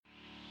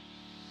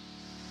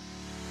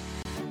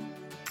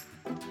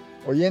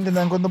Oyente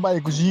ng kwento ba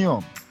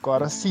ikusinyo?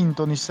 Para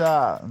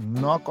sintonizar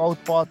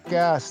Knockout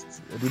Podcast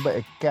riba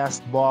e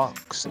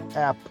Castbox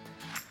app.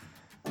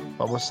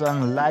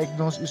 Pabosang like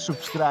nos e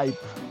subscribe.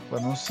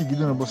 Para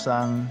seguido na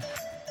bosang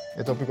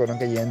e topiko ng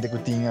kayente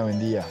ko tinga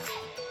wendia.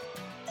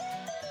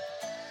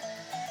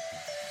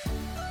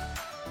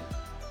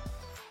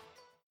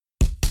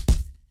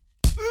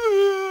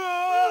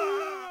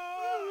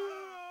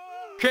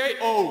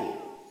 KO.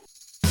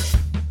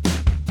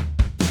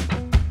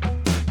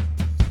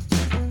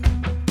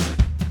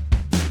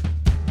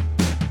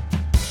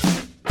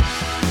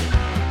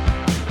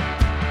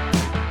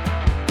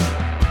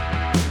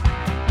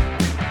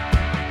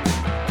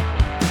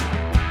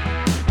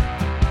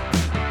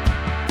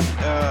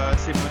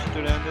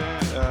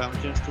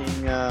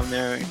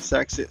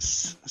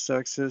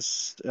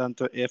 Xerxes,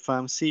 anto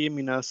FMC,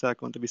 minasa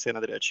konto bisena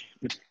diretti.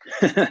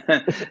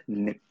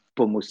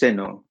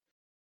 Nepomuceno.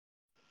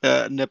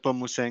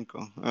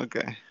 Nepomuceno,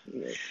 okay.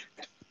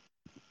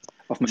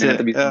 Of manila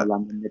tabi sa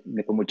malaman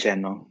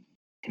Nepomuceno.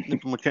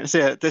 Nepomuceno.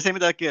 Te sei mi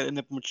da che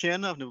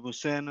Nepomuceno,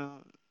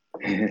 Nepomuceno,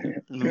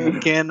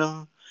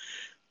 Nepomuceno.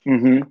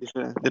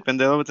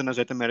 Depende de na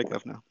Zuid Amerika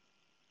of no.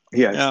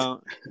 Yes.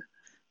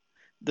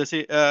 Dus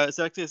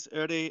Xerxes,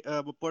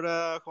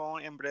 bopora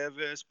gewoon in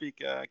breve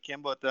speak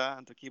quem bota,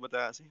 anto qui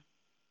bota assim.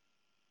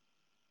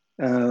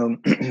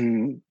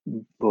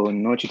 Boa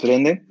noite,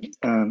 Turende.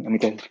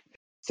 Amita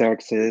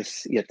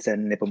Xerxes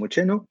Yatzen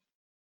Nepomuceno.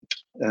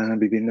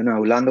 Viviendo na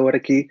Holanda ahora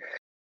aquí.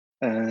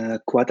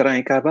 4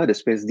 anos acaba,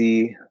 depois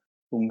de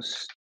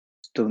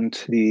stund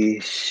de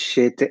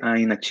 7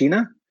 anos na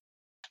China.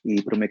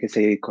 E promete que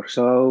sei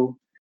Korsou.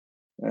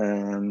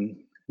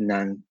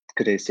 Nan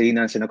cresci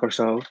na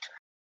Korsou.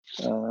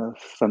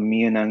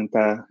 Família nang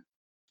ta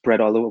spread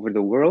all over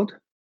the world.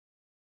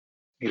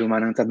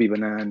 Rumah nang ta vive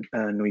na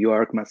New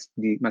York, mas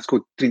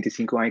ko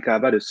 35 anos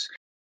acaba, dus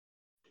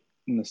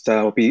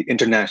nasta opi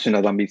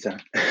international bambisa.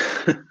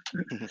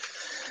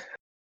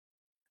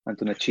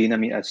 Anto na China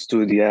mi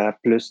studia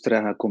plus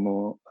traha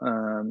como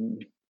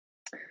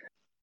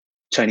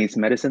Chinese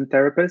medicine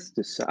therapist,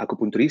 dus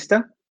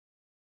acupunturista.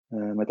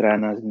 Matra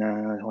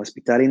na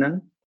hospital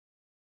nan.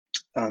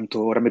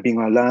 Anto ora me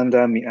bingo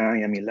Holanda, mi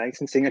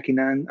licensing aqui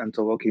nan,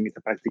 anto okay mi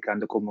ta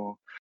practicando como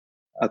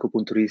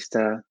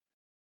acupunturista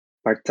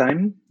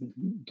part-time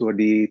door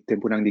di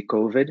tempo nang di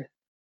COVID.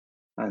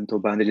 Anto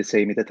banda de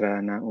sei mi ta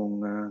tra na un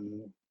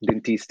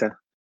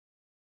dentista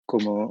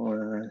como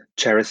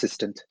chair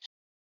assistant.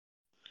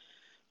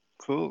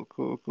 Cool.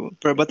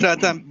 Pero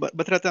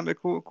batrata me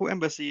ku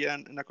embassy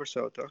na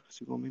Korsou to.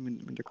 Siguro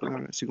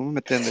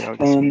me tende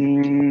algo.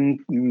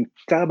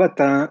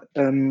 Tabata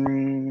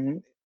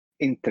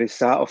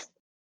interesa of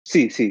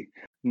sì,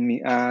 mi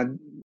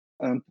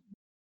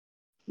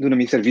duna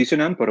mi servizio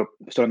nan, pero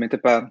solamente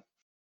pa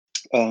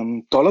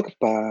tolog,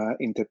 pa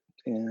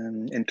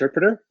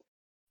interpreter,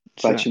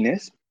 pa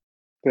chinés.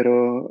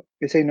 Pero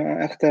ese no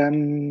echt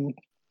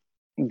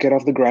get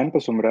off the ground,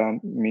 pues sombra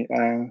mi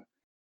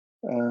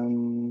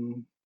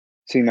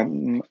sí,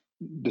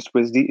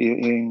 después de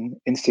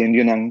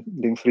incendio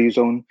ng free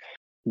zone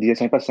días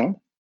año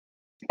pasado,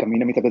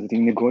 camina mi tapos de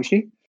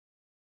negócio,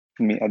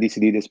 mi ha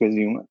decidido después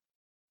de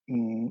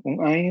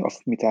un año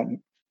of mitad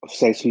of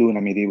 6 luna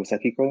mi digo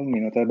aquí con mi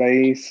nota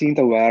by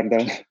cinta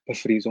guarda pa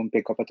free zone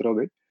pe copa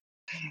trobe.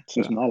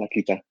 Nos mala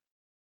kita.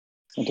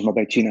 Anto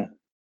mabay China.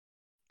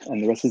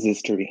 And the rest is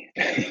history.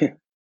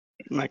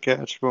 My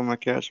catch.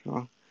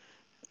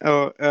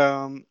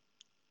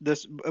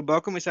 Dus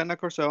bao começar na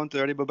Korsou, então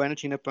ele vai na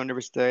China para a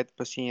universidade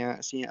para sim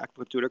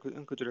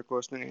cultura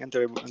costa,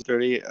 então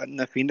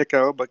na fim da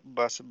cabo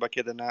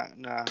baqueda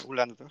na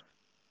Holanda toch?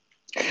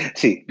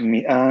 Sì,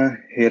 mi ha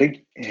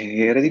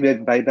heredi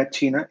bij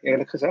China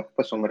eerlijk gezegd,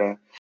 pas sombra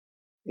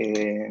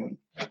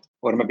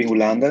orma bin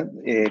Holanda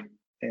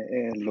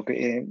lo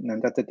que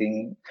nandata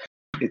ting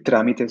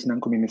trámites nan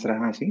kumi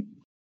misrahasi.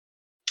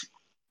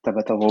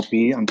 Tabata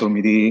hopi anto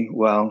mi di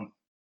wow.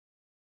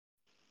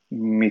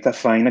 Mi ta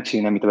fine na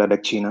China, mi ta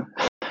back China.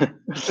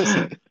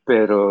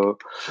 Pero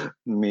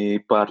mi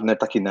partner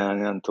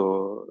takinan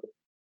anto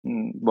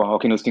bon,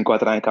 okay nos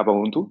 4 anos capa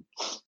junto.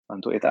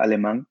 Anto eta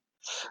alemán.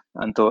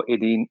 Anto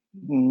edi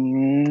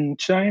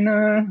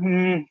China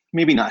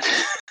maybe not.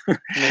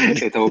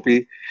 Eta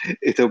opi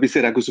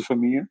será con su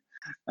familia.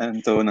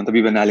 Anto nanta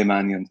vive na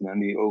Alemania, anto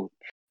nandi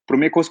pro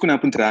me cosco na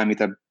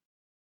puntramita.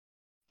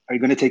 Are you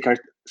going to take our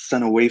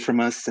son away from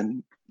us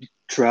and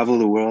travel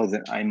the world?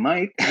 I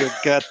might. You're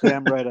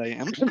goddamn right I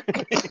am.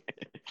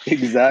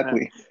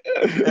 Exactly.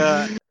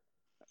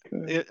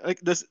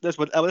 Dus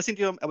wat abada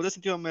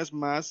sinto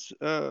mais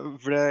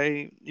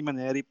vrij die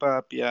manier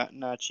papia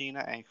na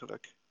China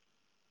eigenlijk.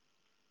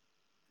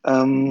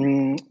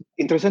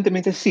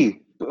 Interessantemente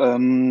sì.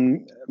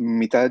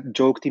 Mita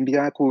joke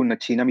timbia ku na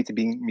China mita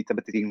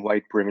bating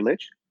white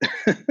privilege.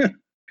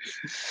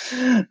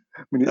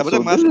 Abada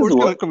mais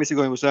curto como se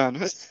gosta usando.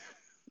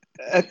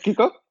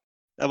 Kiko?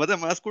 Abada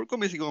mais curto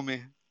como se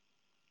gosta.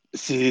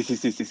 Sì.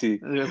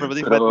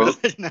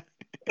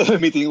 Pero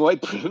meeting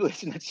white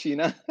privilege na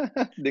China.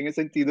 Dengan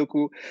sentido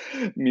ku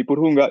mi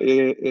purhunga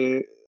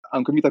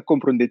anche mi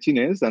comprende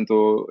chinês,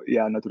 tanto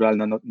ya natural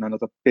na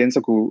nota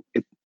penso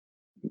que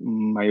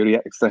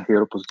maioria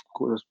extranjero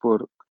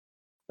por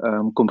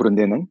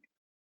comprenderen.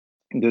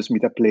 Dus me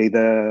play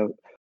the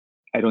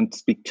I don't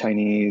speak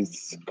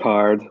Chinese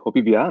card,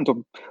 hopi via,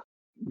 então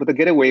but I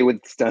get away with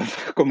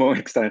stuff como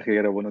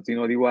extranjero, bueno, si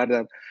no di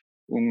guarda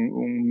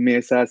un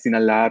mesa assim a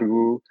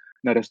largo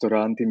na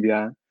restaurante in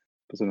via,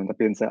 pessoa não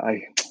pensa,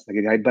 ai,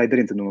 vai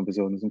dentro numa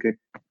pessoa, não que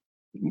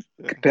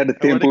perde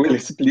tempo, ele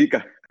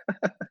explica.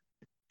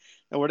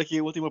 Agora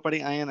que o último par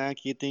de anos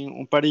aqui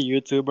tem par de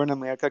youtuber na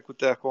América que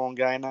está com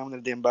ganha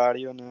no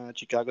barrio na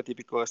Chicago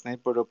típicos, né?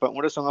 Por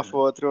uma razão ou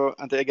outra,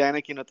 ante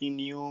ganha que não tem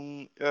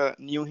nenhum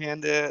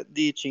gente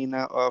de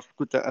China ou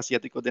que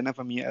asiático dentro da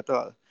família e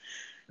tal.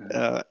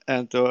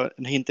 Então,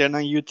 na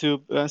interna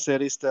YouTube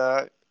série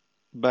está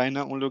vai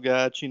na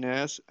lugar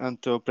chinês,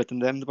 então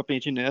pretendendo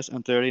papel chinês,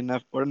 então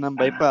ora não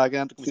vai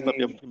pagar, então como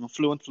papel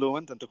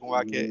fluent, então com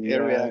a que é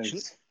reaction.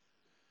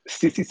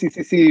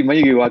 Sí,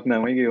 may giwag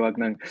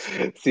nang.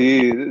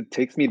 Sí,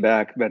 takes me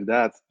back,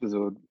 verdad.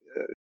 So,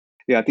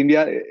 yeah,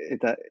 timbia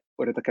eta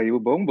oreta kayo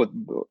bong, but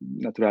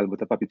natural, but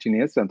papi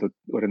chinês, tanto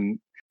oren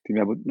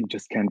timbia, but you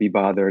just can't be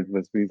bothered.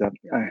 Was that?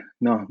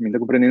 No, minta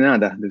comprende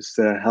nada. Just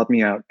help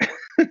me out.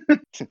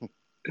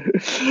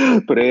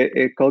 Pero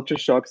culture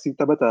shock si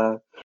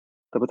tabata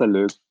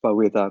leuk pa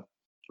weta.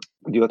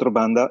 Di otro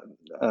banda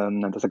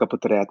nanta sa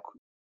kapotreat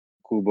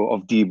kubo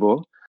of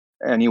Dibo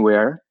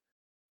anywhere.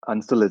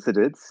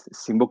 Unsolicited,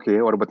 simbo que,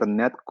 ora bata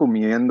net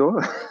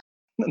comiendo,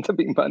 nanta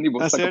bimba ni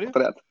bosta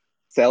kapotreat.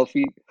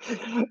 Selfie,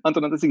 anto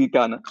nanta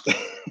sigikana.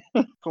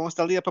 Como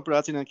está ali a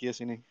paparazzi aqui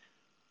assim, né?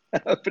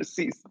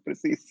 Precies.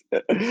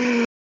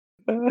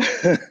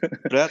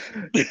 Brad.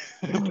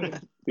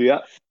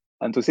 Ja,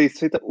 anto sei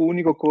seta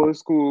único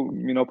coisa que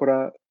mi no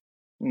para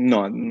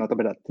no, não tá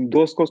verdade. Tem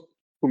duas coisas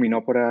que mi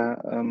no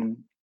para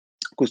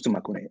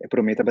costuma com ele.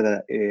 Prometa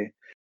para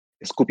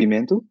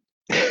escupimento.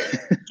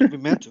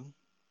 Escupimento?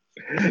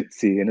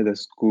 Sì, è da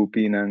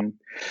scoopy nan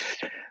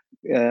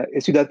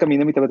ciudad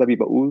camina mi tabata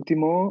viva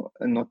último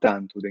no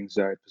tanto de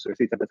Xerxes, so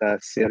si tabata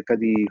cerca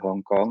di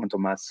Hong Kong, anto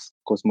mas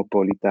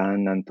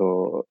cosmopolitan,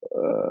 anto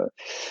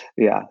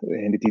ja,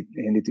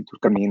 hindi tur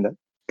camina,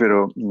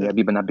 pero mi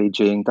vive na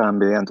Beijing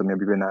tambe, anto mi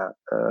vive na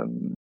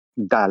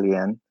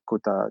Dalian,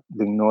 kota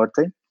del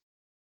norte.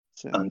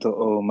 Sì. Anto,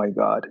 oh my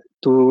god,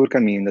 tur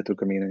camina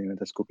ni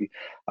da scoopy.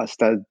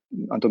 Hasta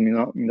anto mi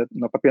no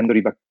papiando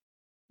riba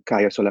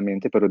kaya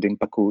solamente, pero din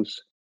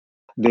pacus,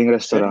 din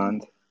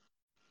restaurant.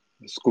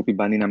 Scoopy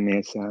bani na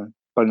mesa.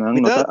 Parang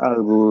nota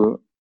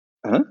algo.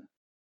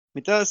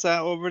 Mitad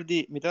sa over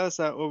the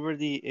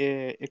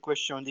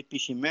question de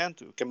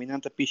pichimento,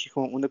 caminhando pichi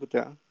com uma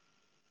kuta.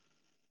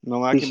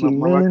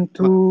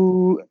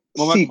 Pichimento.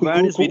 Sí,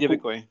 vários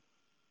vídeos coi.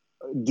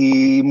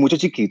 De muito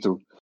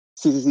chiquito.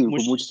 Sí,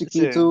 muito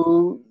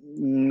chiquito.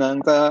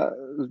 Nanta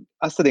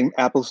hasta din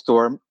Apple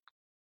Store.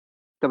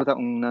 Tabata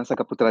nasa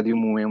kaputra di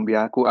mo yung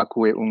biyaku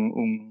ako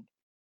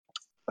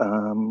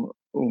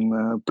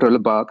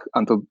prolabak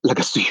anto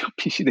lagasuyo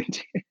pichi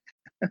dente.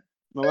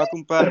 Não vai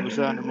comparar,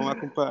 Busana, não vai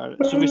comparar.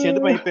 Suficiente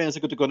para mim pensar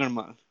que eu estou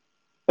normal.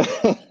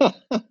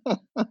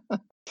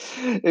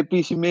 É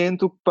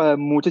pichimento para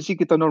muito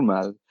chiquito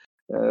normal.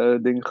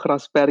 Den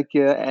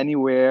grasperkje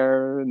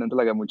anywhere, não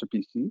talaga muito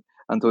pichi.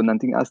 Anto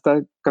nanting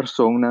hasta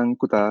karsong nang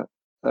kuta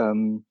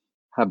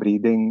habri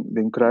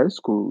den kruis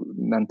ku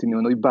nanting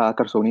no iba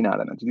karsong ni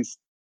nada. Nanti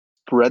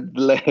spread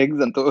legs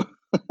anto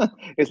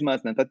es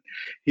mas nantat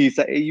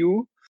hisa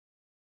eu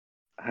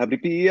habri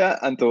pia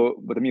anto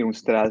botami un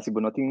stral si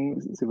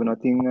bonoting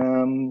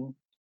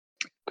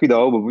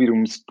cuidado vir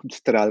um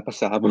stral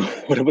passado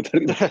ora botar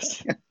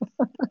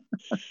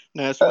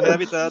Não, se um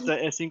habitat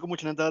é assim como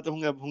tinha dado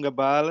uma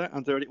bala,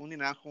 então ele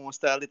na com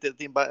style de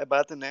tem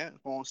bate né,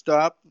 com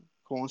stop,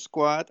 com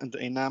squat,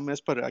 então é na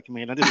mes para que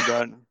me lande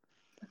lugar.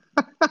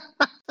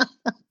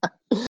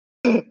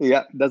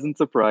 Yeah, doesn't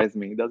surprise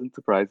me.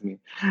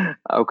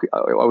 Okay,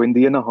 in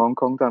dia na Hong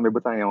Kong também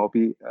botaram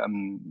opi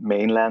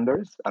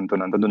mainlanders, anto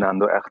nando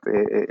donando echt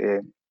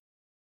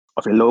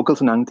of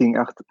locals nanting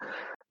echt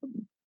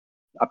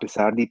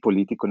apesar di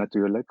politico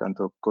natuurlijk,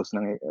 anto kos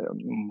nang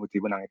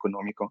motivo nang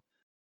economico,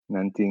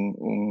 nanting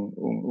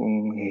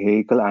un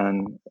hekel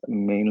aan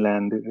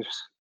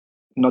mainlanders,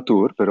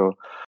 natuur, pero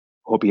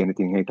hopi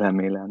anything hekel aan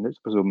mainlanders,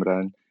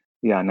 pasumran,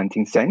 ja,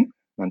 nanting seng,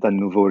 nantan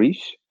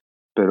nouveau-riche,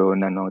 pero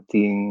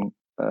nanoting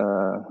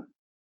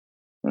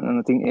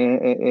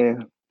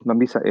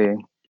mambisa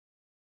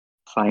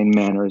fine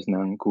manners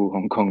nang ku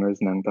Hong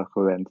Kongers nang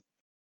takawent.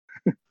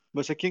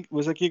 Você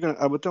aqui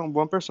abota uma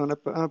boa pessoa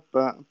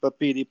para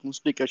pedir uma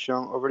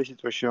explicação sobre a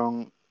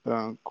situação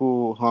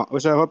com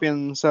você vai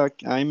pensar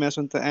aí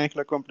mesmo tá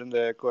eigenlijk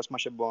compreender coisas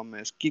mais bom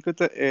mas que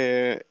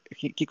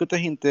que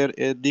inter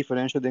é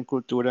diferença de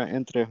cultura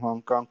entre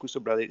Hong Kong e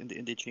o Brasil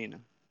e de China.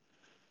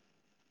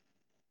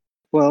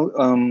 Well,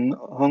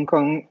 Hong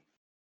Kong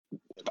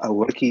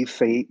agora que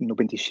fez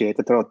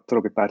 97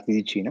 troppe parti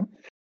di Cina,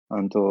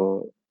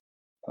 anto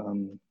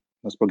non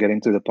si può get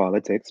into the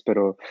politics,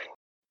 pero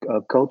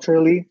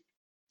culturally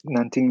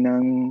nanting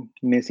ng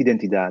mes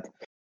identidad.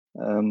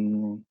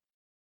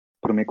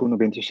 Promeco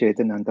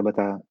 97 nanta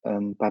bata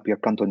papia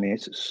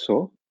cantonés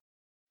so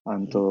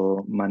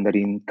anto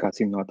mandarin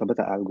kasi nota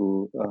bata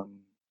algo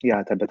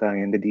tabata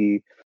yende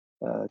di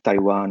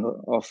Taiwan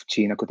of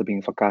China ko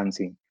tabing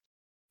vakansi.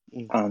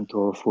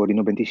 Anto for di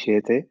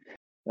 97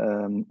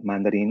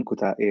 mandarin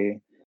kuta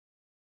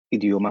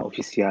idioma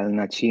oficial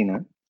na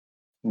China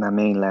na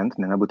mainland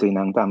na nabutay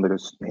nang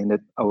tamberos hindi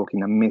awaki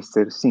na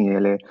mister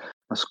singele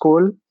na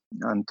school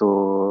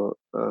anto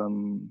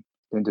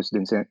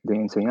de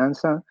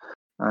enseñanza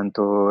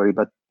anto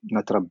ribat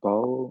na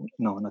trabaho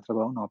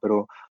no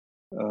pero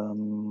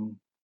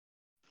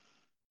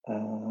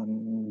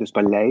dus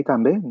palei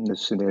tambe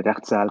dus de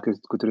rechtszaal que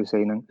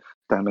zijn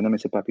tambe na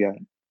mese papia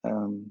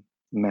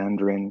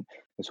Mandarin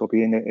dus op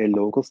je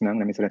locals na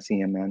mese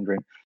rasinha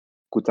Mandarin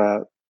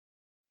kuta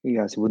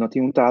se você não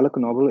tem tala que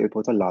novel é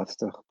pota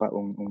lastig pa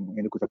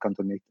ainda kuta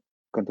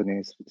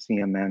cantonês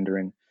sinha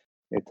Mandarin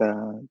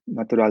eta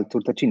natural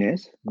turta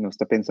chinês nós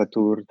está pensa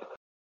tur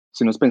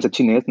se nós pensa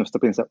chinês nós está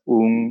pensa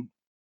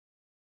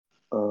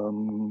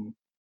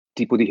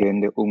tipo de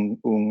gente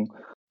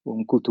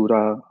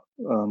cultura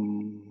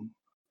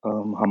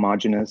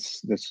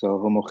homogeneous dus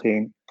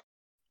homogeen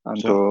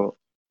anto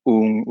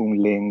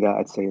lengua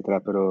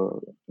etc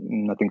pero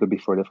nothing could be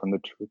further from the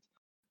truth.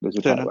 Dus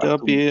het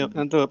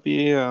Então,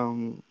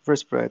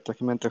 first pride,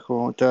 que mente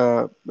com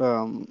tá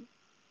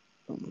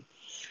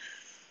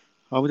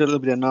vamos dar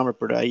o nome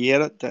por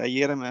ayer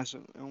mas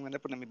um anda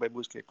por mim vai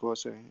buscar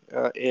coisa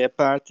é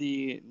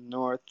parte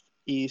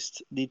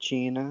northeast de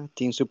China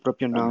tem seu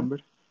próprio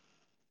nome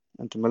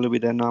então me lembro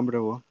do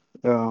nome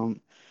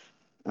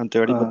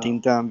então ele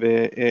tem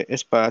também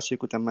espaço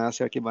que também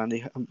é que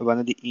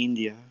banda de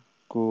Índia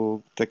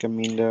que tá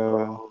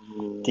caminhando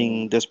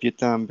tem dispute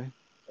também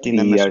tem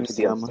na mesma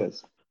idioma.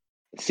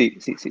 Sì.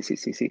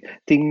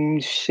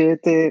 Ting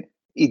sete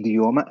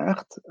idioma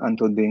echt,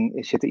 anto ding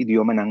sete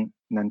idioma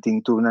nang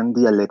ting tu nang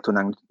dialecto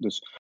nang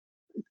dus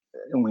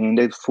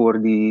hende voor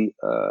die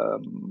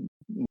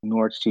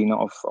Noord China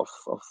of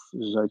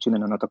Zuid China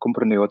non ta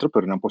comprende outro,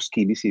 pero non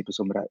possibile si per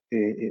sombra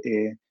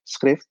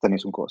schrift dan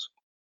is un coso.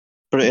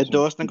 Pero é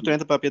dos nang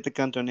tu papia te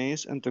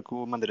cantonês anto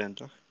ku mandarin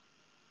toch?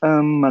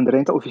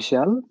 Mandarin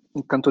oficial,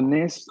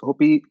 cantonés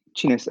hopi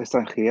chinés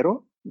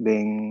extranjero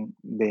den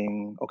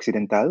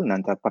occidental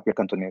nanta papia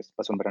cantonés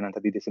pasombra nanta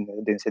di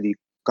descendencia di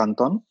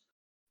Canton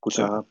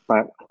kuta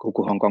ku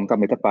Hong Kong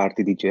tameta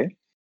parte di je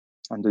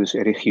and dus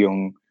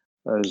región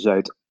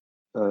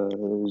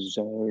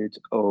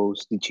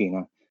zuidoost di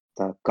China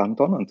ta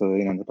Canton anto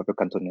nanta papia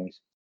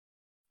cantonés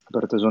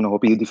pero te sono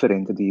hopi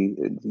differente di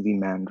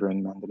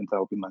Mandarin ta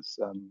hopi mas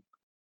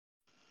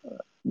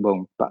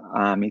bom pa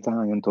amita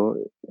anto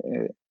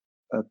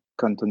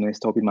cantonés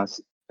hopi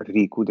mas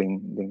rico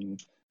den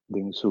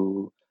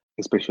su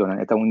expresión.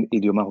 Eta un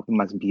idioma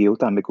más viejo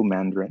también que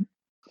Mandarin.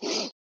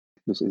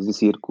 Dus es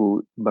decir,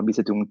 que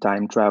babisa un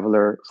time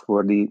traveler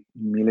for the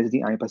miles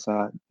de años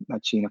pasados na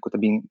China, que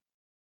también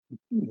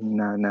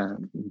na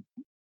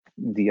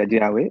día de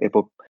hoy,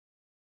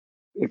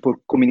 por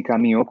comunicar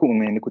mio con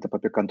un ene que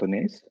papel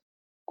cantonés,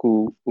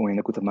 con un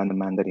ene que manda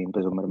Mandarin,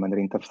 pero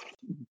Mandarin está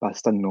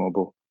bastante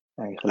nuevo.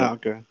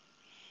 Okay.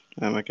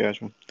 My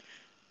gosh, man.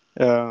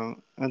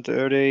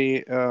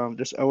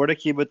 Dus ahora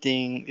aquí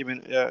bating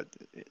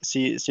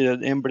si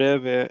en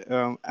breve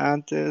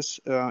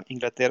antes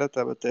Inglaterra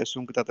estaba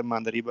un que tata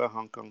mandariba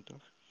Hong Kong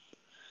toch?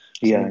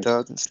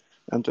 Yes.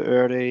 Anto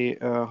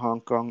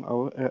Hong Kong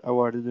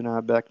award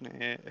na back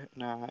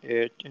na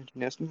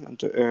international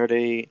anto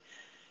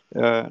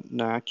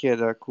na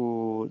queda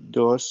ku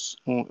dos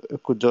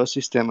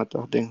sistema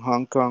toch den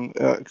Hong Kong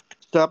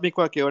sabe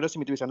qualquer hora se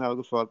me tiver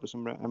algo falta por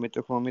exemplo a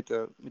meta com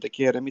meta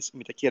quer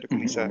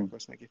começar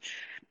coisa aqui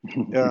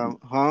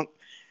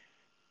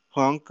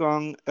Hong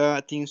Kong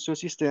tem seu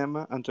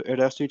sistema então o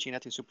resto de China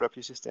tem seu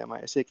próprio sistema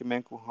eu sei que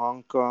mesmo que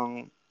Hong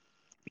Kong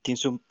tem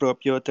seu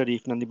próprio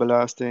tarifa de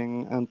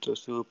belasting então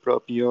seu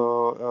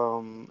próprio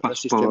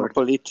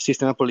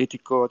sistema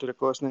político outra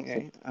coisa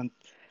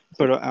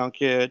pero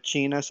aunque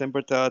China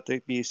sempre está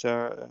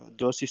pisa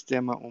dos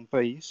sistemas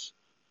país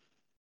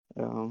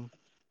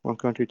one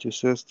country two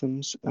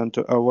systems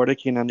então agora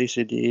que não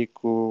decidi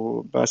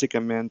que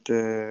basicamente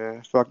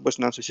focus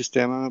nosso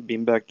sistema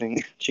bem back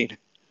em China.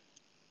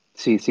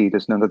 Sì,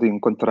 dus nanda di un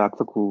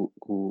contratto cu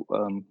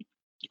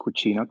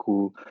China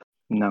cu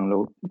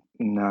nanglo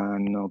na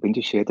no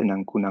 27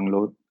 nang ku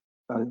nanglo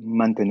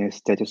mantenere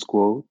status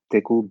quo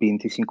te cu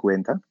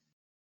 2050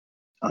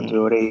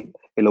 anteriore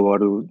e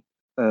lavoro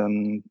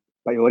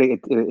poi ore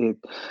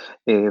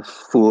è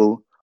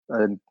full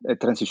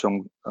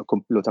transition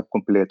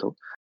completo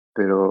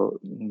pero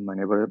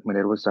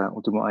manera sa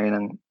ultimo año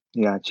nang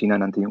China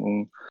nanti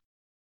un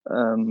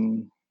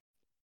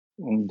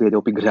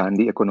vedo più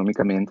grandi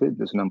economicamente,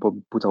 dus non può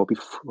puta più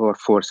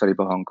forza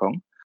riba Hong Kong.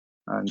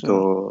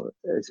 Anto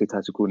si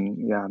tasu kun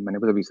mane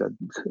puta bisa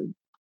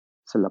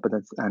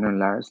salapat anon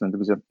lars nanto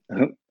bisa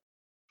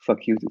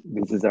fuck you,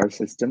 this is our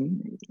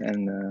system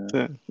and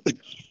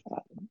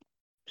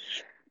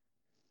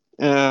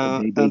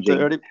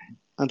Beijing.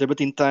 Ante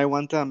batin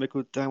Taiwan também,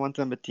 que Taiwan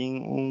também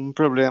tem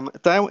problema.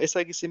 Taiwan,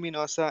 essa que se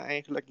minosa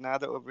eigenlijk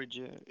nada over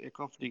o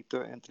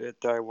conflito entre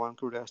Taiwan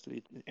e o resto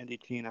de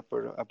China,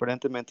 pero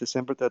aparentemente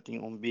sempre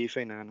tem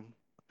bife nano.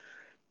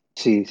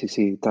 Sì.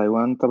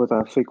 Taiwan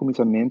foi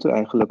cominciamento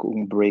eigenlijk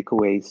un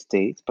breakaway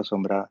state, pa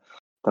sombra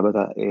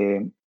tabata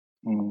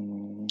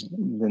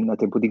na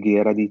tempo di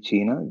guerra di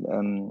Cina,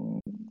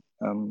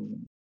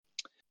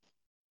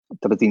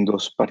 tabating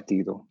dos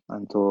partido.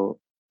 Anto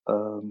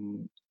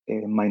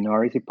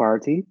minority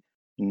party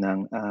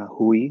ng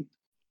Hui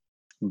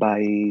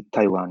by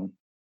Taiwan.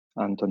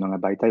 Anto nga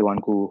by Taiwan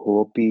ku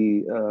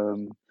hopi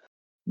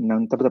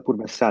nang tabata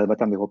purba salva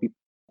tambe hopi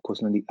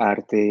kosno di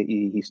arte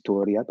e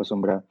historia, pa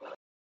sombra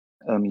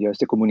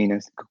este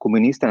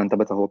comunista nan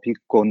tabata hopi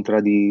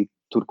contra di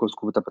turcos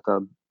ku tabata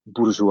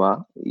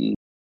bourgeois e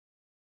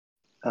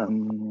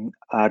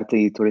arte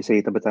e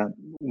torese tabata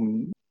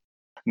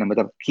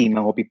nambata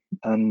kima hopi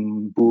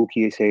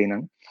buki ese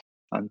nang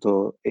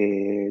anto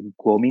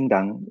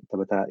Kuomintang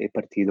tabata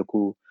partido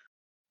ku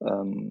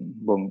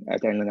bon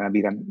at nga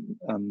bilang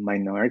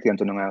minority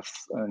anto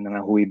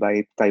nga hui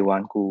by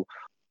Taiwan ku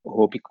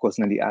hopi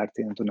kosna di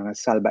arte anto nga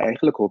salba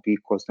eigenlijk hopi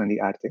kosna di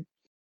arte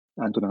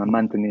anto nga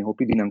mantenere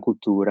hopi di ng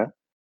kultura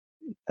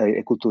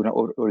e cultura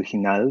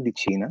original di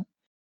China,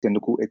 sendo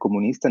ku e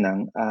comunista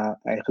nang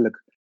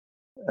eigenlijk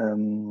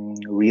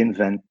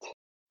reinvent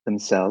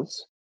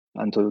themselves,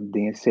 anto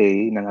dingen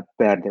say nang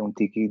perde un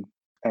tiki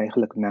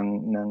eigenlijk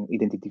nang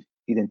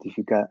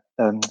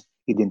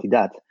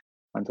identidad,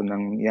 anto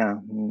nang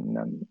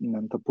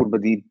nang tapurba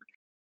di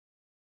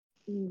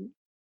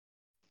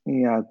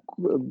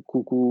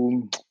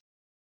ku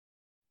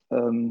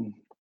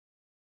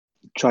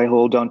try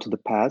hold on to the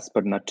past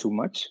but not too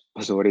much,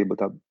 pasore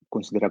bota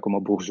considera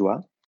como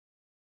bourgeois.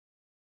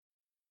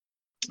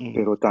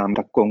 Pero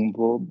tamra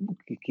combo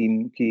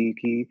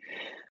ki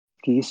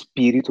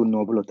spiritu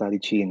nobile di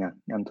Cina.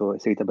 Anto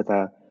sei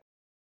tabata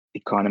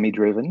economy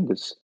driven,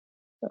 dus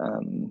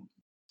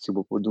si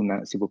può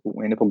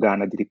ene po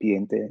gana di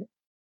ripiente,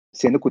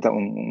 siendo kuta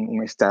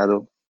un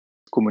estado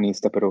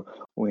comunista, pero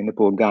ene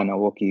po gana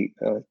woki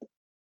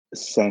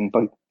sen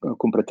pa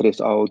compra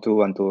 3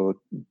 auto,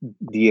 anto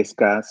 10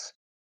 cas,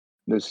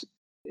 dus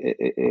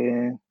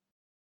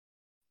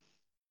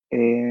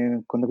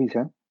quando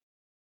bisa?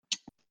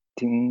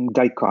 Ting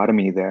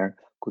dichotomy there,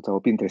 kuta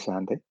opi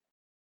interessante.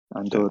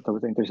 Anto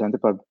tabata interessante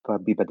pa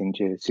bipa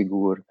tingche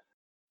sigur.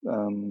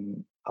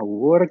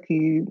 Agora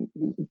que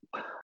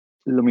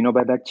lumino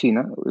ba da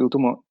China,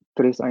 ultimo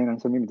 3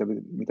 anos sa mi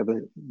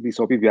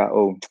bisopi via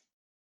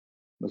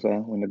basta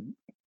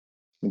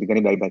mi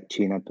digani ba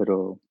China,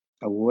 pero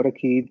agora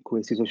que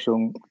questa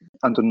situazione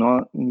anto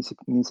no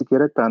ni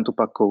siquiera tanto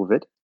pa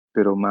COVID,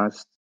 pero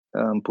más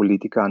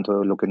politica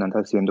anto lo que nanta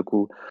haciendo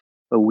ku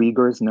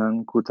Uyghurs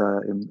nang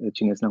kuta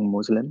Chinese nang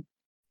Muslim.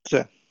 Sí.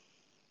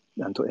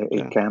 Anto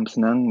camps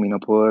nang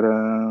minapor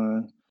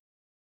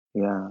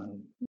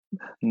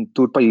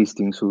tur país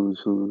ting su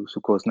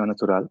costa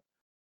natural,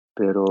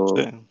 pero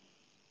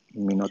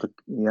minota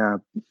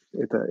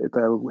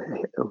eta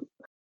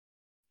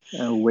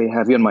way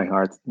heavy on my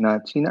heart. Na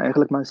China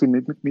eigenlijk maar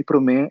mi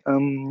prome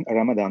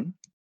Ramadan.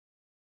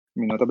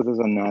 Minota betas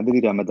nada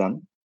di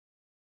Ramadan.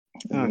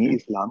 Ni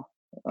Islam.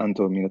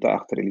 Anto minota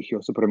achter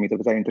religioso, pero minota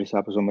betas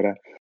interessado sombra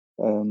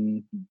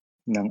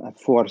nang a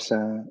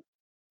forza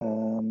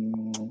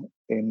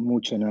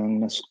mucho nang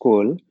na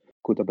school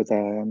kuta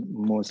beta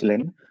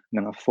Muslim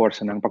nang a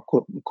forza nang pa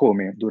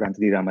come durante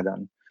di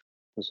Ramadan.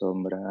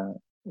 Sombra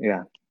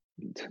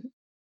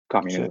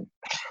communism.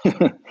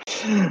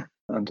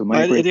 Anto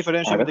Maar my é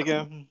diferente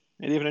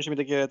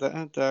met que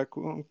tá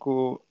com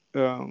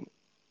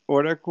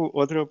ora com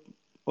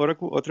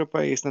outro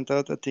país não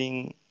tá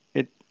tem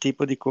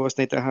tipo de coisa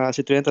nem tá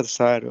se trenta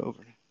sair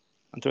over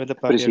então tá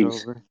papel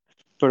over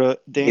pero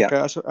tem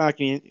caso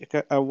aqui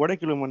agora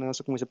que o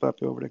monaso como se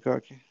papel over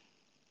aqui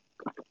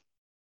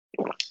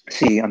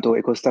Sì, anto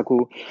e costa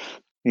cu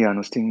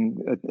nos ting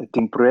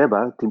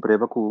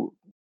prueba ku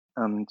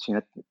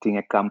China ting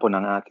e campo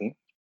nang aki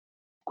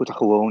ku ta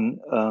gewoon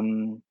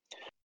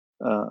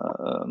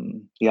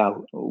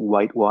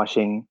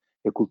whitewashing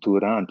e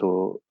cultura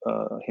anto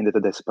hindi ta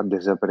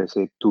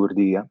desaparece tour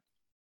dia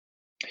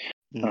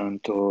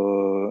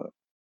anto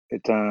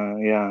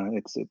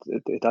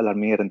it's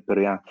alarmerend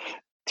pero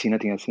China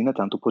tinha sina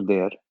tanto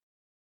poder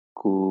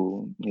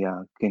ku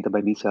quem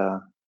também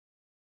bisa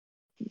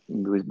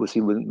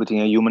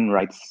tinha human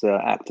rights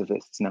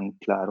activists nang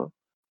claro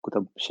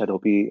kuta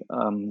shadopi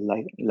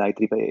light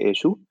tripa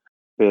issue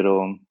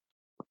pero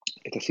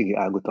ita sige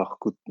algo toch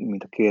kut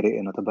mita kere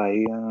e nota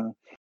bai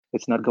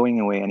it's not going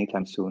away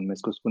anytime soon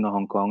meskus kuna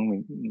Hong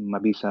Kong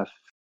mabisa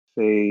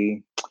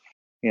fe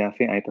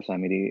ay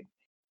pasami di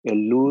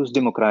el luz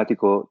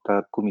democrático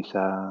ta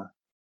kumisa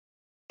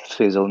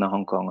fizzle na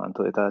Hong Kong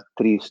anto ita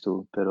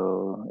tristo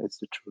pero it's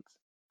the truth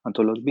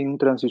anto los bin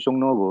transition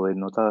novo e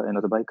nota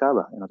bai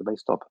cava e nota bai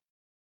stop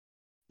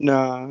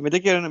No, me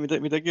te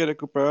quiero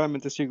que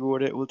probablemente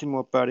seguro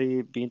último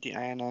pari 20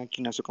 años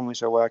que no se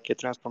comenzó a que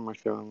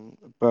transformación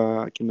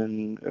para que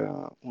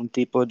un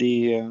tipo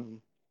de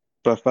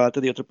para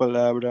falta de otra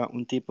palabra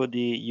un tipo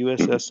de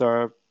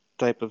USSR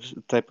type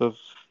of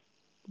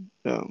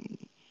um,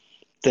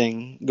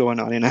 thing going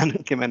on in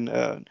que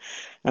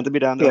antes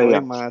mirando Yeah,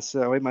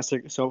 yeah. hoy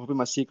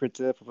más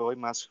secretive hoy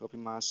más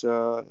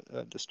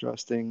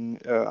distrusting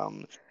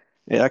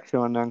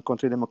action en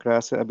contra de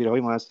democracia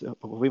hoy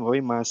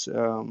más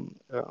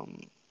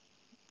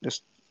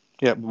just,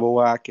 yeah,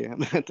 buwake.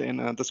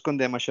 Dat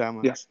escondemos Yeah.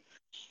 chamas. Yes,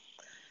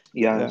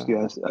 Yeah.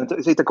 yes. Então,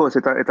 ita coisa,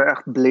 ita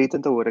echt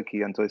blatant agora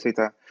aqui. Então,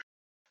 ita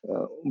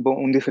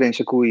bom,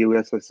 diferença com o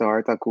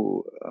USSR, tá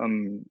com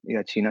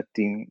a China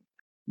tem,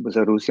 mas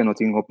a Rússia não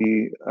tem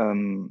hopi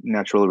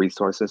natural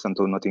resources,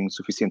 então não tem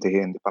suficiente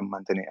renda para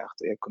manter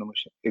echt a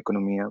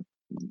economia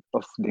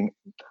of ding.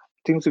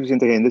 Tem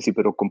suficiente renda, sim,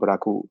 pero comparar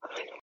com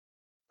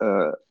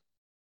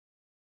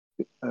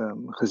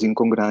gezien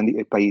com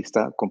grande o país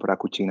está, comparar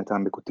com China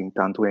também, que tem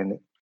tanto renda,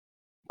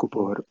 que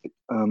por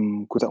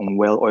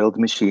well-oiled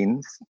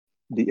machines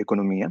de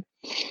economia.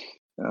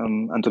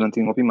 Anto não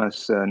tem hopi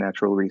mais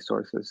natural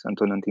resources,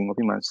 anto não tem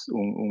hopi mais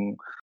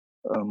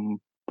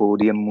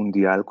podium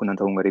mundial com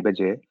nanta Hungary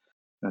beje,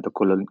 nanta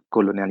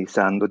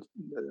colonializando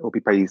o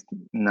país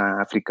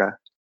na África,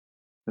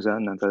 já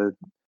nanta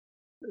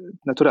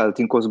natural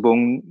tem coisa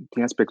bom,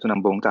 tem aspecto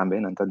não bom também,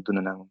 nanta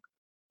duna não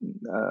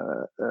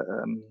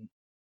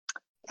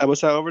I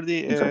was over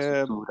the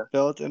infraestrutura.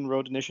 Belt and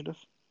Road Initiative.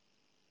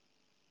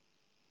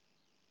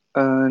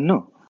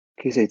 No,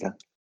 que é isso?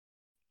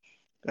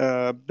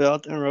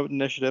 Belt and Road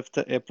Initiative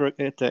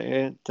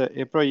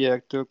te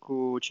proyecto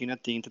que China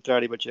tem te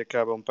trari bache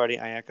acaba pari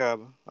año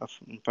acaba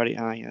pari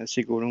año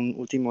seguro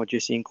último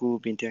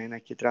 20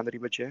 años que trari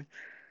bache.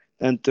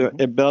 Então,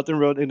 a Belt and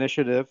Road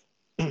Initiative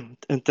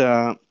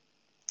então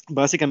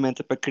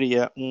basicamente para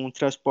criar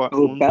transporte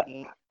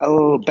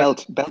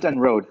Belt and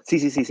Road. Sí.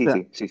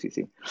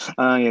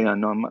 Yeah,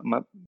 no,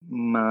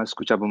 ma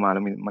escuchaba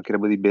mal, ma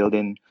quería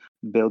decir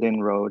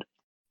Building Road.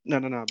 No,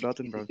 Belt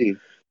and Road. Sí.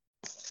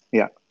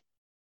 Yeah.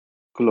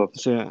 Klopt.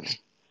 Sí.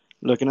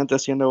 Lo que no está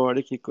haciendo ahora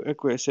es que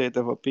se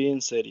está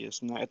en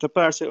series, ¿no? Esto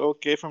parece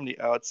okay from the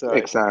outside.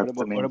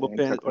 Exactamente.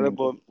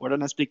 Ahora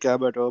no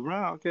explicaba, pero,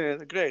 okay,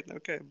 great,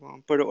 okay.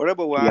 Bon. Pero ahora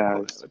voy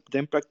a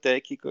en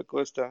práctica y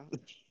cosa.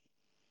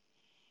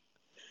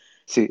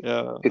 Sí,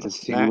 es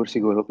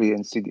seguro que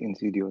es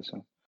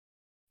insidioso.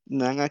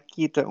 Nang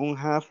kita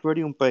half for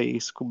un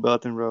país con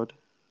Belt and Road.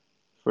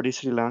 For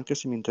Sri Lanka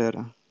se me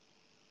entera.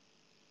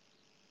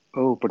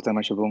 Oh, por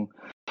tema bom.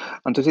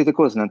 Entonces, esta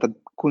cosa, não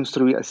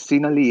construir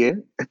assim ali,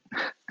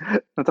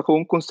 não está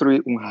como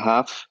construir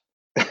half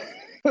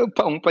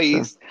para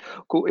país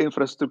com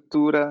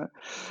infraestrutura,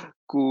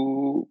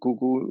 com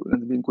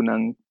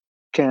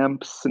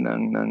camps,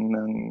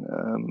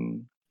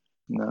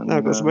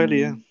 Cosa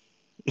bella.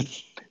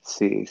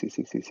 Sí.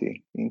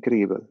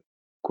 Increíble.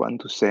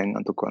 Quanto sen,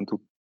 quanto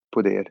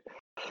poder.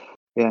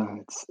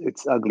 Yeah,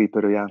 it's ugly,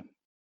 pero yeah.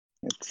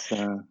 It's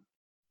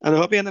Ano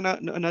hope yan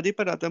na di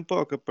para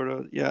tampoco,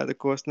 pero yeah, the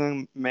cost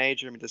ng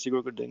major, me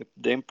siguro ko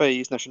din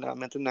país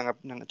nacionalmente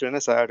nang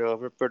tranasar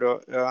over, pero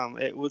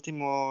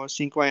último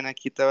 5 años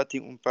nakita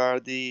ting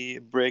par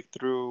de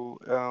breakthrough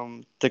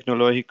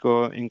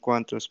tecnológico en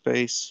cuanto a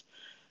space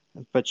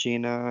pa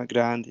China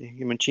grande.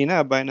 Yung China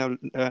abay na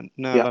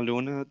la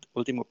luna,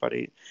 último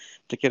pari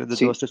te queda de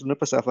 2-3 luna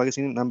pasada flag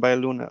sin nambay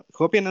luna.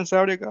 Hope yan ang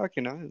sauri ka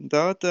kina,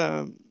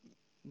 dapat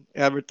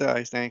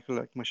advertise na yung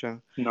like masya.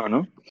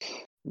 No.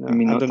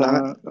 Minota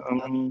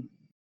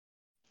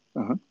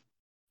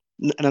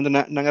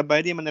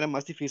Nangabay di manera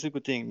más difícil que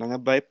ting.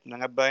 Nangabay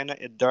na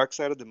a dark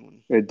side of the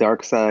moon. A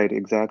dark side,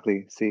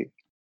 exactly. Sí,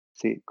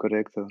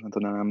 correcto. Então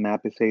na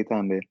map is aí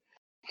também.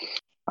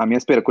 A minha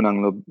espera ko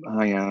nang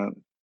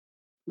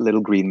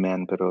Little Green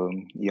Man, pero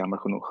jammer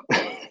genoeg.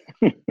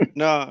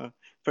 No,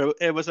 pero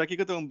was aquí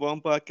que un buen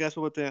podcast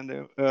para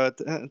tener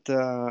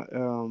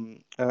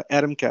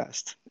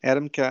Adamcast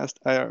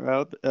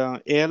IRL.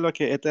 Lo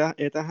que esta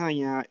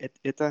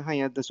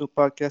hanya de su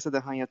podcast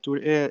de hanya tour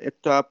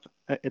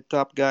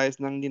top guys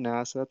nang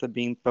dinasa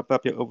tabing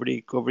papapya over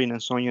ng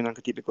sonyo ng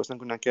katipikos ng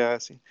kunang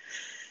kasi.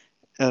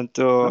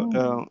 Ento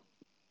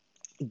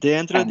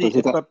dentro di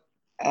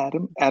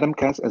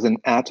Adamcast as an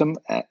atom,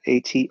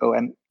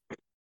 ATOM.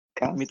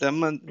 Mita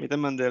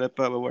Mandela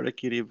pa bawara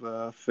kiri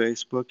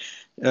Facebook.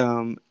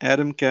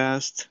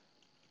 Adamcast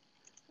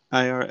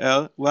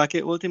IRL.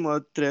 Wake último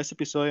 3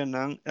 episodios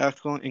ng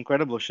actual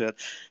incredible shit.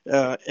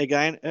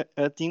 Again,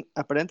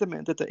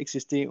 aparentemente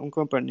existe una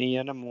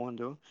compañía en el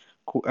mundo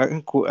que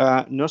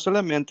no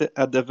solamente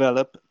a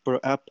develop, pero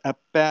a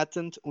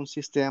patent un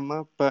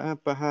sistema para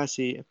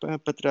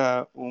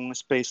traer un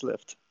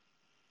spacelift.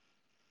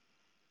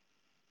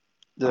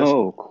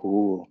 Oh,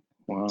 cool.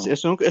 Wow.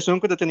 Es un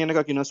que teniendo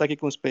aquí no sabe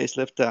que un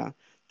spacelift está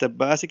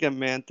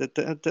básicamente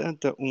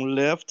un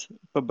lift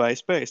para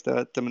space,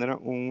 está manera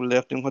un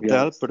lift en un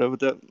hotel, pero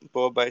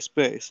para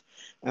space.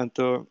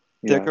 Entonces,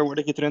 te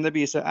acuerdas que tú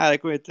visa,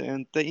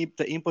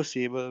 está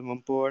imposible,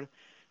 por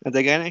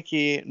Ante gana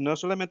que no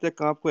solamente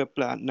campo é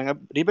plan, nanga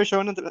riba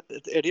show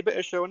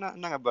na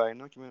nanga bai,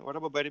 no? Que ora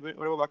ba riba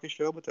ora ba que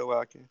show bota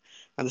wa que.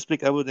 Ante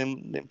explicava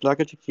dem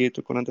placa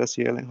chiquito com ante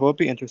cielo.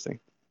 Hope interesting.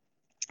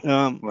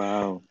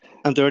 Wow.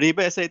 Ante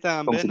riba essa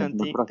também Coincidente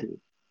muito nanti próximo.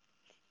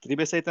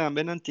 riba essa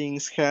também nanti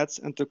skats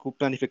ante com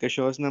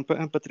planificações nan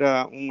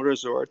para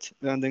resort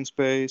landing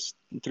space,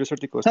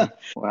 resort de costa.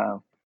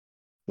 Wow.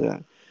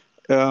 Yeah.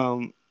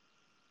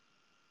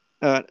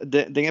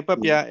 Dingen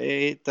papia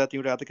e dat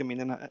die rata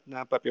camina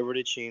na papia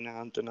de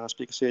China en toen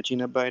speak se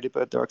China by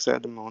the dark side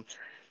of the moon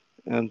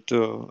en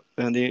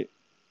die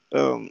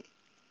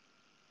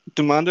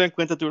tomando en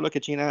cuenta todo lo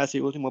que China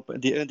hace último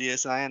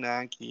 10 años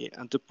aquí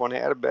en tu pone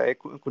erbij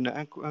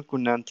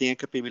con tiene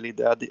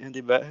capacidad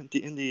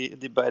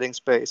de biting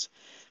space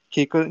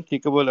que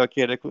bola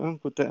quiere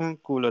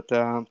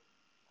kulata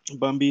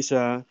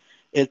bambisa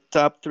el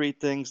top 3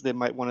 things they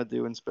might want to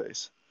do in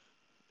space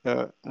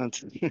and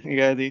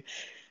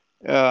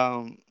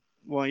yeah,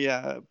 bom,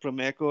 yeah,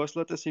 Promeco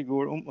só te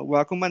seguro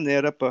uma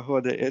maneira para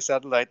roder esse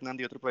satélite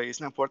de outro país,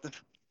 não importa.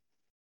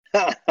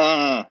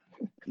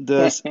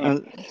 Das,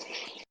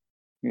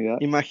 Yeah.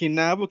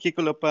 imaginava o que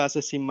que passa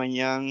se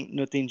amanhã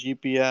não tem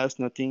GPS,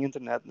 não tem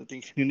internet, não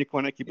tem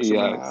ninguém aqui para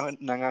Yes.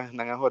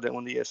 não roder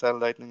onde esse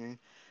satélite não.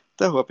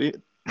 Tá, hopi,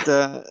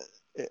 tá,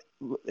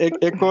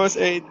 coisa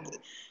é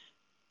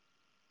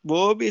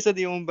vou bisa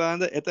de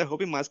banda é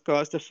hopi mais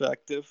cost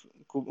effective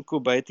que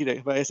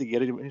vai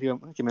seguir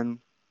que man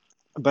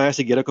vai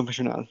seguir a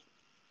convencional.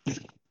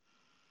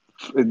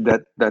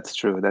 That's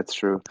true. That's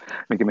true.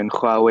 Miki men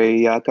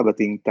Huawei ya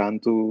kabating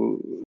tanto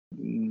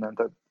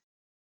nanta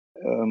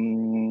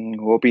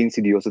hopi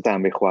insidioso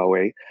tambe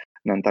Huawei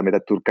nan tambe da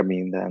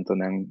turcaminda anto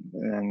nang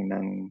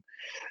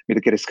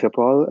mira que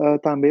Schiphol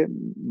tambe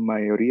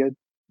maioria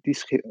di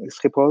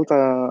Schiphol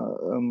ta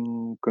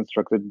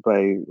constructed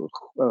by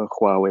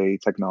Huawei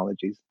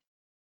Technologies.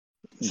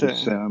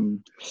 Dus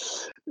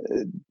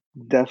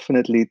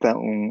definitely ta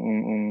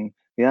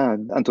yeah,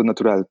 anto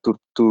natural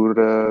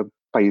tur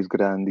país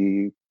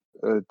grande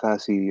ta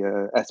si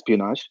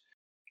espionage,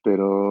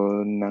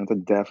 pero nanta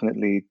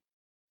definitely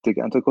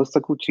anto costa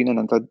cucina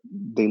nanta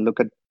they look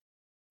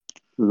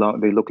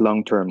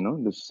long term, no?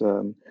 Dus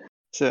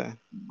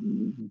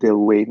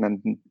they'll wait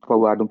and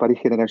forward un pari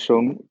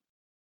generación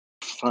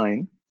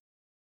fine.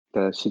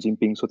 Xi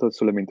Jinping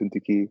solamente un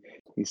tiki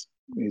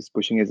is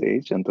pushing his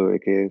age and to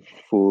que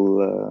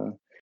full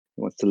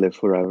wants to live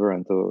forever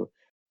and to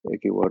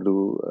que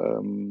wadu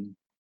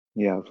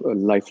yeah, a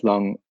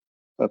lifelong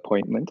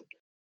appointment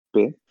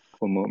pe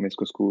como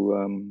mesco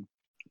com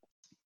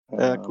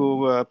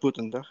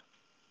Putin, toch?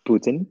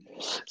 Putin.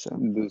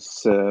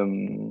 Dus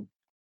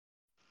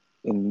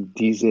in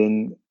die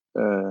zin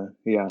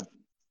yeah,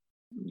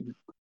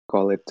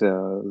 call it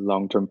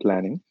long-term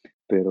planning,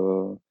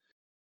 pero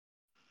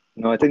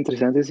no, es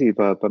interesante sí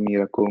para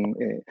mira con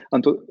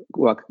anto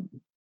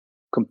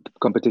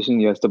competition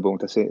ya está bom,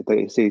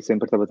 se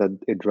sempre estava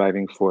a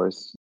driving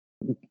force.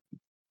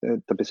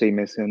 Tapi sei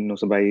messe no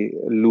sabay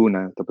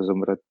luna, tapos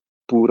sombra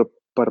pura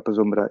para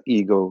sombra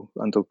ego,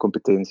 anto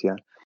competencia,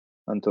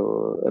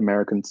 anto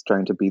Americans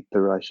trying to beat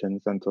the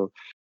Russians, anto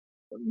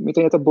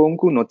mita yata bom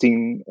ku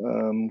noting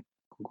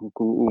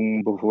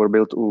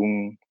bijvoorbeeld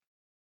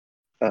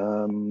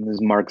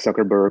Mark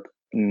Zuckerberg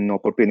no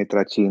por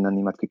penetrar China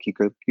ni mat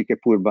que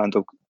pur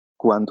anto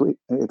quanto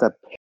eta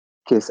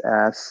kiss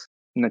ass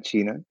na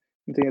China.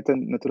 Mita yata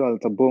natural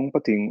ta bom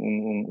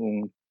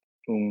pating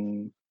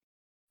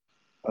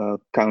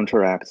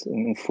counteract,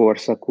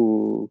 força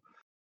ku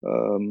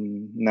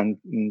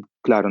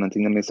claro, não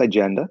tinha essa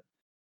agenda,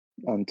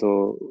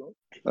 então,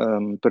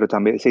 pero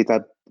também se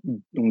está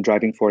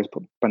driving force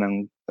para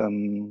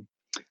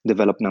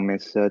develop na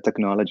mesa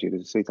technology,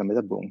 isso também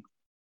é bom.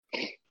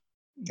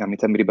 A mim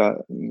também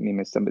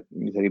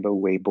riba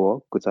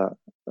Weibo, kuta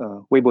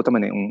Weibo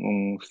também é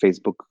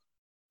Facebook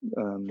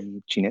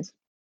chinês.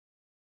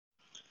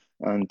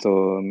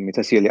 Então,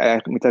 mita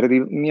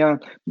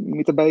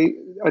vai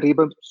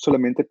arriba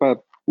solamente para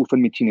ufan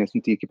mi chinês,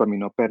 não tinha que para mim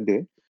não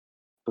perder.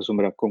 Pues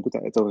sombra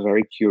it was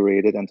very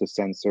curated and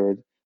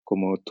censored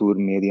como tour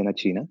media na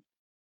China,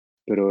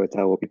 pero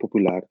está muy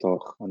popular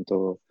toch,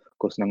 anto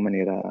cosa ng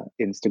manera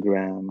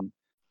Instagram,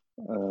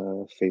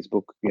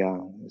 Facebook, yeah,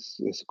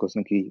 es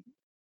cosa que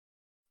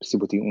si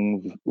buti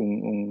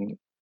un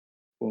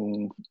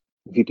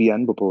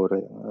VPN por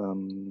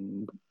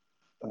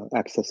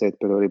access it,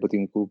 pero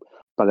buti ko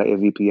paga e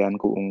VPN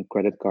ko un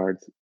credit card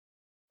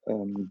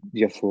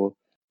ya fo,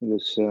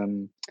 dus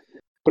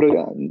pero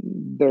yeah,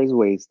 there's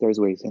ways,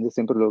 and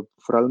sempre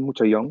vooral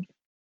mucho young.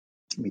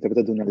 Mi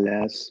tapos doon na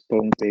last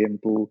pong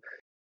tempo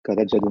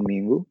cada dia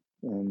domingo.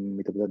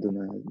 Mi tapos doon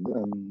na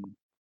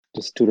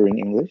just tutoring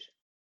English.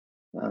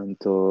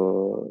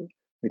 Anto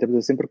mi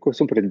tapos sempre ko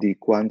sorprendi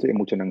quanto e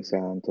mucho nang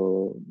sa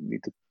anto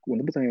dito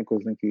una ba tayong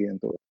cosa nang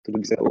anto tudo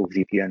bisa o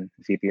VPN.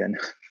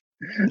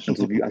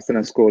 Anto hasta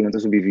na school anto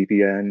subi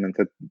VPN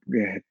anto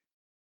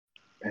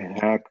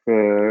hack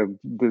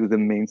the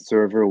main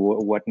server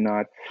or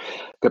whatnot.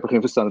 Ik heb er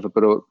geen verstand van,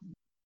 pero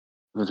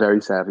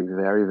Very savvy,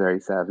 very, very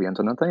savvy.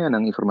 Anto na tayo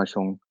ng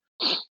informasyong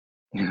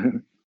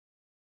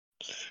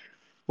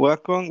Wa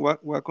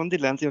con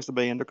delante está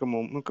viendo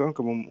como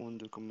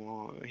mundo,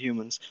 como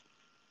humans.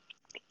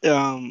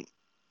 Um,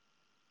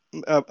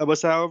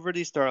 abasa over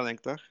the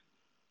Starlink, toch?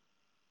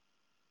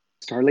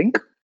 Starlink?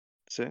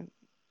 Sí,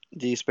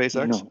 the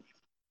SpaceX. No.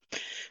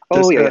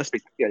 Oh, Dus, yeah. Yes.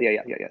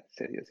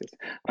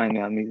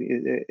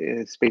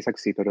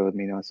 SpaceX sí, pero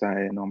no sa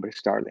nombre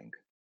Starlink.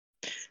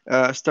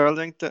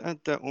 Starlink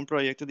te un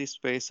proyecto de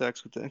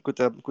SpaceX que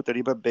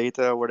arriba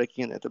beta ahora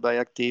aqui né vai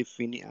activo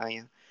fini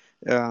aia.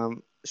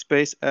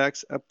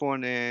 SpaceX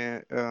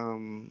pone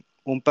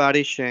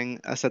parishen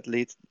a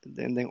satellite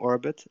in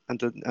orbit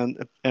and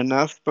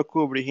enough para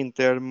cobrir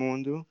inteiro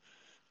mundo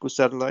com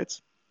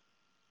satellites.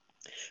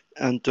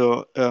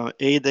 Então, a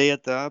ideia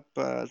tá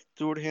para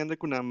toda gente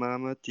com a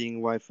mama tem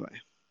Wi-Fi,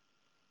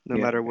 no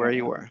matter where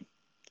you are.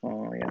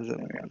 Oh, yeah.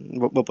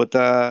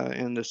 Bogota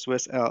in the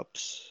Swiss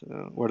Alps,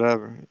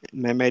 whatever.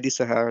 Maybe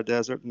Sahara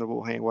Desert, no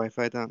vou ter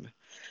Wi-Fi também.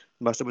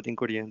 Basta botar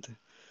corrente.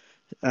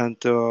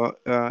 Então,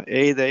 a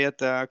ideia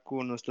está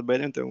com nós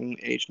trabalhando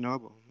age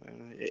novo.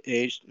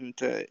 Age,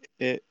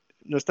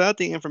 nós está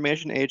tem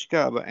information age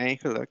caba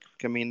eigenlijk,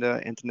 caminho da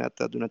internet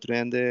está dando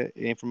trende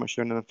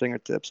informação na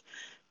fingertips.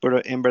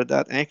 Pero em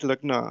verdade,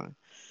 eigenlijk não.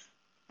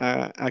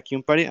 Aqui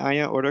um par de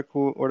anos, ora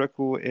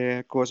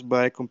que coisa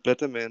vai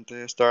completamente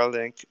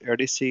Starlink,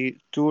 RDC,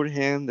 tour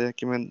gente,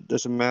 que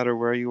doesn't matter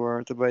where you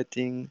are, também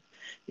tem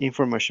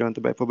informação,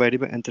 também por meio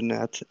da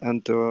internet,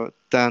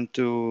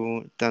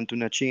 tanto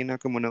na China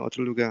como na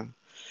outro lugar.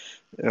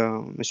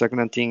 Mas que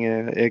não tem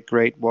a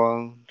Great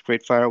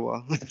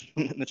Firewall,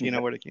 na China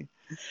agora aqui.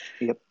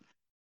 Yep.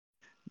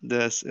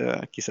 Dus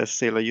quizás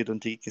se lo ayudan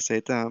ti que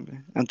se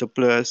también. Anto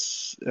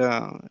plus,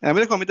 a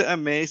mí me comité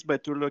amazed by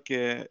todo lo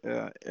que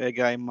el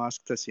guy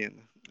Musk está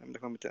haciendo. A mí me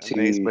comité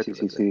amazed by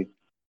todo lo que. Sí.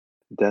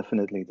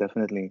 Definitely.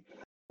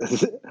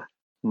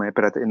 Maar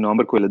praat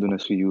enorm kwela doen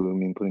as vir you. I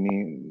mean, por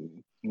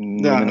mim,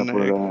 No,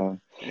 por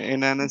en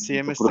nada sí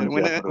me por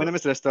está, bueno me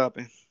está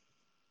stopping.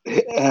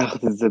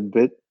 It's a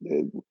bit,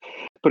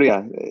 but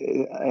yeah,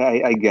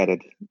 I get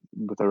it.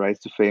 But the rise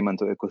to fame and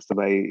to costa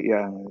by,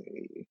 yeah,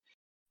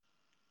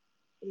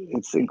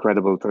 it's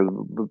incredible.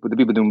 The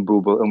people doing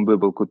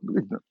bubble could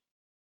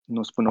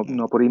no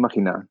por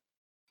imaginar.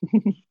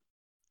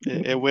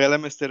 Huele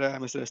me está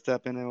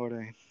stopping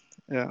ahora.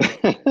 Yeah.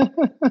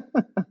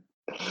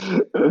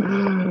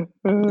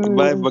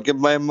 Porque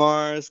by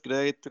Mars,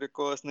 great, tre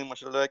cosas, ni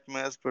más like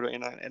más, pero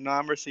en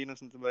number sí no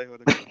se te va a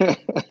joder.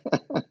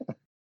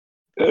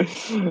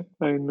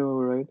 I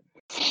know, right?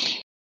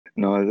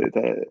 No,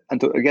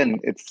 and again,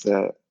 it's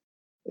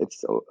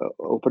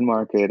open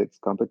market, it's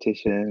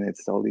competition,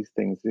 it's all these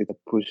things. It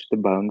push the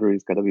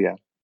boundaries cada via.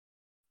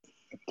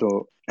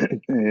 So,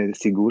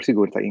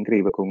 siguro está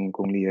increíble con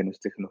las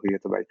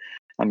tecnologías também.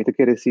 A mí te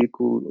quiere decir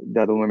que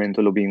dado un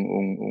momento lo vi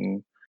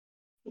un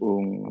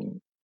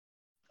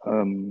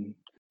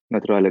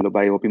natural, lo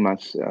vai opi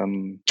más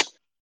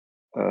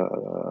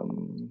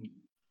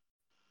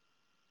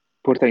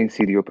porta in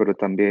serio, pero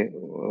también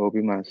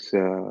opi más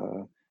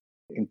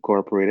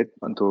incorporated,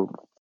 tanto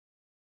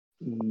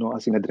no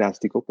así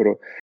drástico, pero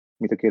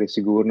mi te quiere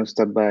seguro no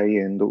está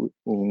viendo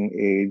un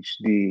age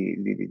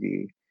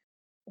di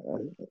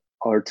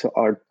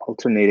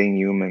alternating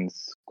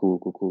humans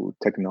ku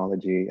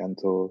technology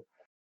anto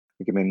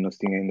que menos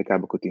tiene en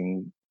cabo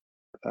que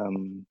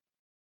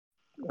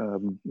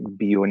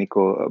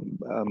bionico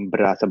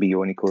brasa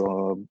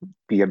bionico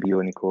pia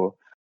bionico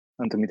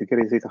anto mi te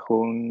quiere decir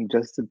gewoon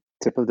just the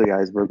tip of the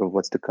iceberg of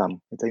what's to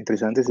come. Está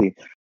interesante sí.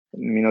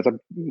 Mi nota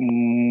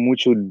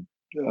mucho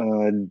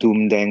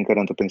doom denker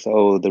anto pensa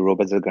oh the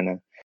robots are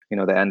gonna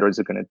the androids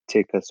are gonna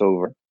take us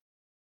over.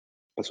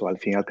 So al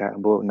fin y al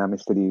cabo,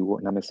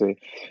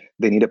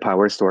 they need a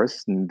power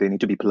source. They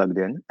need to be plugged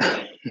in.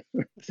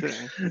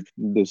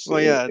 Dus,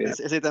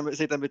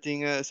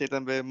 ze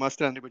também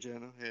mostrando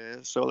que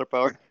solar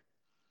power.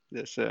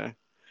 Dus,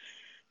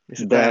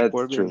 that's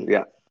true.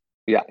 Yeah.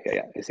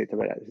 Esa es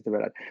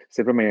verdad.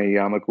 Siempre me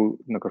llama que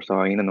una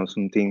cosa ainda no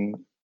something.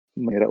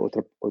 Mira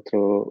otro.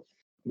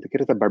 Te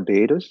quiero estar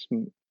Barbados.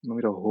 No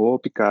mira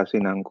hopi casi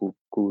nan ku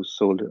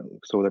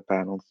solar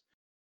panels.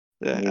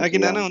 Aqui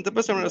não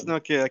passamos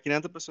não que aqui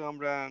não passamos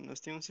nós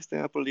temos um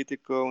sistema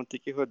político um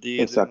tique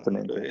jodido.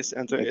 Exatamente.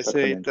 Então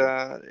esse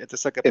está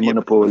saca pia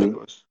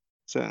monopólio.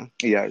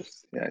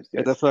 Yes.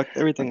 It affect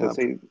everything up.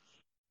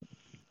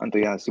 Anto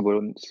ya si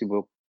vos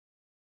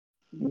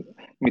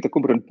mi te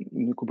compro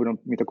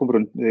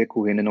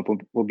kuhene no po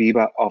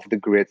viva off the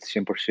grid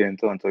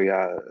 100%, anto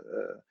ya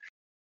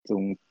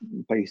un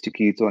país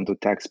chiquito, anto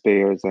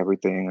taxpayers,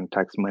 everything, and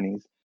tax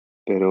monies.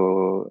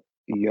 Pero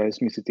ya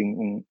es mi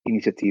un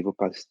iniciativo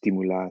para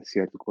estimular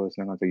ciertas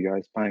cosas, anto ya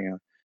España,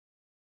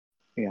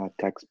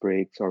 tax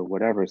breaks or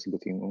whatever,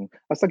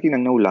 hasta aquí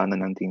nang naulanan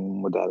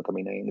nanting modal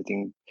kami na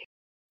yun,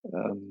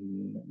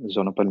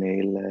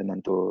 zonnepanelen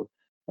en to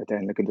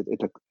uiteindelijk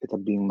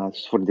het being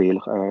mas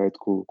voordelig uit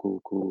ku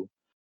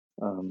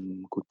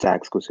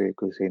tax ku say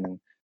nang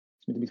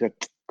bisa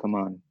come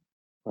on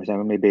waar zijn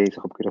we mee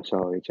bezig op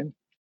Curaçao weet je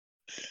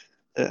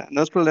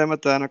Nos problema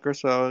tá na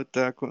Korsou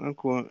tá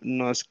com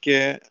nós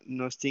que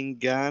nós tem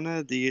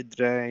gana de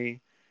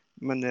trazer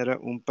maneira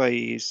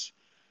país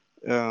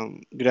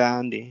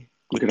grande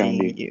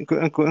Grande.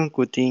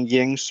 que tem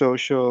yang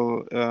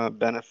social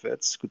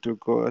benefits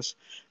culturcos,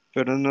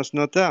 pero nós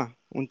não tá.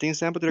 Tem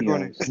sempre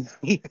dragone.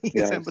 Yes.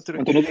 Tem sempre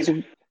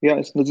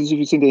Yes. Anto não diz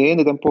suficiente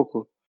ainda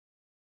tampouco.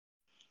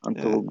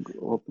 Yeah.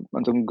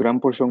 Anto gran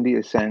porção de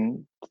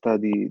essang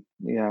de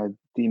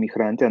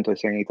imigrante anto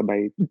essang ita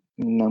by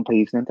ng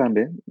país na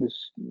também.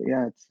 Dus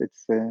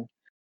it's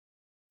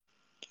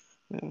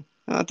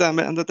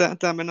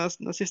Também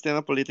no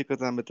sistema político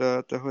também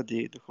tá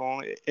jodido.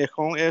 Com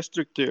a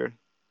estrutura.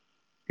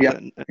 yeah,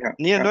 yeah,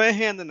 Não yeah. é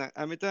renda, não.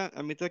 A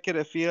mim tá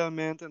querer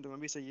fielmente, então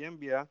me disse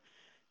yembia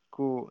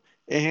que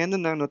é renda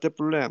não tem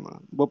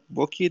problema.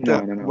 Vou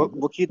quitar, No.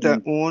 vou quitar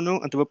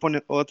então vou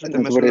pôr outro No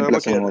também te se voy a lá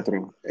reemplazar queda.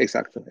 otro.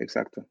 Exacto.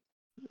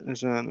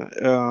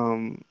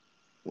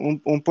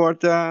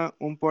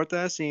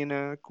 Porta assim,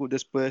 né, que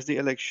depois da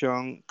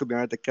eleição o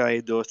governo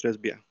cai 2, 3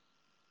 dias.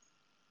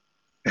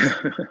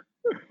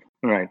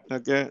 Right.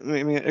 Okay,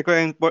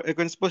 é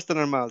com resposta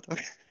normal, tá?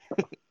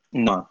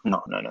 No.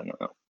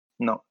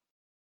 No.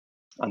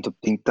 Anto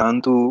tem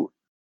tanto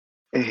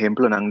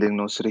ejemplo nang ding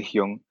nos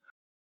região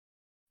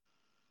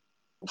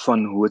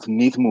van hoe het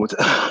niet moet.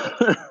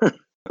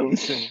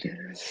 Sim.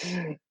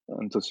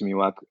 Anto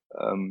sumiwak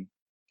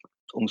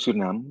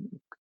Suriname.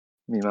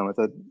 Mi mama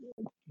ta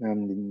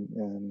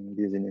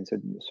descendencia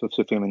su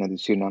femina de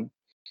Suriname.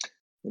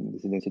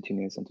 Descendencia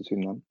chinesa anto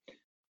Suriname.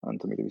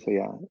 Anto mi bisa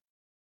ja.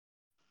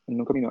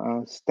 No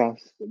camino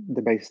estás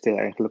daarbij stil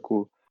eigenlijk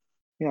hoe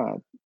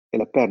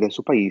ela perde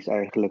su país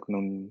eigenlijk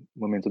num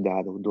momento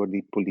dado door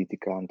die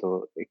politica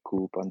anto e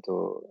coup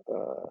anto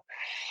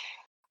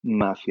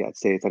mafia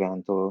etc.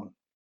 Anto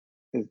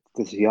het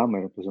is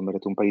jammer, pues omdat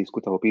het un país que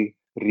estava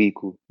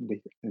rico,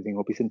 tem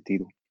hopi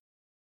sentido.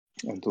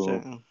 Anto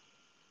Sim.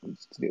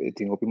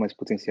 tem hopi mais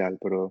potencial,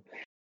 pero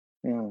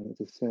het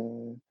is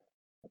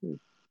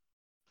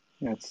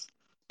it's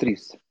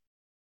triste.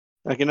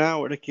 Aqui na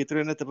hora que tu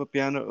ainda estava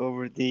piano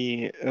over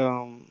the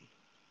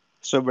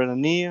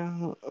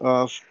soberania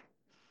of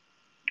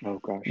Oh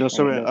gosh, no I don't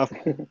sovereign know. of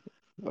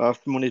Oh,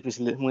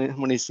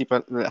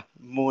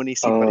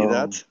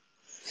 municipalidade.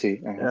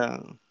 sí,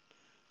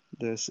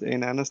 Dus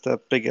een ander está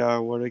pegar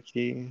agora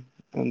aqui.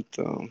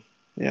 Então,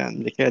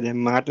 de que de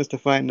Martins to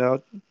find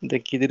out de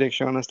que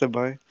direção nós está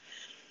vai.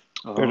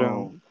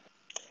 Pero,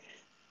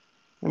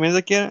 Oh, a mim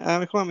ainda quer, a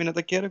mim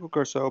ainda quer que o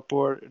Korsou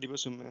por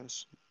diversos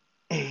meses.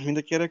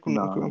 Ainda quer que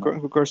no.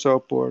 o Korsou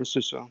por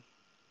Suso.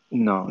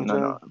 No.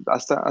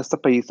 Hasta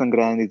país tan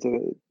grande,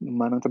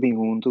 manang tabing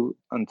junto,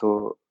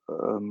 anto,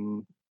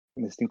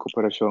 nesta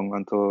cooperação,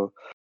 anto,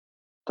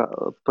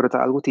 pero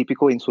tá algo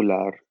típico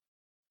insular,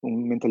 uma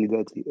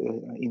mentalidade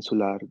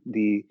insular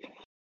de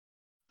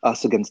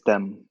us against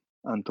them,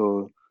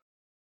 anto,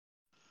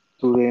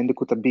 tu rende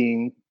que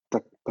tabing,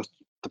 ta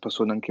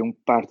persona que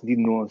parte de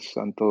nós,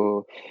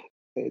 anto,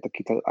 ta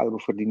kita algo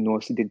for de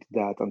nossa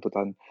identidade, anto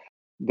tan,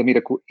 da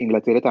mira que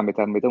Inglaterra também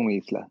é uma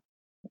isla,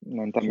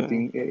 en também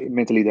tem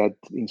mentalidade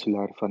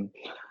insular van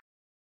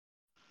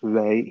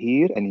wij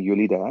hier en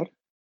jullie daar.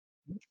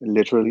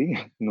 Literally,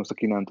 no sa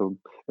kinanto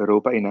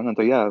Europa inang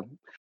anto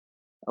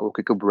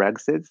okay ko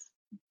Brexit.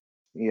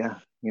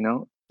 Yeah,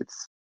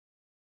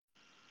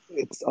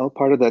 it's all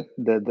part of that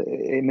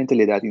the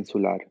mentalidad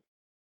insular.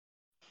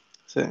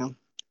 Sim.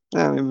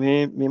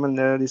 Minha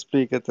maneira de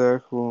explicar tá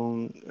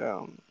com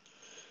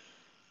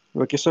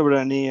o que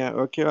soberania,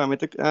 o que a mim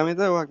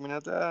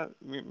tá,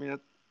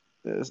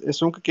 é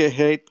um que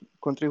hate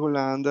contra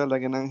Holanda, la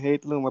que não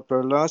hate luma,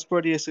 pero las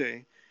por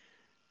dizer,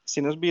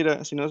 se nós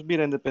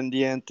vira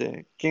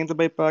independiente, quem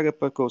também paga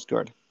para Coast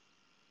Guard?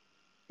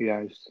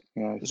 Juist.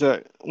 O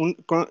sea,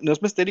 nós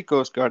misteri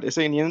Coast Guard,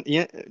 esse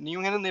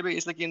nenhum ano nebe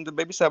isla que ainda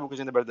bebe sabe o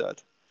que é na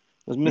verdade.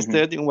 Nós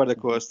misteri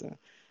guarda-costa.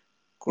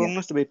 Como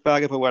nós também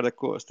paga para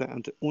guarda-costa,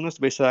 então nós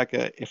também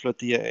saca a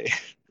flotia.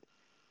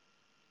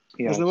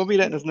 Nós não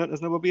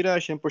vamos virar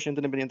 100%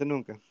 independiente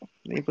nunca.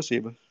 É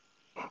impossível.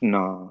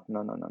 No.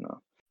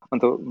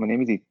 Anto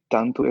manemi di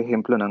tanto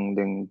ejemplo ng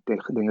den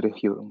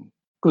región.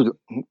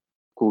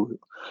 Ku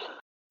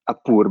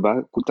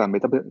apurba ku tambe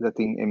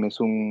dating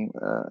emesung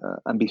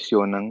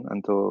ambición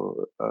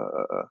anto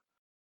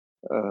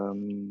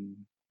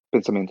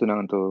pensamento ng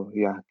anto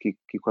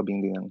ki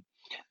kwabing din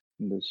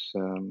dus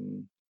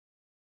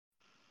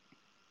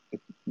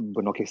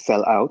bono que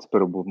sell out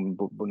pero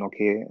bono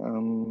que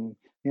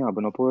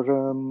bono por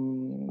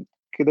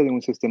queda de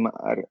un sistema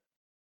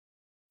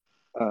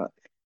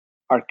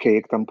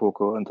archaic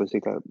tampoco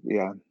entonces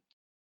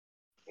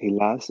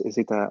helaas is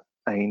ita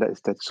ainda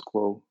status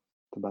quo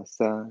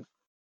basta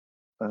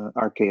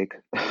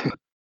archaic.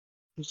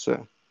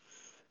 So,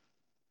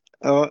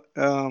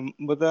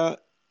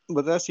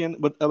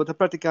 bota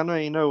praticando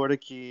ainda agora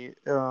que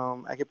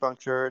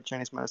acupuncture,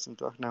 Chinese medicine,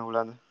 toch, na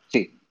Holanda.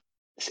 Sí,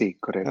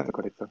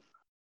 correcto.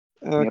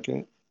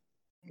 Ok.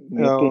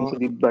 Minha pensa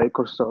di bay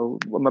Korsou,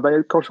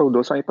 mabay Korsou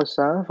 2 ay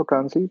pasa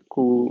vakansie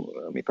ku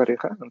mi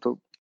pareja, anto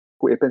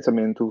o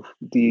pensamento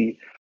de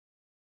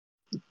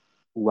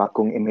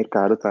kung e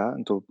mercado tá,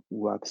 então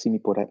se me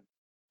pode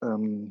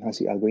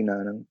fazer algo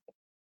inanang,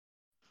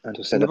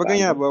 então Ano set ba up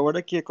ganyan algo. ba?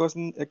 Agora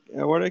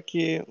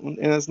que, and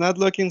it's not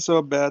looking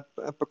so bad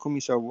para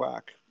começar o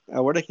WAC.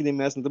 Agora que de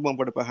mês não tá bom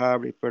para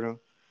abrir, pero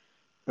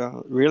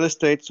real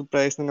estate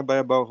supplies não vai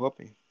abaixo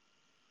hopping.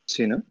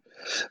 Sim, não?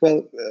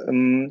 Well,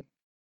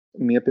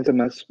 minha pensa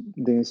mais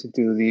no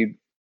sentido de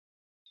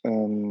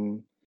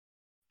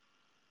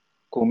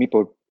como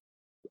por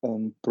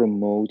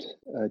promote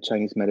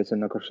Chinese medicine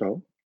na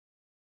Korsou.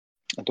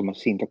 Então, mas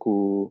sinta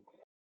que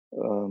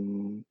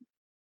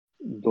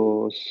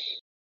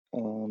dos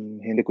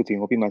gente que tem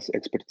mais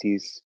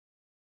expertise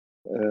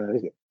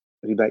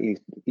riba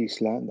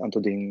isla,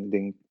 anto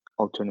din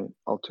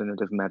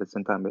alternative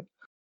medicine também.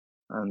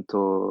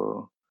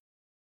 Anto,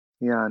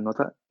 yeah,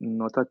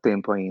 nota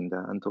tempo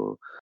ainda. Anto,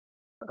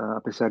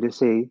 apesar de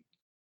ser,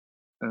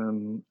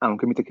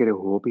 aunque me te quer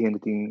hobby, ainda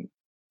tem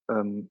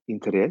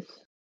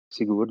interesse,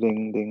 seguro,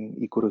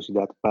 e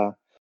curiosidade para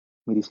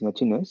medicina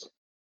chinesa,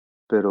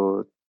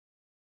 pero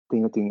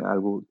tem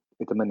algo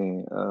que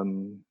também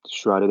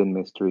shrouded in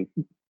mystery.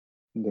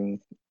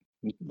 Den,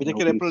 Mira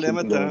que hobby o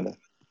problema sentido tá, ainda.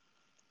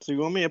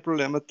 segundo mim, o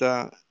problema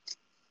tá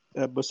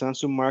basando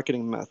seu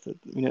marketing method.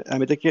 A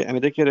mim que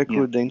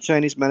Yeah, den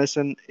Chinese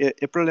medicine,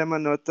 o problema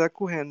não tá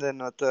correndo,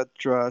 não tá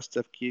trust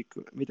aqui.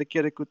 A mim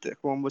que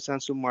como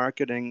basando seu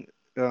marketing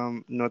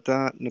não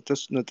tá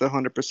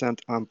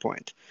 100% on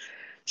point.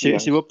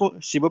 yes. Se vou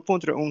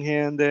pontra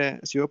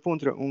se vou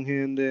pontra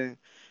gente,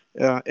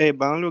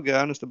 bom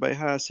lugar, nós também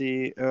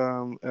hasi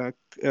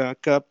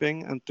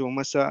cupping and to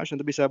massage,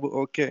 então bisa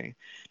okay.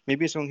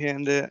 Maybe são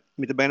gente,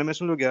 me também no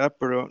mesmo lugar,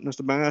 pero nós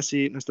também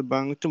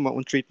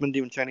tomar treatment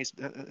de Chinese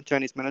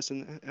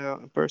medicine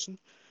person,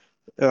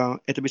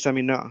 então bisa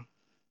mi não.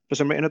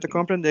 Você me não te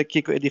compreende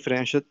que é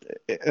diferente.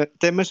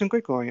 Tem mesmo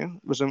coisa,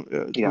 você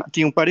Yeah.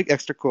 tem par de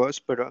extra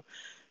cost, pero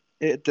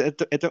é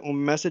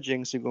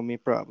messaging segundo mi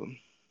problem.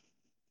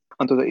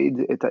 Então,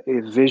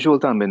 é visual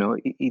também, não?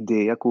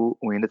 Ideia que o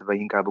ainda vai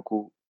em cabo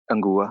com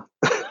angua,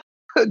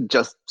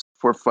 just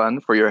for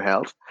fun, for your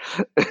health.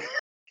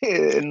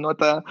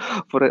 Nota,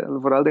 por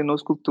algo de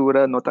nossa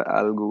cultura, nota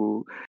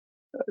algo,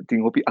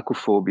 tem hopi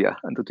acufobia,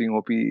 então tem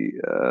hopi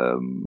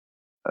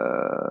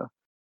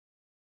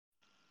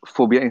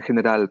fobia em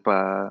geral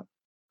para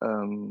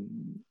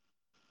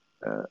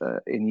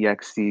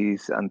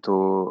injecties,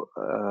 então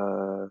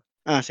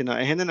Sí, no,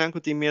 hay gente que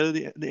tiene miedo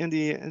de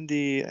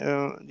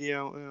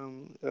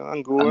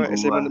Angola,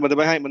 ese angua.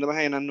 manda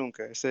baja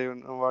nunca, ese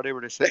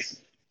whatever ese,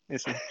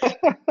 ese,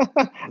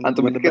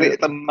 Então, me manda querer baja.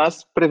 está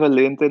mais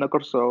prevalente na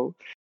Korsou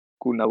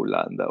que na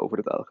Holanda, over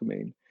het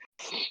algemeen.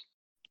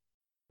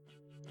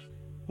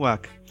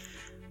 Wak,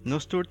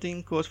 nos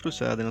turtin cos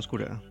cruzada nos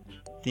cura,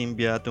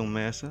 timbiata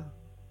mesa,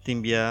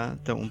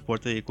 timbiata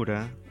porta de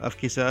cura, af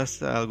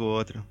quizás algo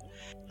outro.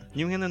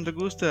 Ni un gente não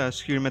gusta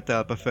escrever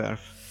metal para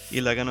ferf, e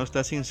lá não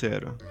está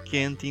sincero,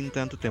 quem tem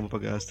tanto tempo para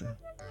gastar.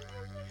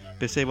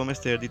 Pensei vamos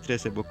ter de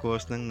 13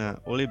 bocos na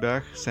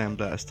Oliberg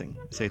Sandblasting.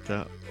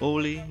 Aceita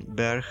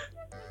Oliberg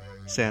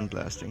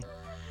Sandblasting.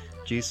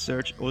 Just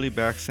search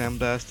Oliberg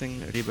Sandblasting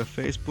riba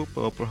Facebook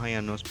ou por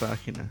nos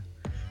página.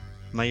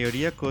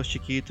 Maioria cos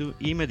chiquito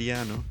e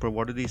mediano por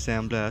bordo de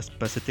Sandblast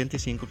para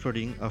 75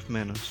 florin of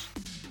menos.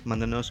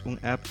 Mándanos un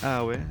app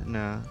AWE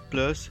na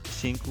plus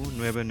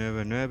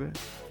 5999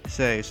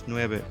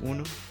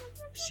 691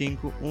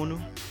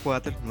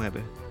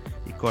 5149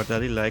 e corta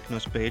de like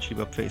nos page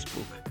riba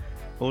Facebook.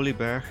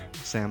 Oliberg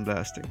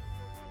Sandblasting.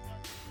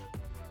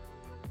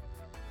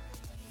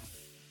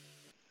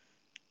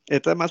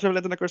 ¿Está más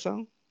prevalente na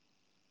Korsou?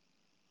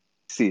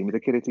 Sì, mi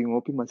querer tem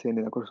hopi, mas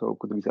ainda na Korsou,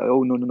 quando diz,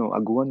 oh, não,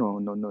 agua não.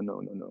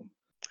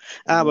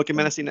 Porque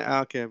men assim,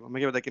 ok,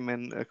 vamos ver daqui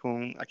men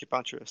com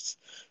acupuncturist.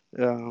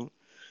 Não,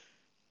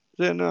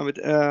 me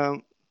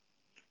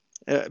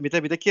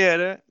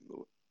quer,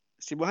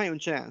 se você tem um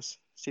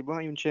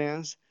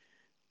chance,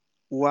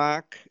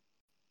 wak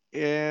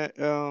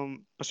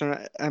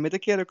persona, me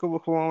quer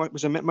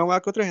você me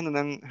wak outra gente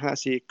não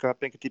hasi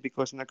kapeng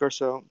típicos na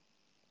Korsou.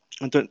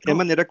 Então, é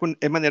maneira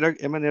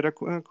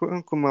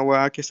como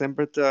a que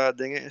sempre está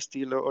tem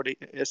estilo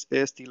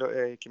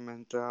que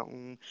manta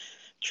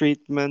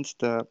treatment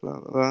tá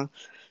bla bla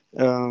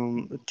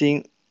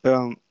tem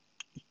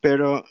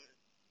pero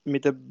me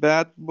te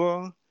bad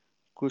bo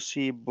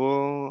que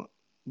bo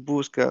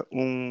busca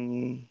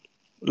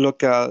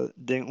local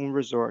de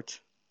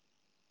resort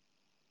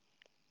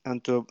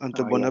anto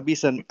bona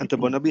visa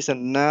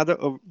nada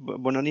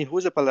bona ni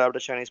usa a palavra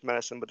Chinese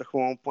medicine but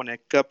gewoon pone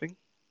cupping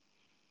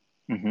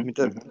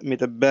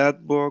mit a bad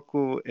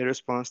boku e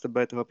response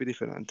também é hopi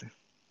diferente.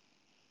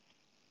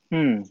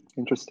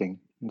 Interesting.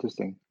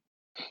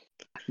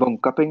 Bom,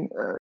 cupping,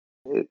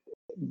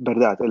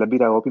 verdad, la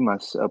bira hopi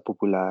mais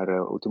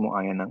popular último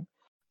ano,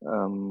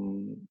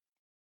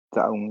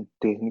 tá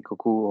técnico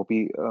que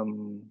hopi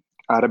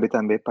árabe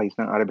também, país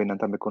ng árabe não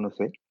também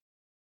conhece.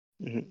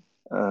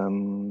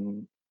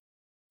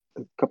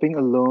 Cupping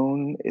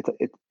alone,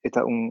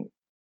 ita un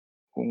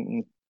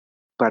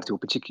parte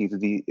op chiquito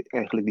die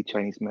eigenlijk die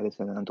Chinese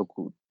medicine en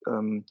ook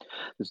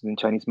dus in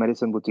Chinese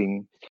medicine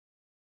buting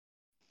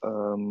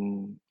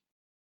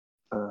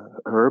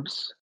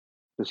herbs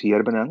dus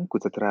hierbenang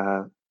kuta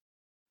tra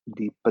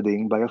di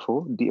pading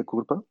bayafo di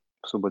ekurpa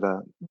so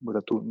buta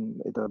tu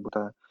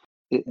buta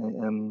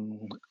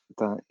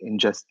ta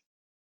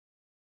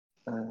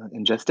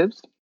ingestives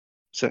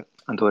Zo.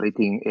 anto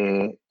rating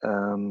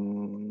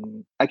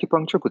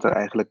acupuncture kuta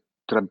eigenlijk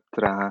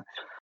tra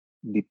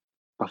di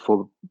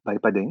pafo by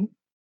pading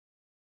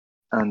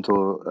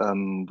anto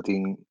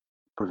buting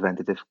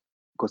preventative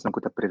kosna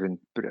kuta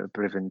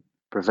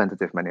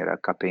preventative manera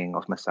cupping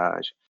of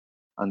massage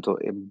anto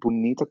e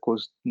bonita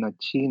cos na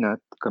China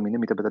camina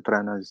mita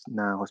bata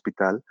na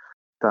hospital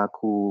ta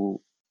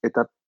ku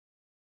eta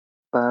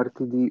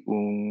parte di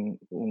un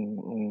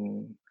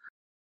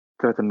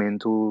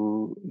tratamento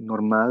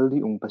normal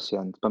di un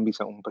paciente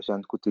pambisa un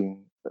paciente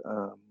kuting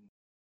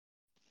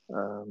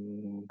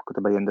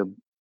kutabayanda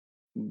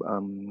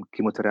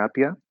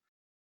chemotherapia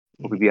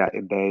via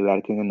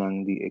bijwerkingen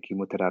ng die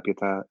chemotherapie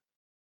ta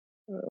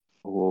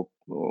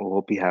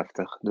hopi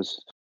heftig dus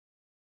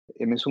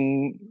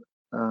mesong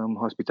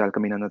hospital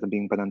kami na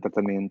natabing pa ng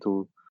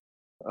tratamento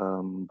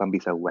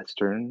pambisa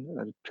western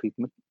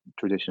treatment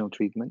traditional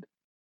treatment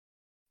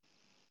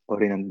o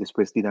rin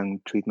después din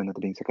ang treatment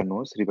natabing sa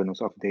kanos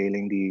ribanos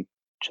afdeling di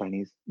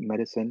Chinese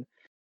medicine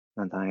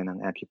nantayan ng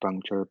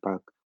acupuncture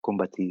pag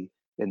combati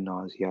en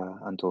nausea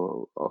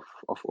anto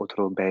of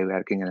otro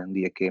bijwerkingen ng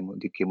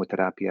di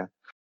chemotherapia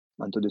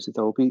anto dus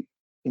ita hopi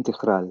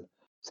integral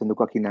sendo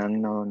ka kinang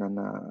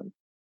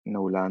na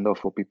Holanda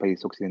of hopi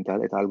país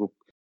occidental es algo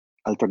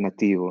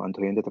alternativo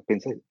anto gente ta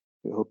pensa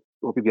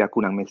hopi via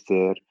kunang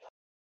mester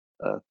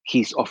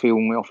kis of e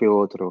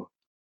otro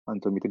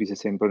anto mi te dice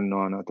sempre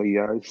no ta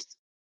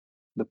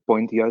the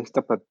point is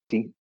dapat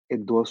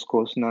dos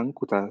cos nang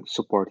kuta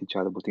support each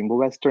other buting bo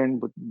western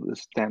but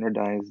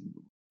standardized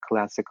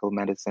classical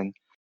medicine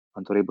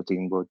anto re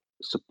buting bo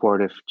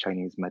supportive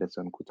Chinese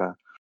medicine kuta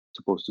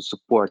supposed to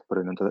support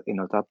pero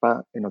inota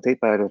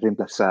para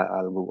reemplazar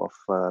algo of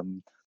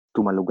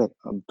tumalaga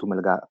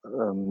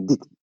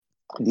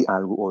di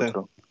algo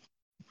otro.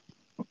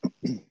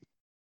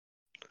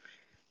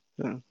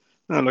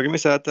 No, lo que me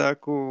sata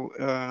ako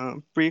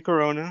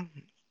pre-corona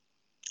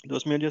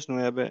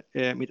 2019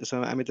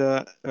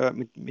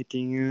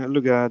 meeting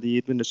lugar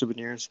di vende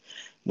souvenirs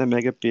na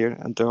Mega Pier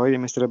anto hoy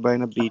me trabalho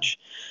na beach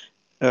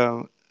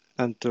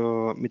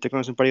anto mita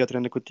kono un paio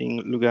trende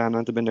kuting lugar na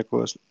anto vende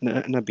kos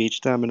na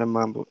beach ta na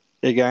mambo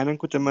e gainan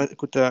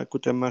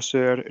kuta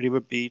maser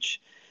river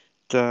beach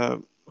ta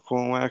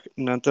gewoon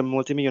nanta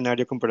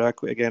multimiljonario comprar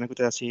e gainan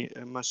kuta assim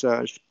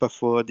massage pa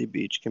fora di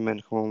beach que men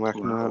gewoon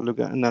na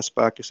lugar na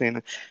spa que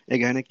sena e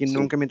gainan que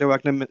nunca me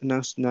tawak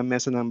na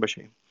mesa number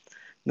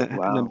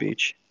na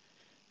beach.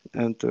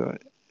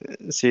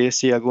 Entonces,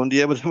 si algún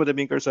día podemos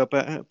también cruzar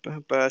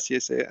para si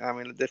ese, a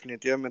mí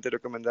definitivamente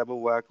recomendaba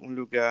un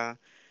lugar,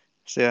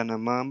 sea na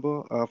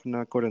Mambo o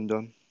na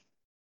Corendon.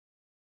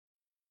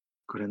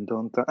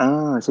 Corendon,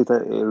 sí,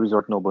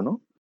 Resort Novo,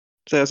 ¿no?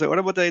 So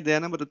ahora bota idea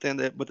na bota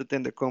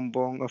tende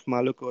kombong of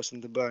Malucos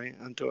in Dubai.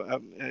 Anto,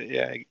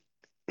 ja,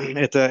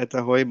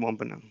 eta hoi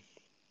mompa na.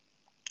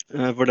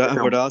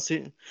 Vooral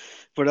si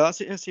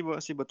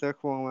bota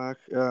gewoon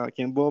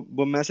quem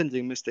bo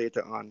messaging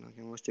mistake on.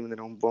 Quem was timen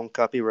een bon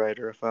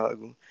copywriter of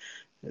algo.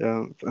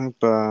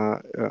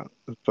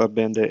 Pa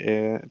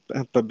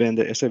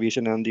vende esse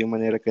serviço não de uma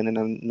maneira que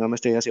não me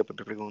esteja assim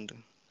para pergunta.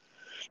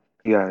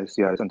 Yes,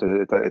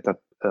 entonces está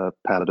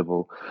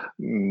palatable.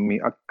 Mi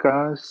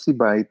acá si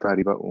vai para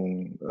riba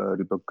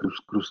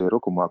crucero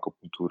como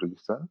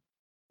acupunturista.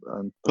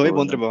 Foi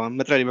bom trabalho,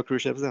 me traria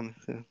cruise ships também.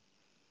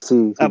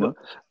 Sí, ¿no?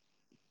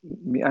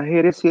 Mi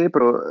ahere sí,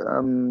 pero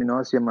mi no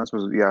hacía más,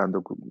 pues ya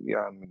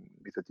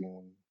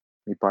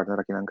mi partner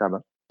aquí en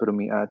Caba, pero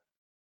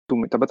tu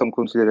me estaba en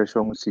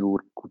consideración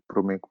seguro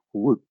pro me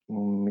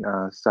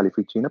sali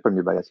ficina para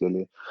mi vaya hacia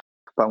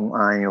para un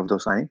año o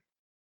 2 años.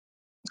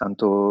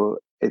 Tanto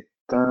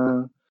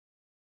está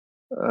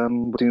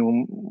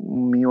botin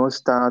mio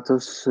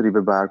status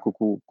ribe barco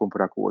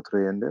comprar com outro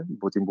ainda,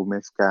 botin bu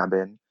mes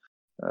cabin,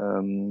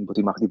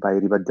 botin mag die bij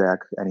riba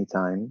deck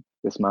anytime.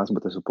 Es mas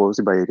bota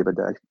suppose bij riba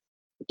deck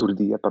todo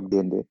dia para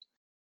vender.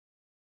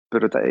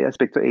 Pero ta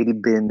aspecto e di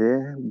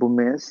vende bu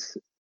mes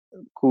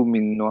ku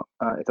minno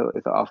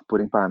ita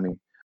afputting para mim.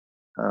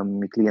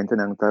 Mi cliente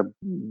nang ta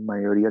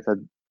maioria ta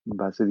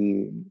base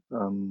di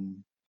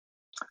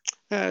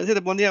Sí,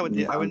 bom dia, bom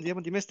dia,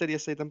 me estaria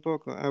assim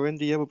tampouco. Bom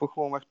dia, vou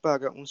gewoon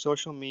pagar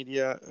social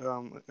media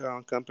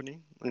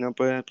company. Não,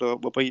 por exemplo,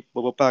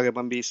 vou pagar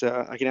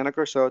bambisa. Aqui na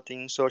Korsou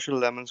tem Social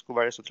Lemons com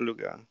vários outros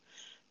lugares.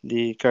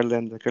 De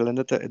Carlenda.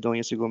 Carlenda é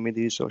dona segundo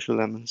de Social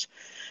Lemons.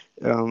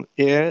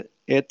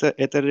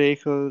 Esta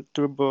regel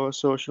turbo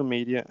social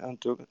media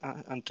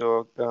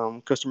anto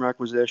customer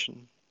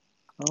acquisition.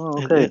 Oh,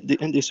 okay.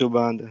 En die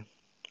banda.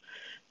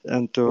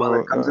 Anto,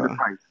 well, it comes at a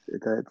price.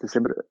 Het is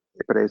sempre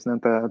prijs não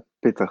tá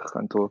pittig.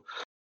 Anto,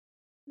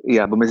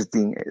 ja, mas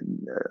assim,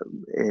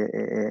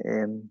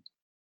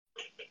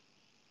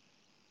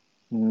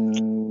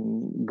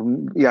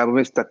 Ja,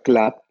 basta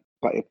clap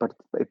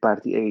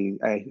party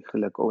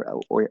eigenlijk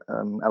hoy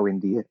en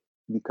día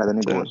di cada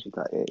negócio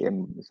tá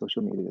em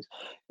social media.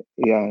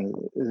 Ja,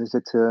 dus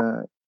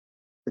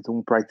het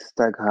un price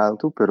tag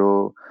alto,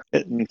 pero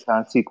mi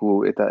sa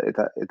siku eta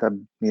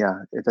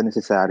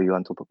necessario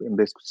anto en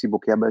vez si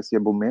bokiaba si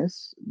bo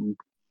mes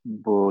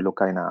bo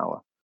lokay na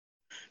awa.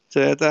 So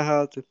ito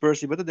halt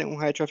Percy, but then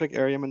high traffic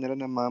area Manila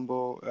na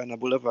Mambo na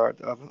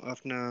Boulevard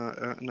of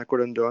na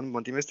Corondon,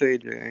 Monte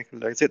Stage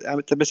eigenlijk. Zit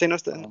tabi sa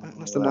nasta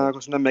na ako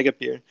sa Mega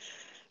Pier.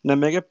 Na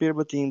Mega Pier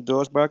buting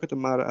dos barcos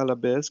tomar a la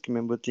vez, que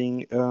me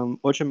buting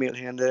 8,000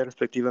 gente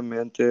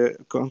respectivamente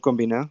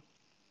combina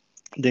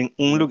en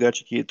un lugar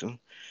chiquito.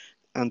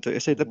 Anto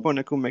ese te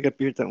pone com Mega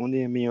Pier ta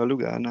onde é melhor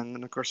lugar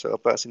na Korsou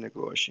para esse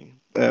negócio.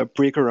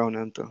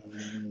 Pre-corona anto.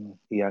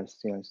 Yes.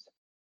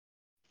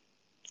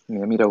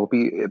 Mira,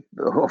 hopi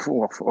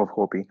of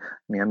hopi.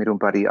 Mira un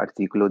pari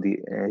articolo di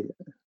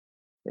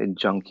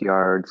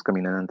junkyards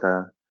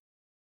caminando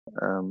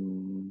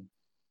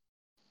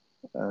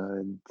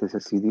dessa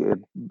city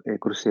e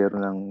cruzeiro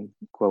ng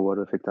quawar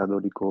afectado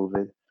di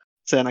COVID.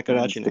 Sa na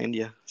Karachi na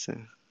India. Sa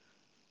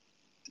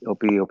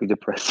Hopi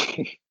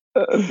depressing.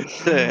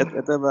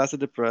 Ito basta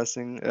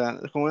depressing.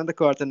 Kung ano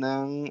korte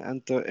ng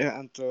anto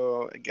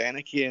gaya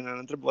na kiyo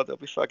na nantraboto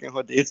pi fucking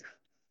hodid.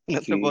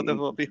 Nantraboto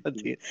ko pi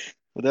hodid.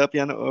 Uda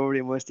piano over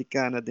mo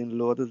estikana din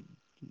lodo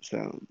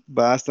sa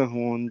basta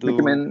hundo.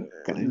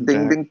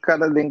 Den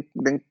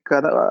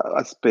cada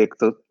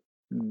aspecto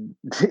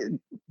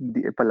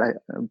di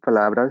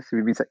palabras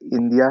vivi sa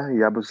India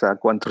yabo sa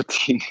quantro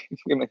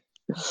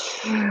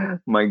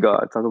My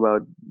God, talk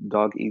about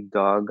dog eat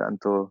dog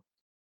anto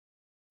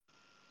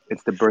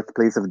it's the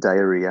birthplace of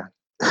diarrhea.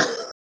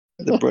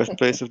 The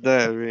birthplace of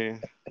diarrhea.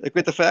 Like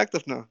with the fact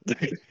of no.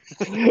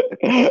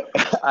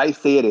 I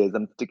say it is.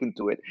 I'm sticking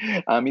to it.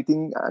 I'm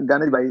eating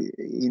gana by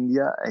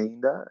India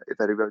ainda. It's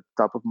at the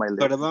top of my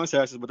list. Agora vamos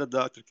Xerxes, bota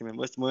doctor que me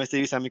mostra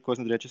isso a mim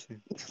coisa direito assim.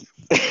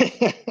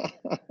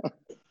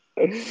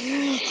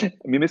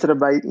 Mimis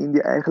by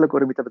India eigenlijk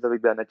ora mita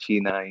pata na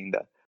China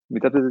ainda.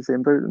 Mita pata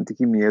sempre un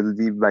tiki medo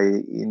di by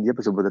India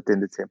paso bota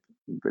tende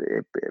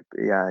sempre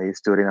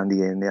story ng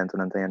di India anto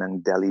nanta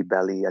yan Delhi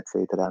belly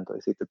etc. Anto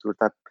ito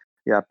turta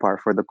par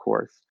for the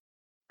course.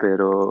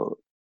 Pero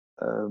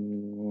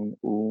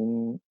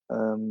un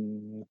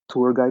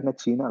tour guide na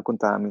China a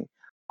contami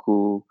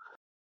ku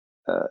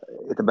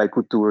ito by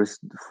ku tours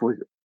for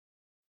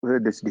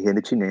dus die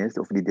hele Chinees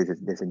of die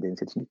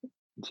descendentie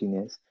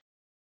Chinees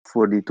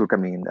voor die tour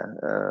caminda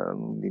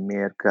di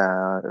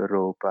Amerika,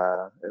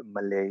 Europa,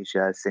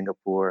 Malaysia,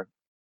 Singapore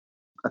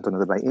anto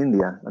na by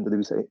India anto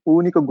devi sa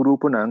unico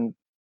grupo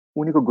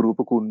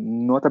ku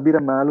nota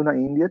bira malo na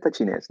India ta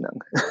Chinees nang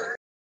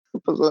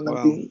Pasó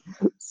natin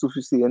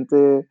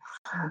suficiente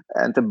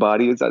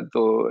antibodies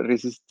ato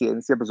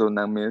resistencia pasó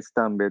namin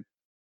também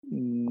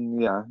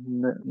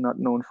not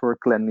known for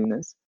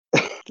cleanliness.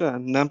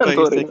 Nang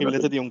país taking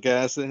literally yung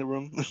gas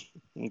room,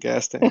 yung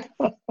gas tank.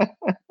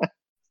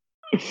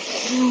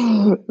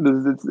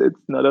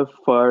 It's not a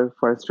far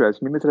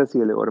stretch. Mi mitra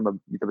sila or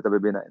mita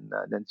bebe na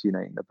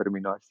China na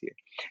permino siya.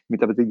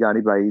 Mita bati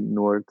gani by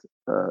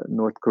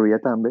North Korea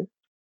tambe.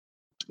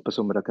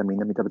 Pasó mara kami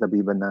na mita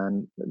bati na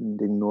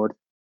North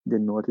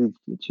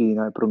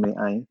China prome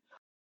ay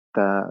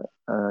ta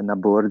na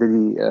borde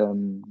di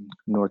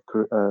North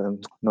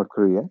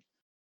Korea.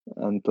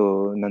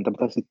 Anto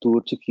nantabta si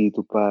tour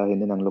chiquito pa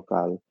hindi ng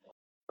lokal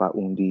pa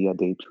un dia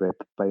day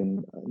trip pa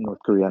in North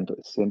Korea anto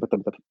sempre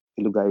tabta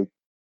ilugay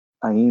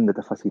ainda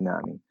ta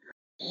fascinami.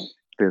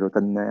 Pero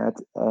tanat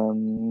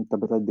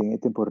tabta din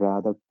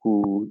temporada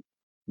ku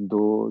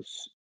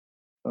dos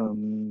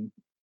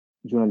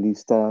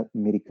giornalista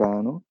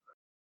americano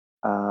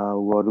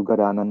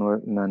warugara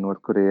na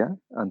North Korea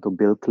anto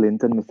Bill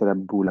Clinton Mr.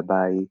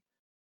 Bulabay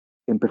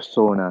in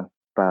persona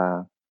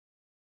pa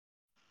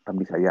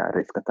Bisaya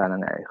rescatana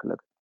nga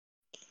eigenlijk.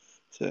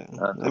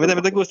 I mean,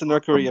 that goes to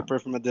North Korea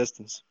from a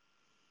distance.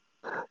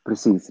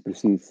 Precies.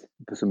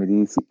 So me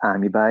di si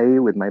Ami bay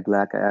with my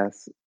black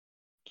ass.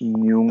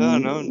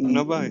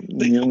 No bay.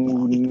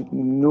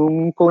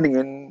 Nung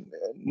koning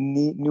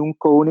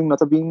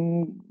not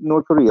being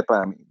North Korea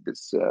pa mi.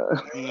 This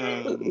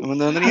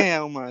no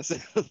niya mas.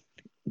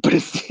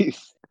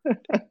 Precis.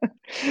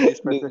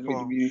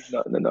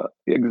 No.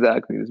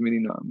 Exactly. This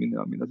meaning no.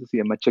 No so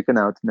siya ma-chicken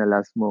out na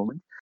last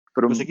moment.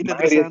 Pero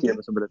interesante.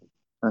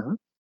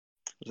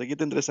 Sa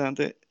kita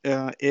interesante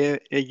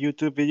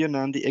YouTube video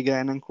nandi egay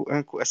ng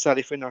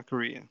asali for North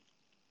Korea.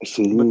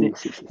 Sí.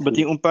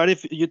 But un par de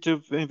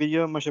YouTube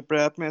video mas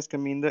prep mas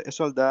caminda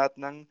soldat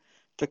ng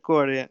ta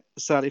Korea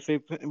sali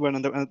fe bueno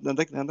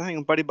nanda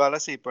un par de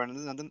balas sí pero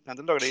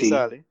nanda logré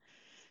sali.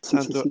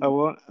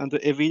 Anto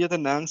e video ta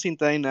nang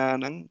sintay na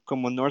nang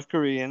como North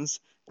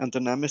Koreans anto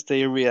namin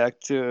stay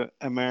react to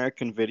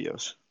American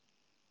videos.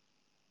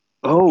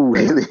 Oh,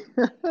 really?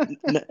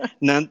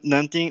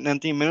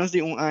 Nanti menos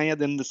de un año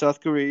de South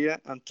Korea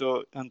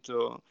anto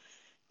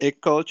a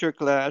culture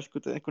clash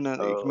kuna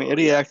may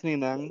react ni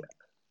nang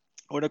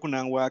ora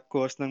kunang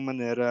wakos ng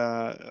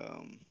manera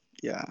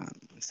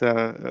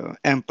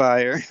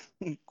Empire,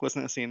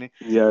 coisa assim, né?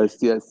 Yes.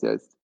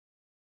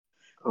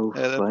 Oh,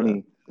 Era pra...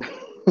 funny.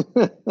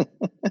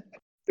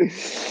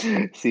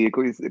 Sí,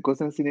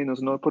 cosas assim,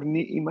 nós não por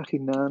nem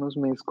imaginarmos,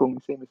 mas como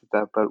sempre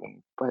está para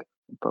um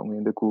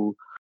ainda que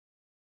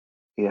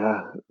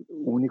a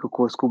única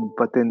coisa que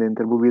batendo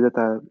dentro da vida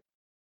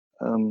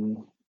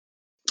um,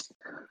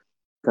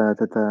 tá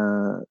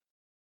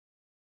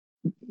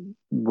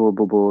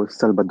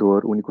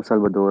Salvador, único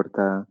Salvador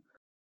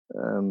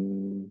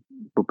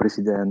o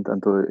presidente,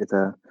 então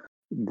é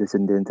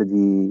descendente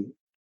de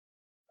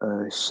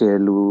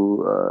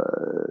Shelu,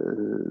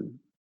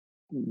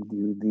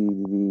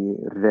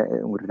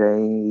 um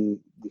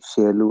rei de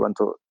Shelu,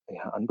 então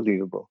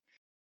unbelievable.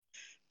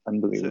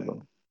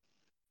 Sim.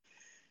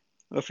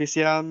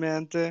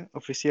 Oficialmente,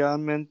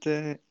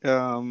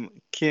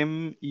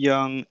 Kim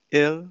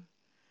Jong-il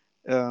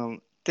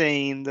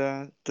tem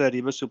ainda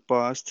tarifa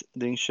suposto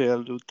de encher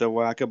da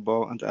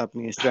Wakabo and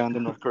administrando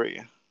North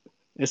Korea.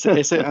 Esse é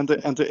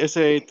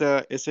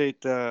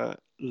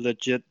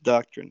legit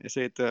doctrine.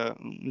 Esse é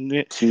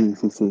Sí.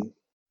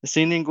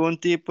 sem nenhum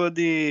tipo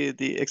de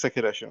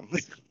exageração.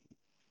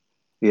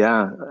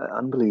 Yeah,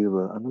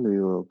 unbelievable.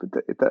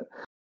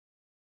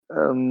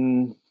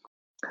 Um,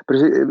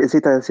 pero esse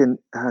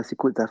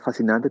está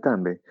fascinante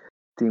também.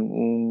 Tem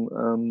um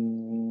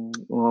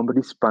homem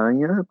de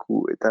Espanha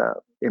que está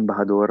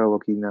embajador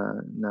aqui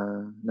na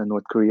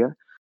North Korea.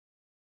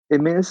 E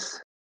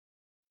mesmo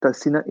está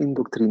sendo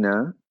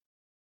indoctrinar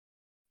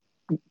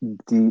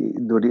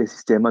do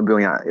sistema,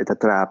 bem, está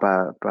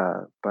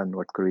para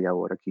North Korea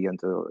agora aqui,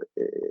 então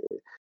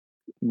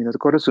não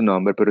recordo o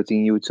nome, mas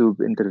tem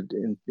YouTube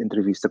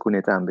entrevista com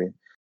ele também.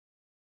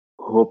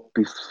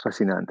 Hobby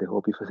fascinante.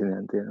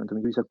 Então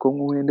me dice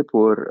como ainda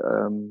por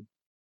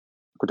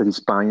conta de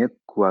Espanha,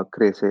 que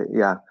cresce,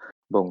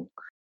 bom,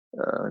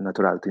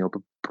 natural, tem um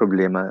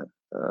problema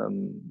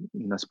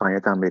na Espanha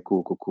também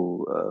com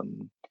o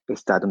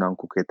Estado não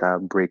que está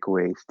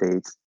breakaway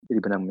states,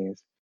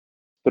 mesmo.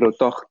 Pero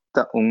toch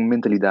tá uma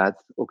mentalidade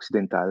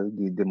ocidental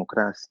de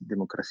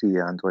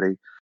democracia, então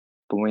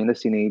por ainda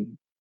assim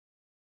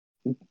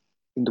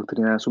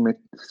indoctrinar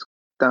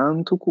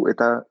tanto que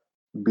está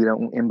vira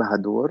um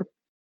embaixador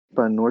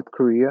para North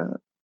Korea,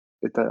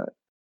 está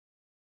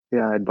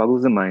it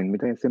boggles the mind.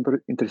 Então é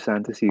sempre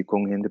interessante assim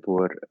com gente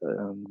por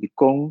de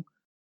como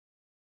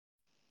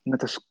não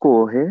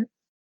escorre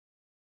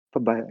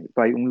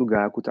para um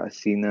lugar que está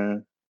assim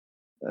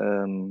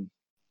um,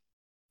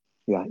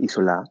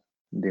 isolado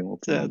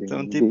Certo,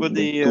 um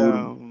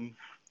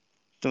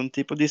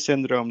tipo de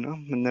síndrome, não?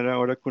 Maneira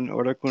ora com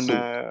sim.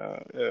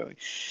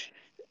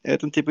 é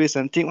um tipo de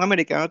síndrome. Tem um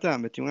americano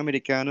também, tem um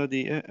americano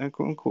de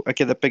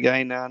aquela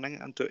pegar na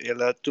então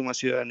ela tem uma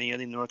cidadania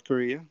de North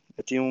Korea.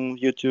 Tem um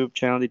YouTube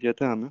channel de dia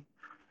também.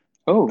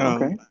 Oh,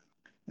 okay.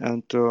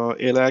 Então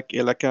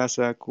ela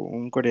casa com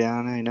um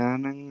coreano e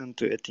nanang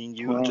então tem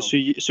you então Wow.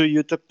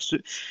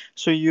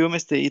 so you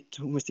mesti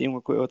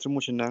uma coisa outra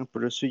muito não,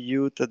 pero so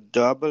you tá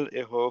double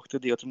e hoogte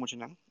de outra muito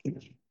não.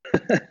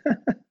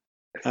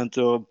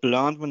 Então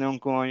blond men um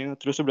coisa,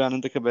 trouxe branco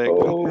de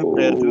cabelo,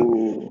 preto.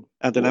 Oh,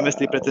 Então não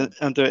mesti preto, wow.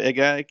 então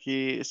é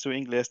que so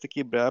inglês te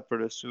quebra,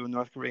 pero so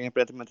North Korean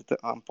pretamente tá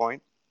on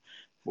point.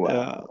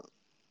 Wow.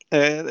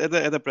 É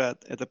da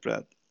prato.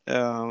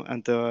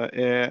 Então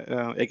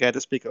é que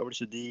explica over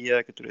o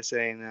dia que tu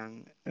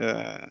saying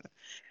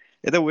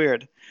é da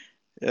weird.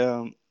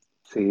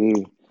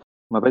 Sim.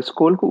 Mas vai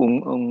escola com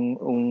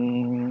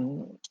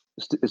um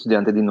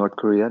estudante de North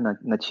Korea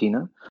na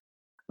China.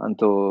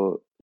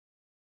 Então,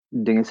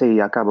 dengan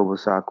saya acaba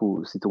você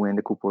com se tu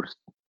ainda por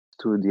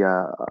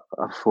estudar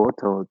a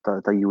foto,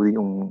 tá yuri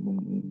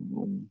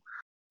um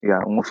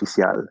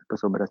oficial para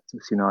sobre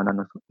senão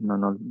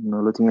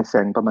não lo tinha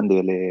sen para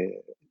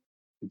mandele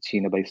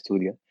China para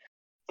estudar.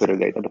 Pero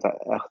daí tá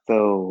echt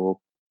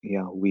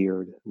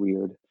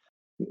weird.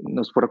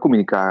 Nós para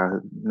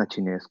comunicar na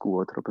chinês com o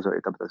outro, pessoa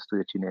está para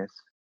estudar chinês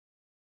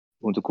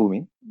junto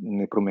comigo,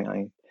 me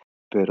promete,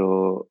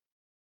 pero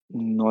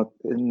não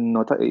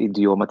tá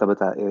idioma tá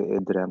é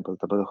drempel,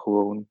 tá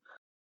gewoon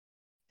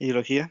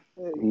Ideologia?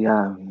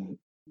 ja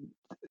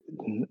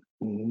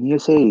não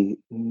sei,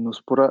 nós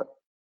para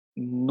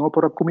não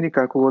para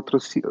comunicar com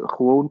outros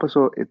gewoon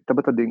pessoa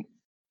tá dentro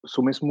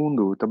do mesmo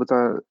mundo, tá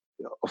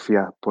of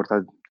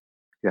porta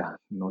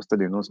nós está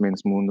dentro do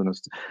mesmo mundo,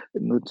 nós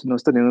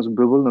está dentro do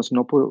bubble, nós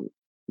não podemos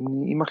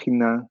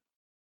imaginar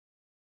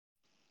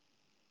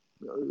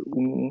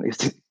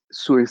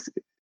sua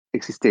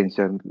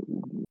existência.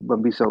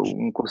 Vamos ver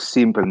um coisa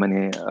simples, mas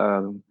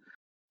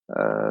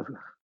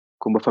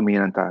como a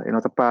família não está. Eu não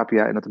estou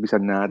papia, eu não estou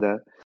pensando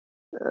nada.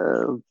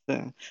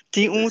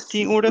 Tem um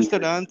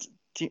restaurante,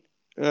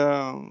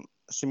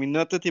 se me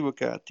nota tipo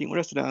cá, tem um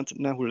restaurante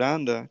na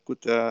Holanda que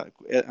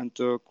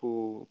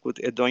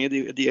é dono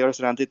de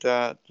restaurante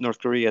da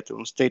North Korea,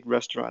 um state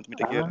restaurant, me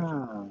quer.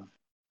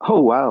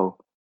 Oh, wow.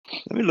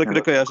 Me look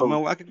at coisa,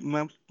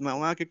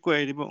 mas que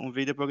coisa, tipo,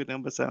 vídeo para que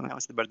tenho passado, não é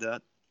de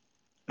verdade.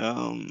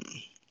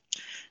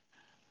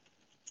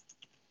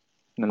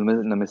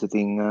 Na mesa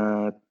tem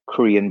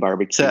Korean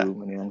barbecue.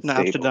 Na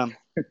stable. Amsterdam.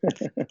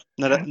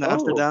 Na Oh.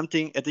 Amsterdam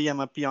ting ito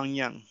llama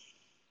Pyongyang.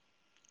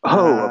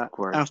 Oh, of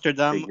course.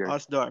 Amsterdam Figured.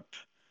 Osdorp.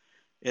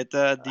 It's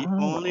the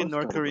only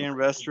North Osdorp, Korean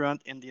okay.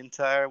 restaurant in the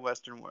entire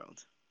Western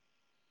world.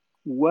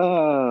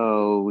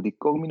 Wow, di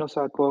comino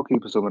sa ako, okay,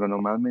 so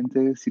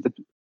normalmente si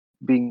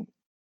being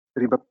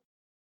riba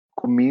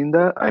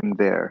comida, I'm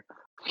there.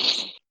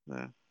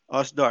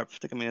 Osdorp,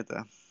 teka minute.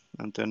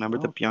 Anto number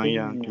to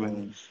Pyongyang.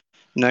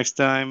 Next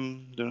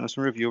time, doon na sa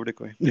review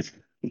ko.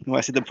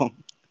 Wasi the pong.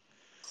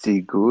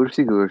 Sigur.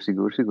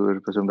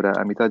 Pasombra,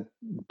 amita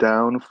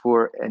down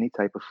for any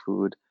type of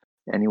food,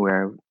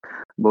 anywhere.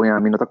 Bom, a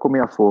mim não tá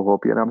comendo forro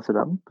em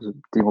Amsterdam,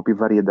 tem uma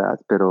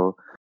variedade, pero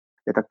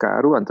é tá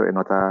caro, então é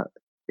nota,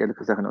 ele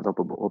que sabe nota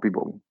hopi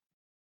bom.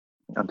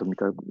 Então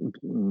mita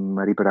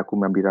mari para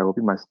comer ambira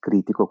hopi mais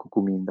crítico com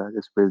comida,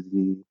 depois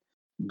de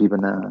viver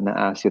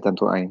na Ásia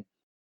tanto aí,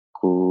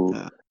 com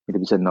ele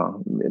diz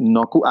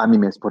não com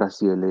animes por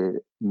assim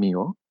ele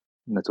mio,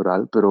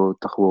 natural, pero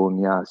tá gewoon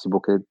ja, se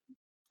você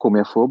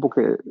comer forro,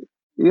 porque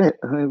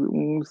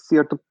um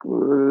certo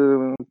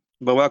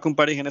Bawa akong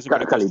parihin na sa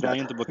qualidade.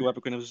 parikostrayan to baki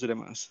wapi ko na sa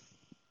mas.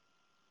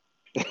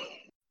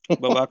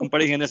 Bawa akong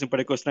parihin na sa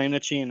parikostrayan na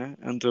China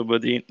anto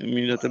badi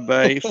minute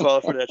buy fall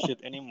for that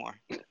shit anymore.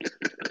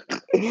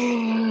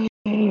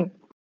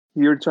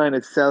 You're trying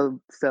to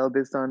sell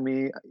this on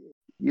me.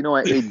 You know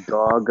I ate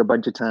dog a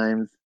bunch of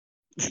times.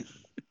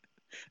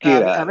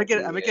 Get out of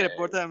here. A mí que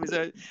reporta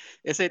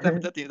esa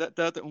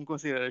tata un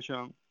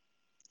consideración.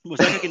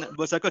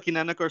 Bosa ko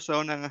kinana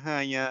Korsou ng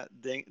hanya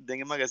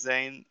deng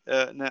magazine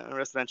na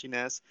restaurant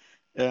Chinese.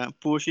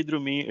 Pushi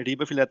drumi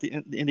riba filati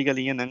hindi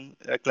galingan ng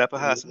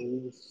klapahas.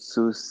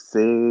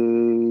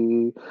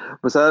 Susei.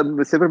 Basta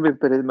sempre me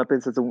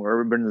pensa sa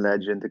urban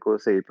legend ko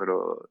say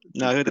pero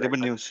Na riba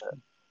news.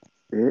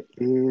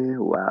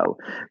 Wow.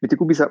 Miti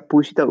ko bisa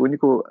pushi ta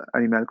único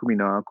animal ko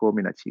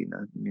mina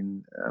China.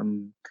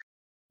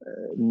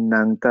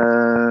 Nanta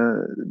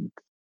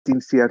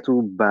tin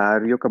certo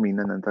barrio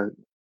camina nanta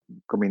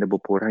camina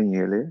por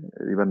hanyele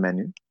riba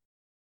menu.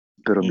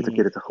 Pero mita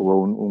kira ta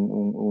gewoon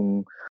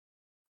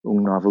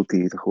un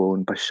novelty,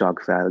 gewoon pa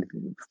shock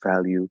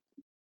value.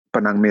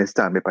 Panang mes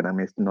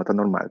nota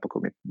normal pa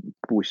comer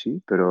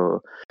pushi,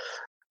 pero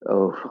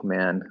oh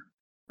man.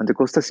 Ante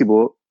costa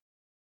sibo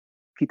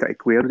kita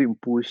equero di un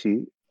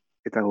pushi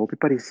eta hopi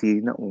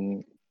pareci na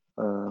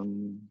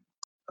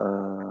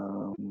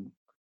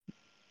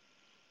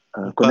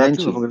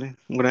konenchi.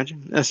 Un konenchi?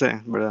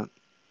 Ese, verdad.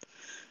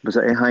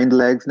 Basta hind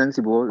legs nang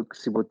sibo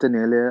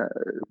tenele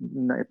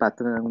na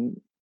ipata nang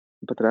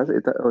patras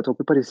eta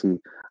hopi pareci.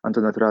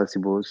 Anto natural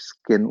sibo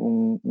skin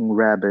un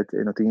rabbit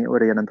e no tiene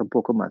orelha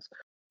tampoco más.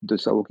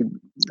 Entonces,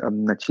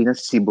 na China,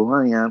 sibo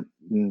nga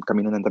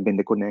camino nanta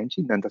bende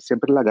konenchi, nanta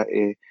sempre laga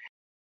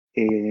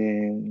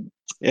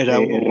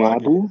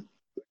rabu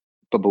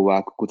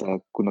pabawa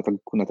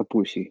kunata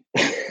pushi.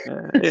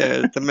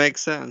 Yeah, that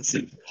makes sense.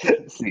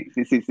 Sí.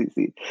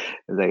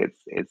 Like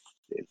it's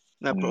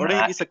Na, pero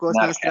ahora yung isa ko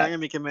sa estranha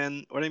mi que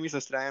men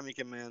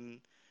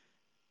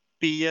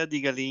pia di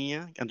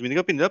galinha. Anto mi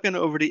digo piano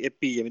over the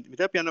pia, mi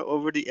piano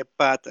over the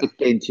pata.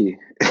 Etenchi.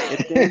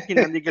 Etenchi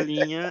na di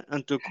galinha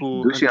anto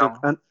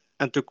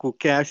ku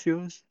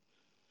cashews.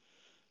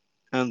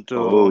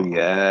 Anto Oh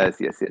yes.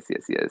 É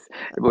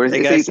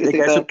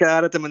que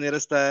cara de maneira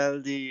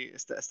style de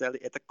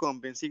eta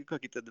convenci ko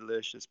kita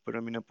delicious,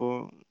 pero mi na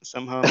po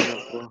somehow mi na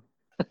po.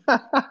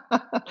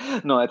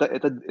 No,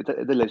 het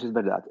delicious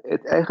verdad.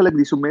 Eigenlijk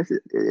die sumes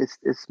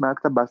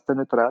smaakt basta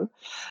neutral.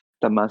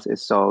 Tamas é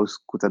saus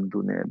kutat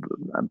dune.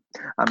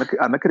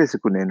 Ame cresce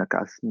com na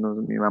casa.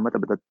 Mi mama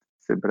tabat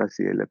sempre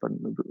assim ele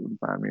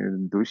para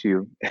mim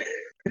dushio.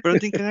 Pero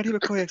tem carne ba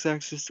ko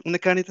Xerxes? Una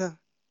carne ta.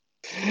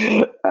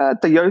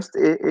 Tá juist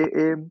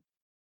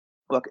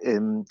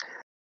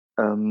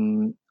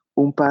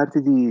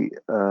parte de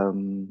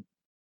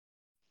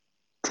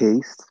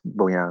taste,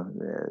 bom,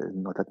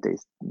 não tá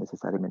taste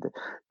necessariamente,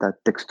 tá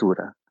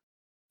textura.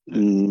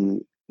 E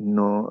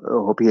no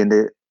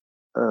hopiende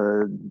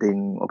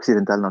den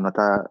occidental não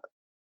tá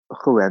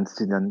gewend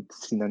sinan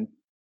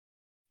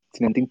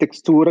ting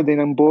textura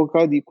den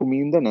boca di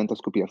comida não tá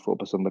scopia fo,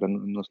 sombra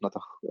nos não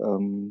tá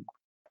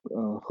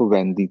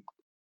gewend di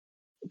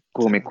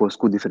come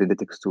cosco differente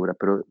textura,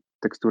 pero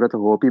textura è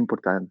molto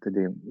importante,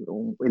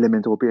 un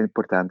elemento molto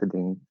importante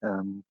in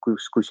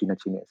cucina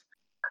cinese.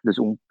 Dus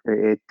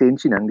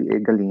tenchi nang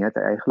di galinha het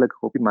eigenlijk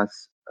hopi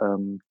mas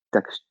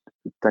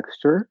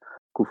texture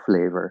ku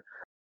flavor.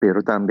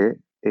 Pero tambe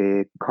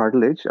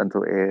cartilage,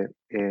 anto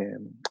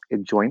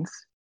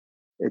joints,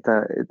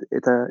 eta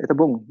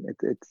bom,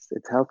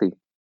 it's healthy.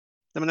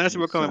 También se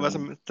puede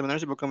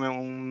comer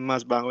un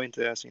más bajo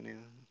interés assim, né?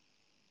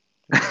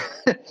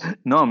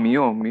 No,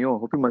 mio,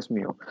 hopi mas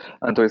mio.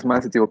 Anto es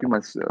mas hopi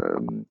mas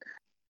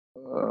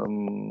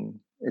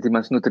iti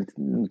mas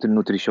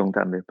nutrition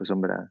tambe,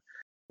 pasombra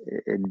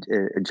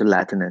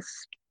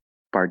gelatinous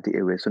part di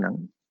ewe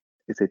sunang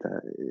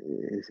isita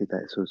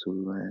so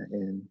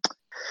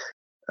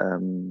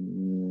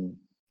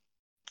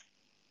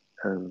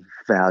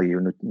value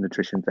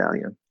nutrition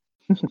value.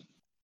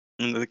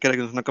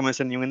 Kaya no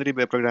começa nenhum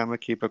NRB programa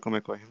aqui para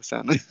comer coisa,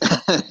 sabe?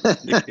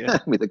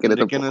 Mita kira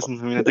De que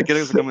tampoco. não te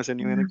quero que começa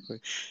nenhum NRB.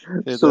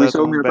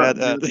 Sowieso, Um bad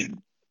ad.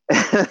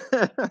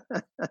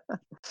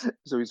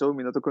 Sowieso,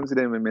 minuto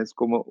considero me mesmo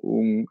como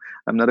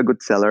I'm not a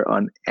good seller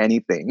on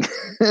anything.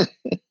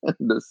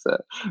 Dus,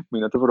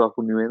 minuto vooral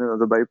voor nu en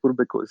dan bij voor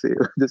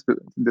bekose.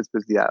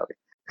 Despreciado.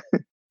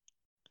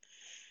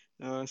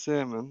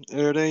 Sí, man.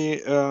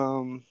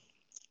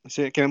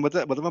 Sí, que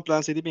bota uma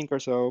plan city pin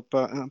Korsou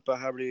pa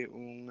abrir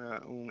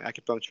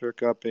acupuncture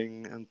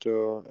cupping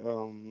into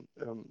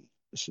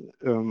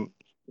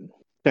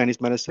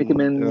Chinese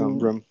medicine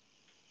room.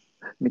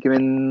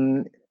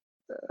 Mikimen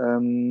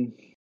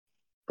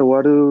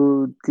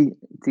tawaru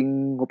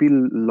ting hopi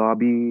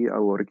lobby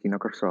awor kina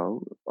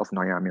Korsou of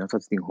nou ja, minus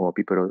dat ting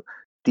hopi, pero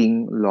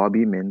ting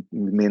lobby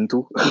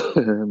mento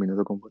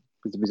minuto como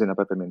bisa na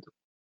papiamento.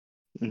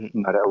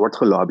 Maar er wordt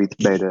gelobbyd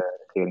bij de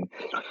regering.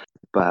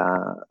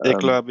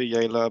 Ik lobby,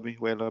 jij lobby,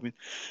 wij lobby.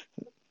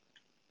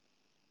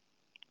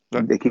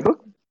 De Kiko?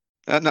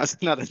 No,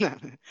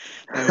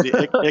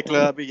 ik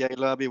lobby, jij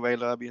lobby, wij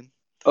lobbyen.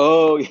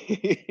 Oh,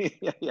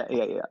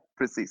 ja,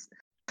 precies.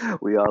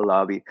 We all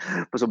lobby.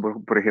 Pues,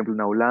 por ejemplo,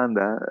 na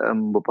Holanda,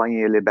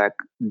 botanya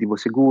lebak di bo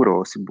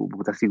seguro, si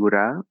buta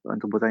sigura,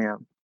 anto botanya.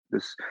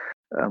 Dus,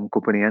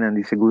 kompanija nan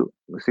di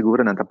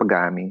segura nan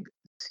tapagami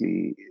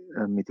si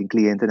meeting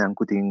cliënten nan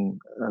kuting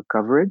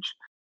coverage,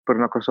 pero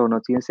na Korsou no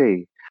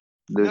TNC.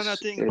 Dus, No,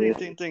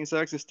 ting,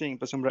 Xerxes ting,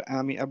 pas sombra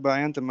ami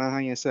abayan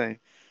tamahan niya say.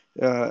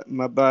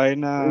 Mabay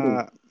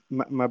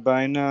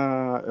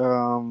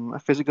na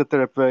physical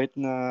therapist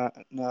na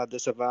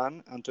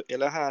desavan anto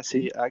ilaha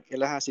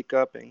si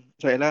cupping.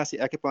 So ilaha si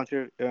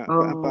acupuncture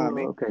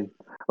paami. Okay.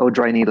 Oh,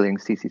 dry needling,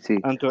 sí.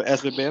 Anto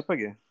SBB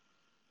pag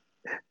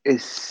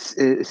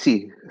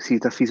Sí,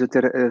 ta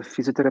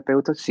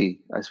fisioterapeuta,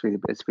 sí,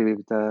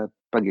 aspetta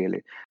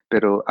pagele,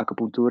 pero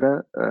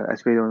acupuntura,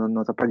 aspetta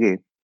non ta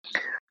paghe.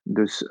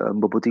 Dus,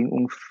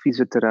 boboting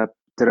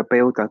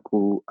fisioterapeuta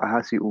ku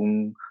ahasi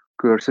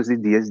cursus de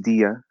 10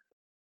 dias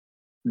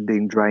de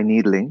dry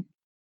needling,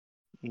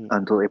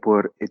 anto e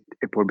por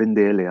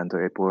bendele, anto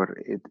e por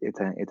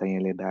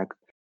etanyele back.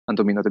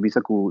 Anto minota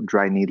bisa ku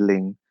dry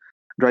needling.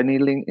 Dry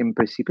needling in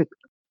principe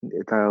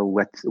eta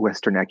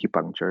western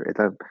acupuncture,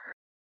 eta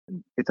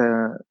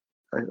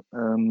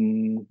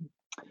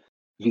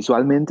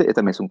visualmente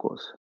eta mesum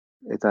cos.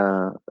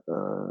 Eta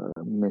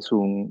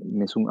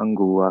mesum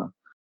angua,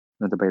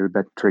 nota by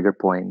bad trigger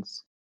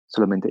points.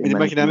 Solamente Mas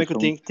imaginame que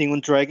tem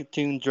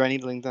dry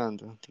needling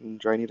tanto. Tem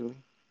dry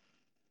needling.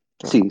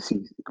 Sì,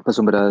 pa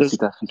sombra Dus,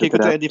 cita que é a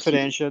fisioterapia.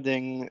 diferença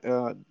den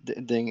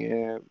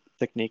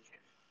technique?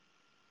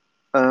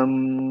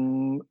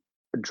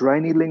 Dry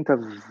needling ta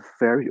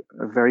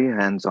very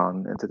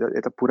hands-on.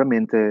 Eta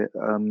puramente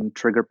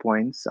trigger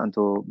points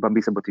anto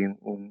bambisa botin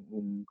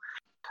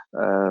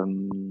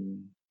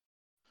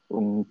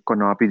un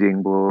konopi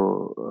ding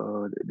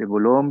de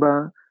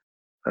lomba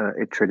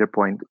e trigger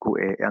point ku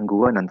e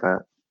angua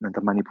nanta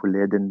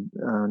manipule den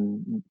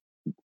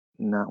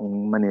na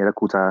un manera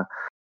kuta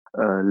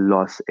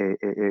los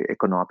e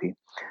konopi.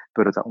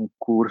 Pero ta un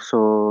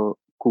curso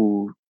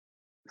ku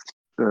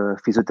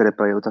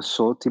fisioterapeuta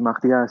so ti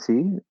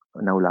magdiasi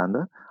na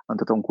Holanda,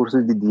 anto ta un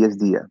curso di 10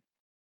 dias.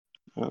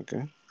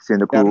 Okay.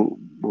 Sendo ku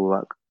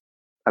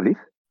alif?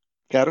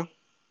 Claro.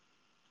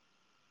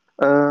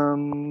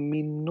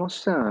 Mi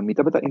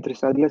estaba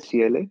interesada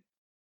ciele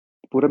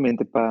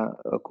puramente para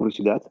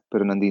curiosidad,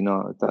 pero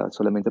nandino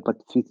solamente para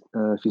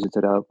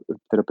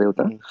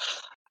fisioterapeuta.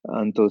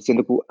 Entonces,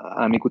 siendo que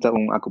a mí kuta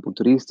un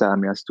acupunturista, a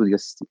mí estudia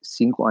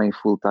 5 años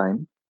full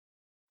time.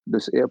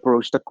 Dus el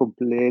approach está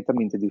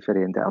completamente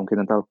diferente, aunque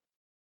no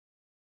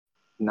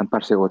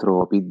parece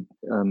otro op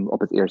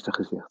het eerste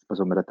gezicht. Pas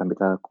omdat también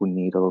está con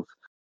needles,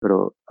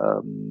 pero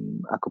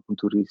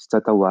acupunturista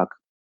está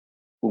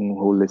un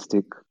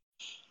holistic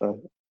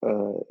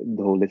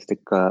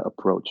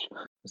approach.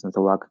 Dus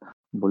natawag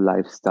bo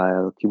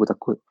lifestyle, ki buta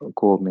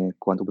come,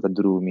 quanto buta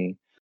drumi,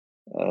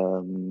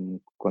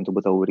 quanto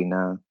buta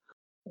urina,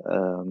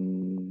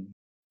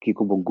 ki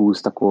ko bo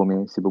gusta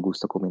come, si bo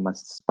gusta come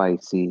mas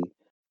spicy,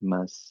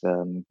 mas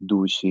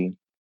douche.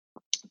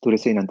 Tu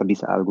recein anta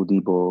bisa algo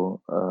tipo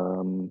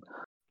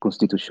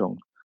constitution.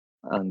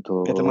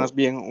 Anto Het is más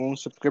bien un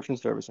subscription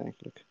service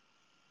eigenlijk.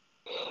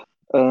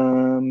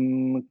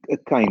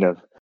 Kind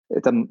of.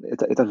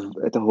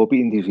 Het hobby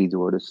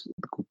individuo. Dus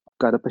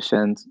cada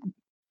patiënt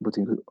moet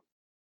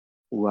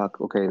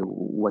okay,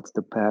 what's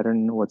the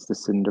pattern? What's the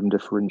syndrome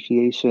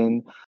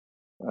differentiation?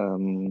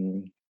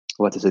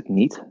 What is it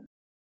niet?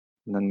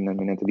 Dan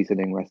net bisa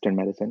dengan Western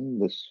medicine.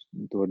 Dus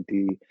door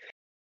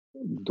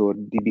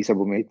die bisa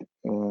bumit,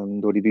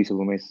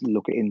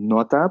 loke in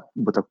nota,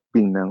 butak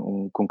ping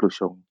ng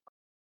conclusion.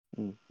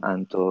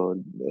 Anto,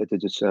 it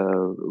is just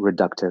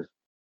reductive.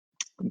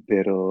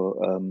 Pero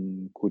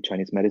with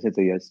Chinese medicine,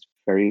 it's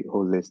very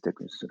holistic.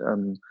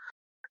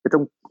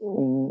 Ito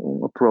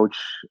un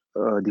approach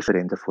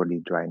diferente for the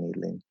dry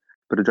needling.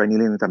 Pero dry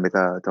needling también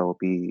ta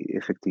hopi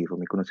efectivo.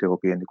 Mi conoce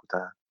hopi hindi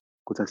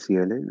ko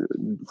kutasiele,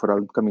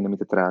 vooral kami na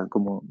mitetra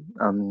como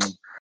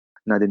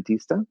na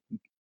dentista,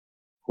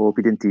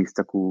 hopi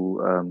dentista ku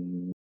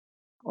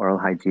oral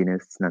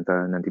hygienists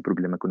nanti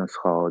problema ko ng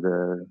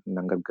schouder,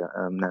 ng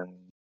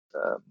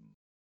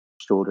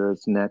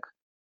shoulders, neck,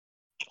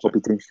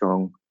 hopi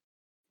tension,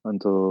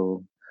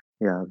 anto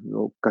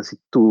kasi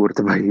tour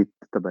tabay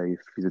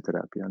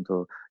fisioterapia,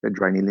 anto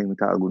dry needling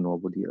ta algo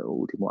novo di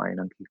ultimo ay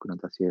nang ko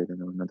nanta siya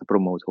nanta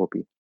promote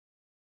hopi.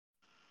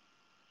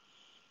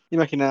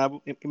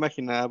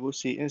 Imaginavo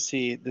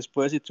se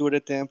depois de todo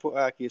o tempo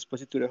aqui, depois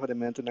de todo o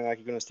rodamento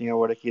aqui que nós tínhamos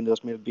agora aqui em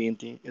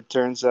 2020, it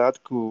turns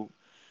out que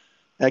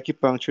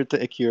acupuncture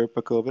é cure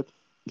para COVID.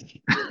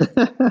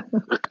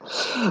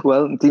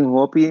 Well, ting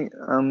hopi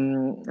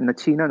na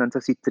China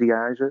nanta si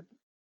triage,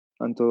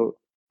 anto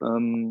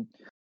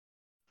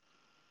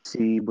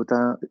si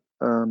buta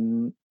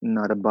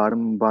na the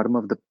bottom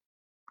of the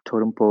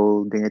totem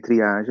pole dinge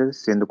triage,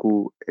 sendo que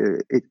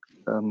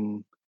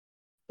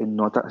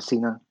nota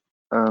asina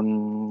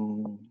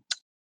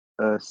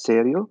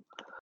serio,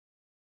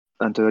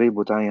 anto ri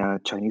buta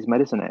Chinese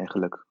medicine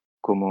eigenlijk,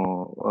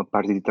 como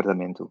parte di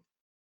trattamento.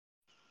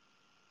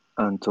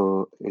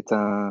 Anto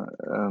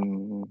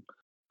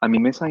a mí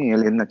me salió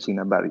en la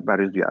China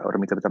varios días, ahora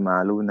me trata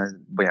malo,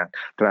 bueno,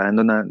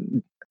 trabajando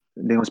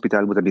en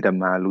hospital buta vida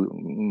malo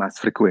más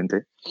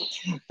frecuente.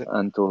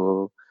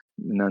 Anto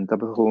nanta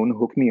gewoon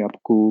hook me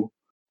up ku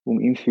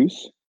un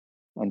infus,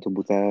 anto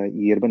buta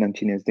hierba ng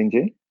Chinese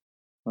dengue,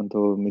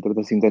 anto me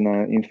trata sinta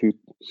na infus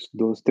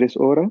 2-3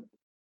 horas.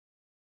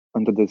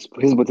 Anto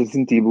después buta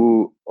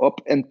sentivo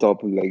up and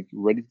top, like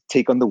ready to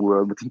take on the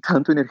world, buta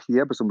tanto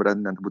energia, pues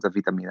sombran nanta buta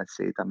vitamina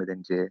C, tame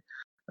dengue,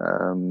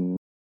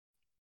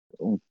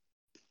 un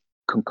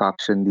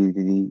concoction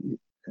di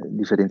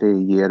differente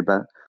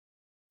hierba,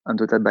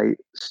 anto tabay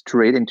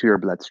straight into your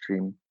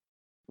bloodstream.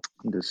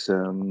 Dus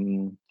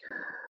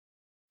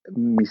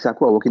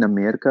misako awok in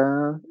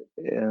America,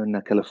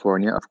 na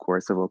California, of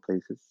course, of all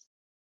places.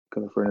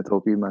 California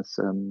topi mas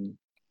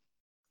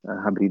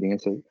habriding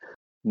say.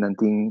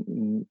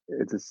 Nanting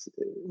it is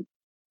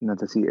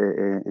nantasi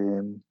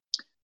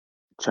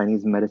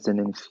Chinese medicine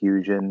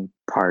infusion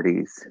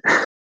parties.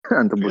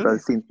 Anto buta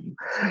sin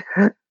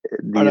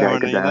di Ora,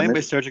 rijke je lijkt bij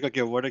dames. surgical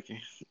que woord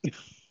aqui.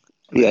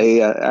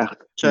 Ja,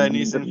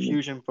 Chinese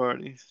infusion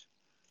parties.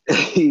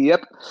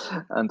 Yep.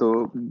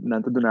 Anto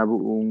nanto donavo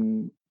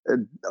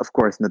of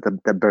course na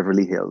the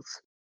Beverly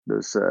Hills.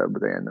 Dus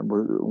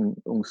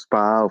un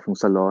spa of un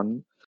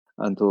salon.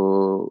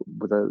 Anto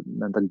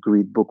nanta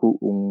greet boku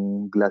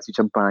un glass di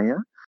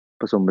champagne.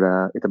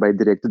 Pasombra itabay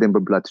directo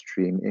dentro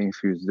bloodstream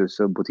infused. Dus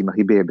buti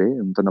mahibebe,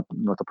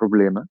 not a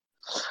problema.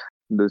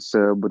 Dus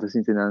buta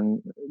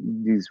sintinang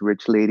these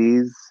rich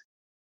ladies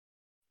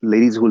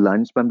who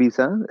lunch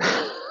pambisa.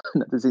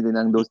 Natin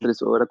ng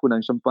 2-3 horas ko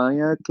ng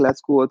champagne,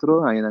 class ko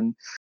otro, ay ng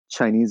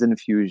Chinese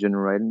infusion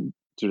right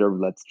to the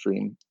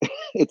bloodstream.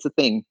 It's a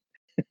thing.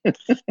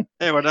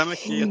 Guardame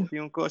aqui, eu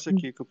tenho uma coisa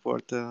aqui que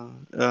porta.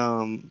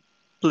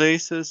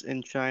 Places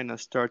in China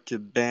start to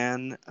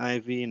ban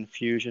IV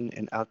infusion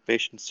in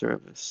outpatient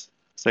service.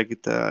 Isso aqui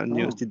tá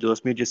news de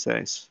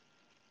 2016.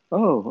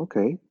 Oh,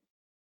 okay.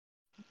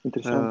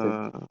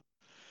 Interessante.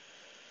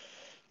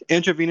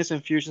 Intravenous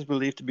infusions,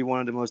 believed to be one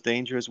of the most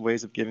dangerous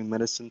ways of giving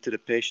medicine to the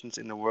patients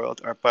in the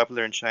world, are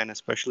popular in China,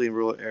 especially in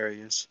rural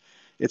areas.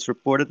 It's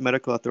reported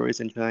medical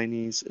authorities in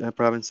Chinese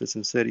provinces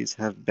and cities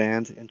have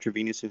banned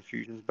intravenous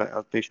infusions by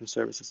outpatient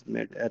services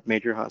at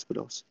major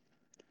hospitals.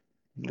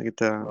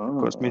 Kita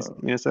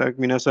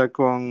minasa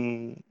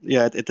kung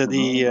ito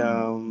di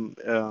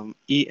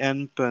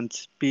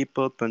en.people.cn.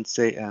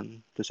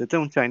 Dus ito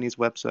yung Chinese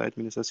website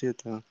minasa siya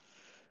ito.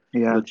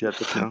 Yeah.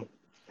 Legit ito.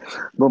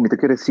 Bom, mita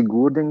kere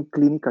siguro den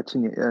klinika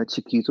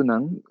chiquito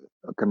nang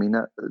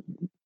kamina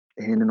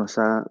no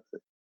sa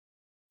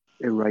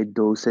right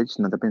dosage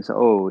nata pensa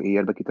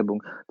hierba kita bong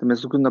también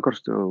ko na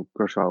Korsou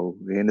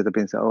nata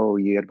pensa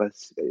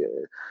hierbas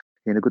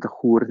ko ta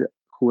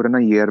jura na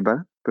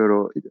hierba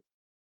pero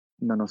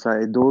no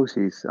sa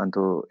dosis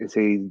anto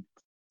ese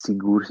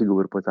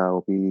siguro pata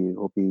hopi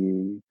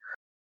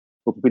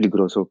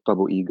peligroso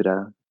pabo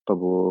igra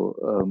pabo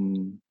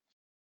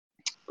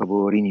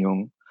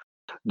riñón.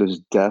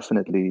 Dus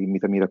definitely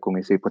mira con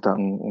ese pata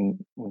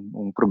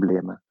un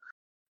problema.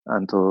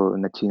 Anto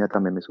na China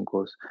también es un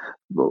cos.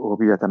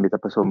 Obvio también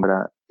tapa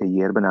sombra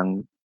hierba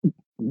nang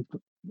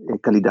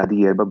calidad de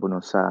hierba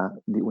bono sa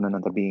di una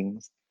nata bien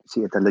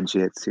si eta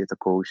legit, si eta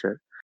kosher.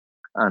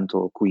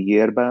 Anto cu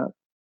hierba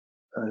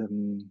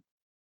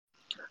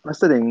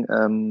basta din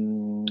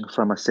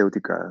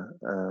farmaceutica,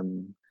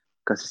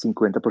 casi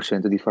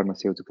 50% di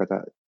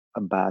farmaceutica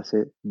a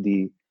base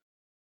di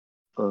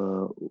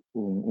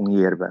un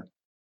hierba.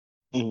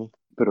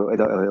 Pero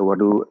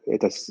guardo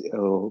eta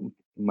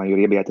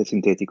mayoría beata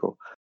sintético.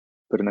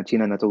 Pero na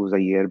China nato usa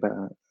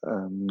hierba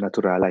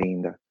natural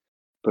ainda.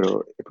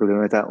 Pero el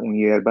problema está un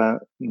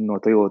hierba no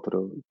te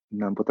otro.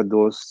 No pota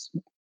dos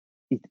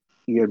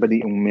hierba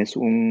de un mes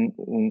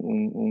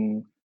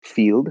un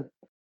field,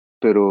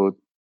 pero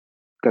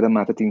cada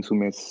mata tem su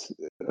mes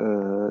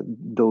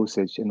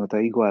dosage, no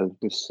está igual.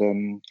 Dus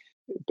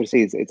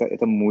precies, het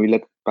is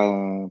moeilijk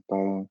para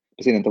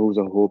precies não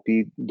usa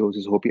hopi,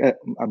 dosis hopi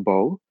a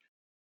bau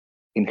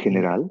in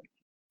general,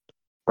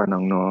 para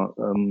não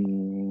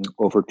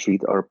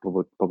overtreat or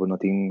para não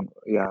ter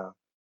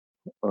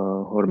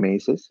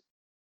hormeses.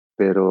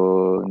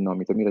 Pero no,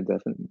 mi mira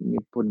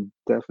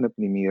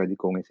definitely mira di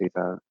con ese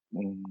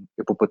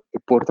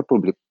porta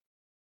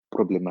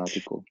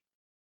problematico.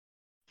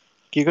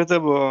 Kiko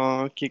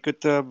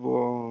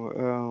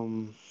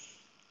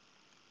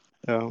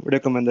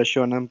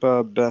recomendación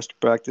para best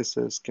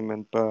practices que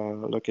men para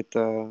lo que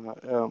está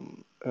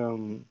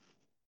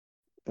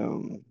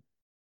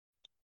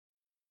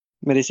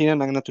medicina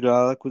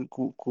natural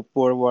ku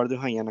forward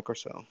hanya na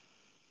Korsou.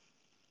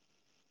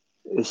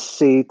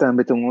 Sì,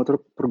 também tem outro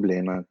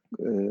problema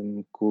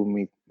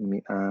com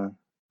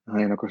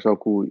na Korsou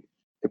com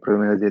o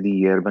problema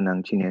de erva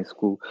nang chinês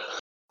com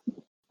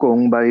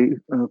como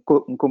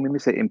me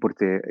se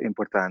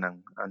importar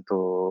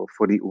anto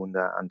fori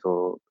onda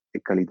anto e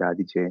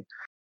qualidade de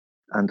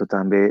anto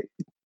também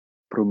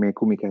pro me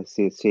como que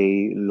se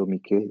lo mi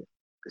che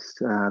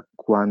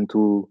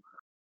quanto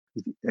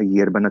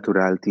hierba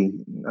natural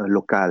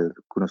local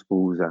que nos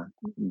usa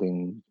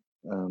den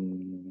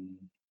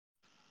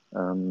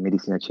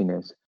medicina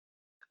chinesa.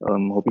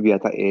 Hopi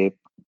viata é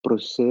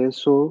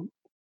processo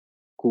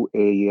que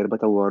é hierba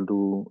ta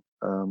guardo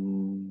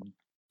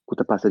que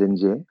ta passa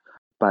dentro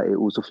para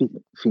o uso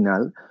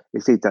final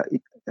e se ta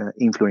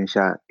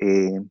influencia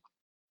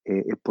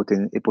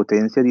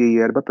potência de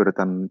hierba, pero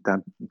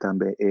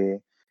também é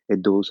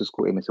doses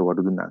que é se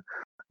guardo na.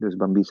 Dus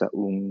bambisa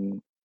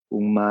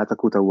mata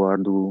que ta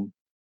guardo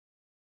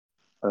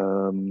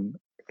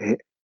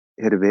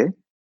herve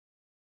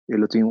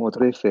ele tem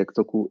outro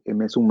efeito que é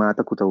mesmo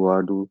mata que ta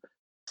guardo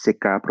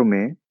secar para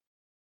mim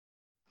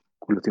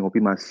que ele tem um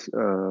mais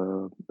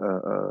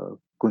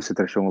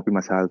concentração um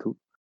mais alto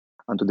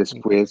então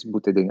depois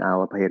botar em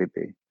água para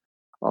herve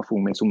ou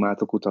um mesmo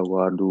mata que ta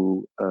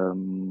guardo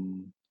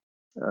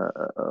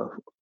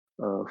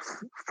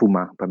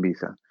fuma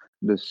bambisa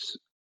dus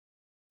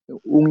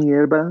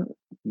hierba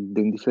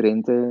de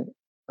diferente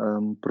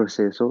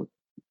processo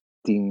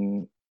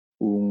tem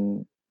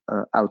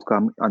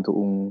outcome anto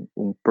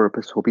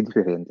purpose hopi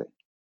diferente.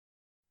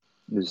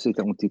 Dus zit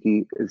een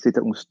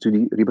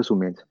studie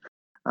ribasument.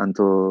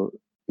 Anto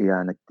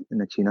na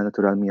China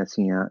natural mi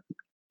asinha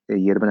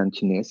hierba en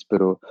chinês,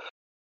 pero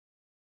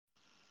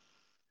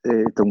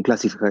está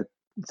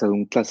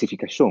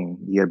clasificación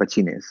hierba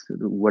chinês.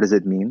 What does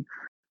it mean?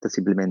 Está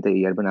simplemente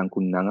hierba nan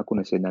kun nanga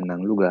conhecer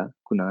nan lugar,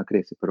 kun nanga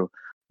crece, pero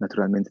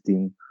naturalmente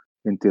tem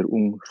ter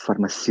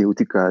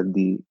farmacêutica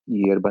de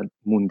hierba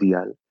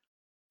mundial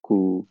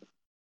que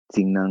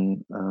tem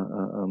nan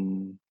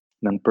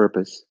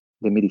purpose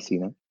de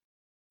medicina,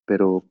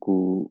 pero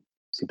que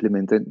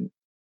simplesmente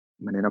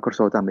maneira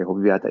Korsou também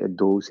hobiata é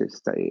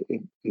doses,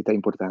 é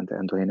importante,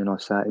 anto é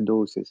nossa é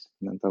doses,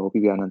 não tá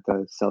hobiata não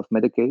tá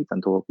self-medicate,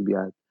 tanto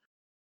hobiata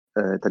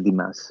tá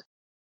demais,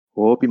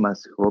 hobi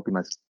mas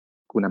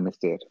kuna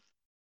mester.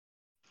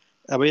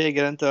 Había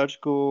garantar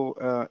que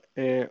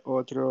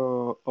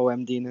outro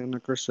OMD na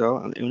Korsou,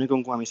 o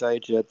único com a missa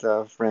é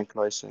Frank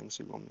License,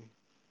 segundo mim.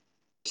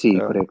 Sì,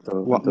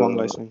 corretto. Wang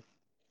License.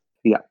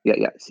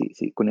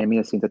 Sì. Con Emi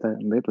Assinta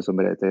também, posso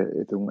dire,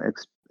 è un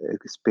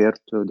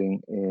esperto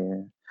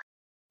e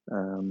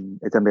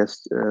também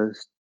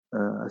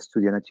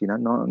studia na China,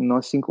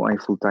 no 5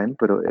 anos full time,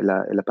 pero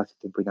ela passa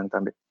tempo in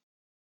também.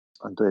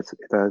 Então, é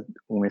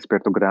um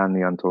esperto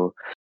grande, então,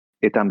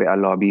 e também a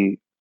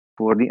lobby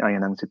por di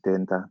anni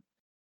 70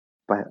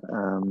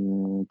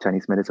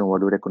 Chinese medicine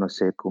world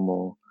reconoce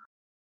como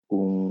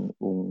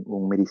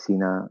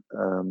medicina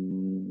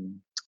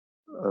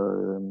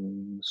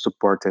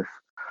supportive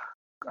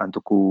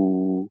anto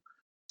ku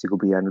si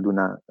gobyerno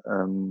duna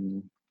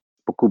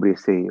po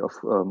cubrirse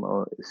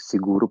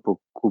seguro po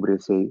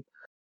cubrirse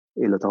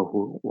e lo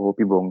tau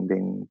hopi bong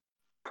den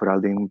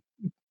foral den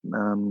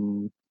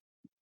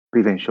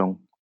prevention.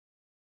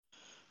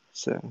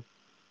 Sì.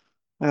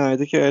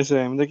 Det kan jag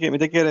säga. Men det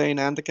kan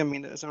jag inte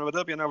kamina. Så vad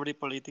det blir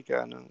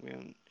politika no.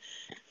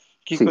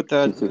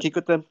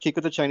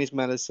 Kiko ta Chinese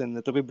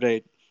medicine, to be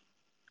bread.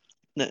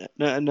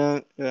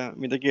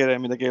 Mi te quiere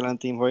el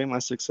team hoy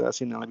más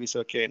success in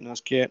aviso que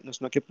nos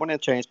que pone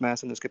Chinese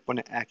medicine, nos que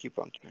pone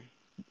acupuncture.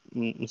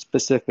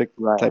 Specific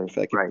type of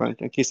acupuncture.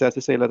 Right.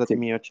 Quizás se la dati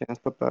mio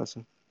chance para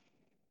paso.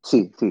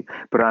 Sì,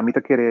 però a me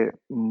te quiere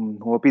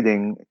hopi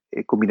den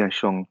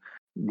combinación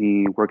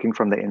de working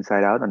from the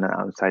inside out and the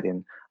outside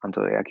in.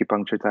 Anto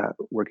acupuncture ta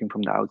working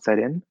from the outside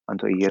in,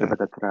 anto hierba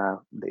ta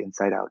tra the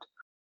inside out.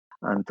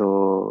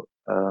 Anto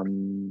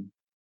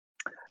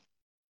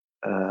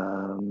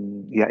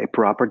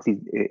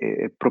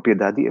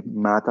propriedade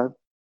mata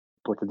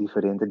porta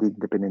differente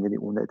dipendendo di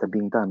una eta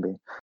bing tambe.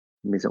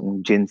 Misa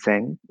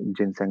ginseng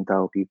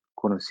ta hopi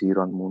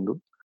conocido al mundo.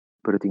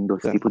 Pero tem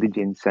dos tipos de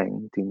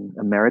ginseng. Tem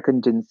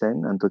American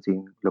ginseng, anto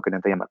tem lo que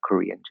nanta llama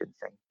Korean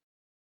ginseng.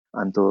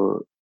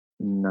 Anto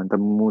nanta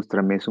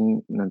mostra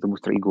mesmo, nanta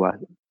mostra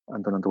igual.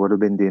 Anto nantuwado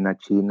bende na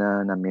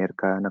China, na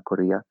Amerika, na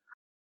Korea.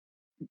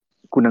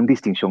 Kunang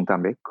distinction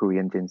tambe,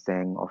 Korean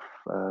ginseng of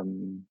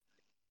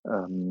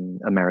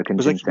American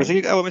Mas ginseng.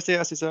 aqui eu comecei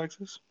a assistir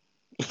Xerxes.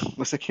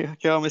 Mas aqui eu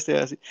comecei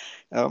a assistir.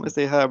 Eu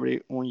comecei a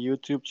abrir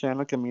YouTube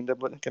channel que me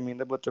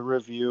bota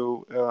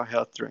review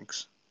health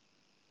drinks.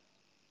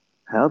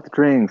 Health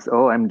drinks.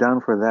 Oh, I'm down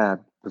for that.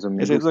 Pues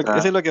me Ese gusta.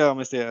 es lo que eu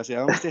comecei a assistir.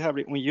 Eu comecei a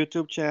abrir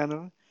YouTube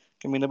channel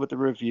que me bota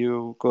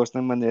review costa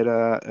de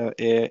maneira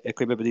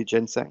que bebe de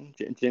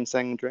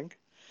ginseng drink.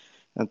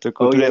 Então,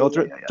 Oh, tu yeah, é yeah,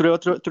 yeah,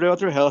 yeah.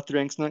 outro health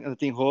drinks, né?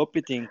 Tem hope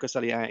e tem coisa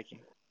ali aqui.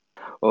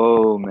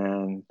 Oh,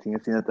 man. Tinha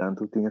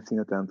tanto.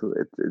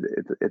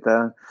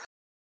 Eta,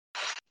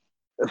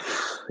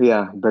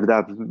 yeah,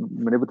 verdad.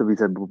 Mene buta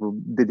bisa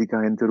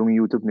dedicar entre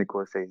YouTube ne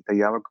ko sei.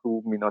 Tayama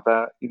ko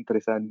minota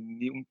interesa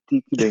ni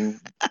tiki ding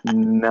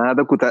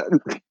nada kuta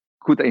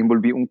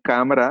involvi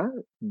camera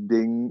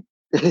ding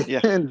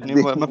Yeah,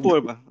 uma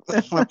porba.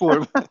 Uma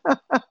porba.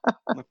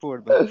 Uma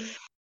porba.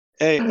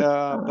 Hey,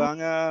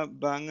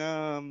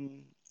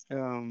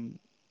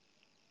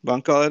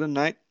 bang call it a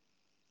night.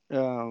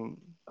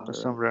 Para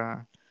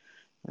sombra,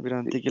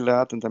 viram tiki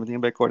laat en também tem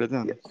bem corda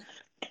dan. Yes.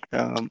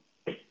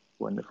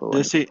 Wonderful.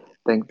 Dus sim,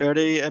 Thank. eu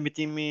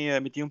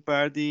meti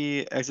par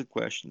de exit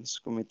questions,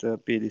 como eu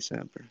pedi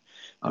sempre.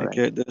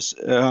 Alright. Dus,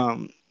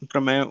 para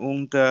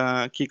mim,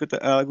 tá aqui que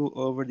algo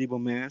over de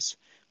mês,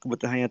 como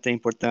tá até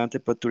importante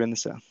para tu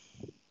nessa.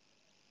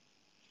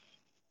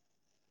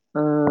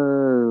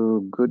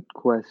 Good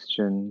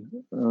question.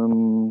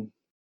 Ano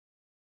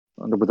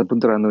ba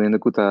puntarano yan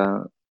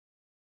kuta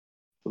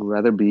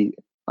rather be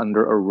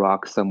under a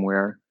rock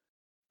somewhere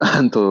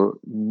anto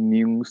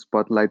new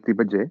spotlight ti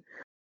ba je?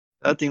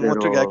 Tem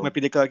outro guy que me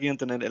pediu aqui,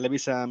 então ele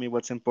avisa me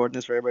what's important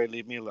is for everybody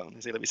leave me alone.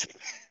 Ele avisa.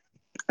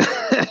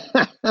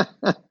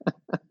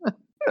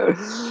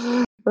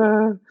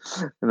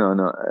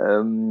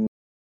 No.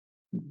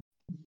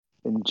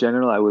 In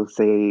general, I will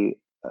say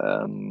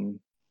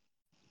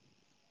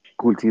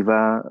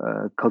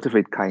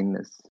cultivate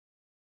kindness.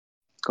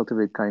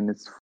 Cultivate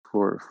kindness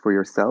for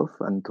yourself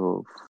and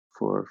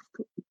for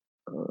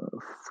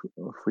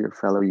your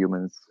fellow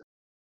humans,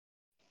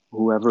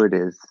 whoever it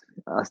is.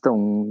 Hasta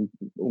un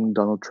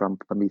Donald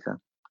Trump pamisa.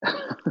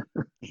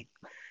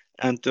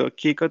 Então,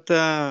 kiko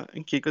ta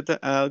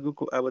algo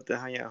que abota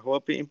hanya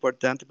hope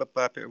importante para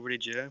papi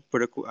origem,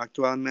 porque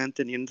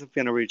atualmente ninguém tá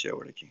pena origem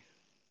agora aqui.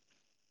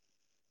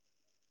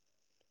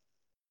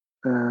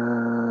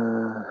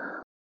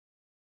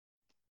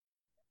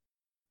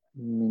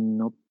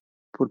 No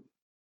por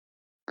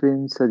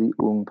pensa di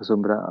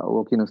pasombra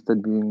o que non sta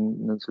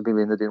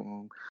vivendo di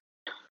un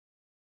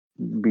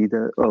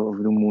vida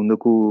of the mundo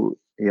ku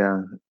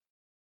yeah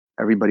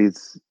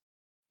everybody's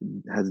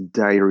has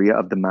diarrhea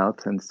of the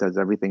mouth and says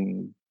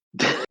everything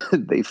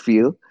they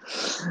feel.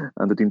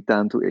 Anto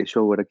tintanto e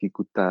show ora ki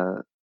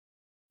kuta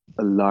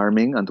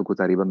alarming anto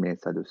kuta riba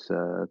mesa dus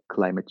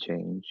climate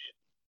change,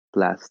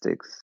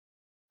 plastics.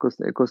 Kos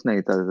na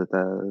ita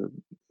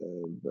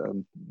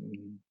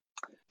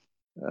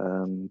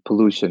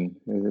pollution.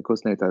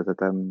 Kos na ita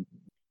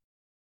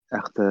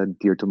echt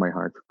dear to my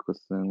heart.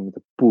 Kos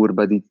pur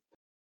badi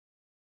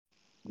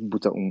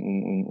buta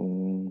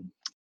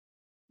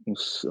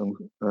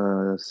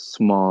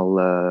small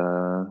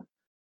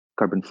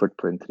carbon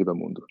footprint riba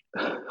mundo.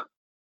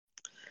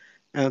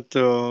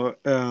 Então,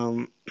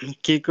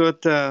 kiko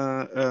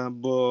ta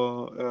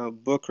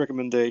book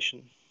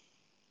recommendation.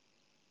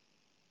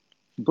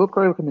 Book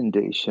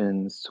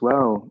recommendations.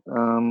 Wow.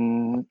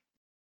 Nel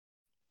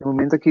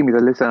momento che mi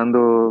sta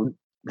leggendo,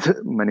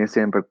 ma ne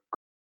sempre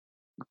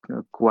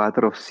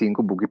 4 o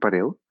 5 buchi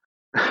pareu.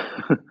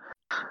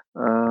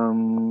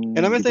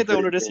 Eu não me sei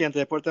uno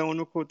recente, porta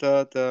uno que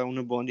tá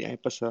uno bom de ano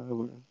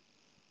passado.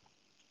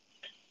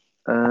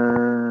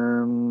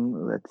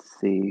 Let's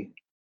see.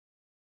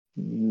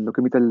 Lo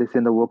che mi sta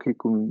leggendo walkie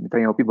mi sta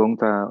in bong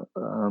ta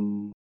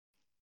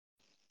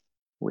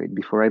wait,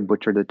 before I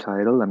butcher the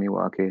title, let me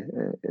walk it.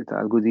 It's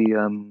algo di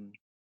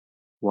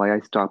why I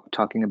stopped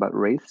talking about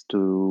race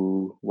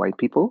to white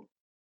people.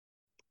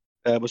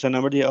 What's the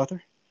number of the author?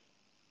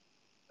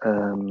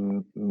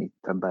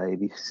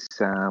 Mitabay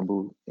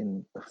Sabu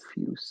in a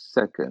few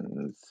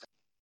seconds.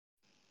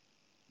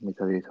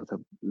 Mitabay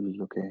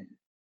look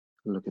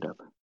it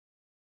up.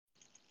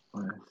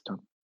 When I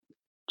stop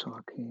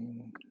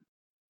talking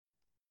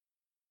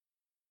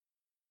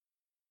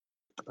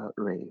about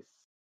race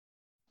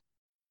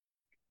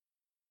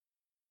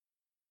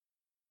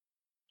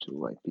to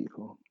white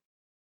people.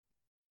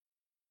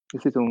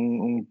 This is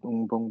un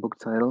book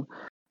title.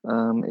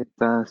 It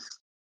does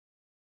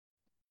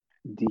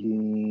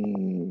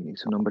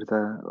su nombre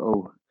ta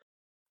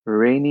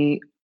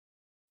Rainy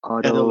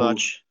Edo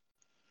Lodge.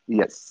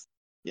 Yes.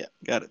 Yeah,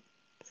 got it.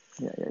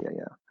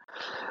 Yeah.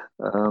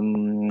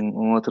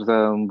 Un otro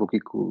un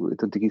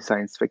poquito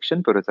science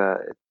fiction, pero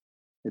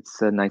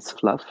it's a nice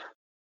fluff.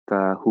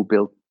 Who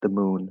Built the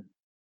Moon?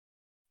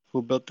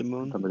 Who Built the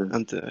Moon?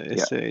 And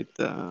is it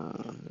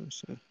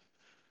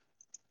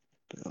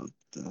Built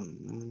the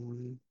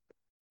Moon?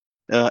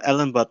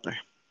 Ellen Butler.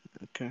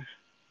 Okay.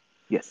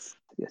 Yes.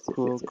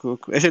 Cool.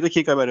 Ese es de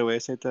Kiko, by the way.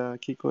 Ese de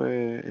Kiko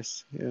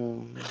es...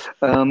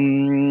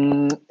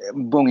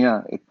 Bom,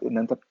 yeah,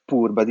 nanta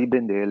purba di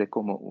vendele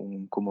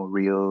como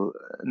real,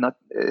 not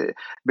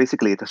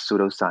basically it's a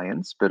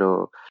pseudoscience,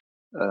 pero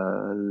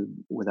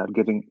without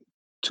giving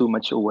too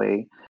much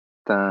away,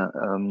 the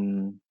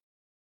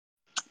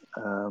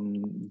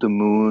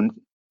moon,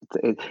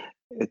 it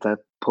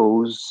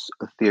pose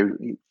a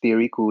theory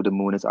that the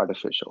moon is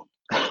artificial.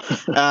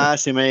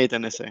 Sí, me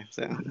editan ese.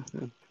 Sí.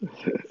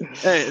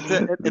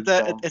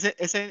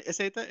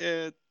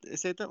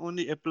 Ese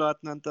only a plot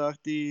nantak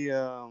die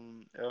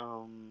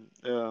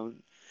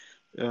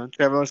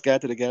Traveler's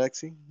Guide to the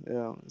Galaxy.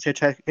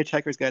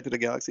 Hitchhiker's Guide to the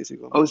Galaxy.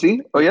 Oh,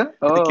 sí? Oh, yeah?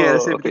 Oh, okay.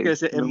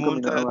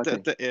 Nunca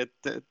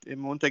me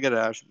monta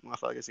garage, uma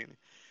faga assim.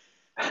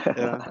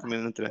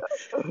 Também não terá.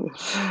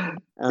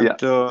 Yeah.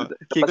 Então,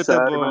 que eu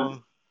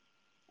tava...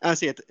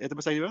 sí, ¿te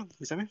pasa ahí,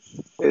 dígame?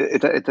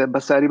 Ita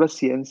basari ba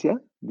ciencia,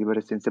 di ba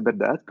ciencia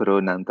verdad,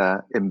 pero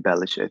nanta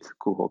embellish it,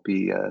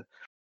 kuhopi,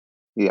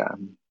 yeah,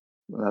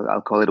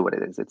 I'll call it what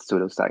it is. It's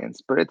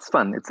pseudoscience, but it's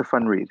fun. It's a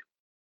fun read.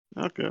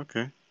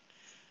 Okay.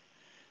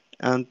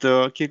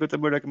 Então, que eu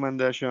tava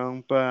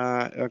recomendação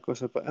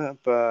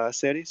para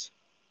series,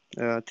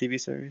 TV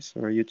series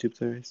or YouTube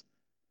series,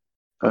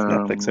 of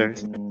Netflix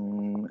series?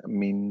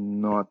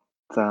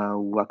 Minota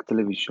wak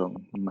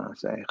television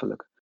mas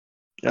eigenlijk.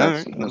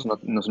 Alright. Nos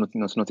not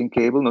in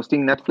cable, nos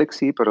in Netflix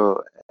zie,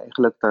 pero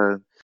eigenlijk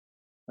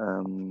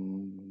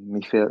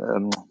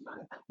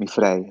mi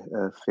vrij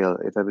veel.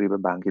 Het hebben we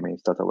banki mee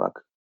dat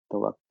wak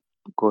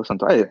ko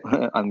santo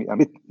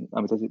amit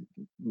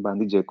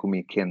bandi je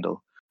kumi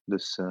Kindle.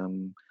 Dus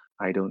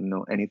I don't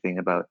know anything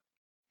about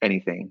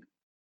anything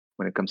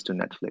when it comes to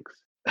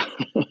Netflix.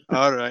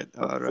 All right.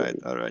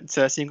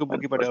 Sa 5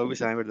 buki para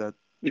always I'm verdad.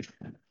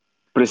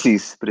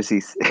 Precies.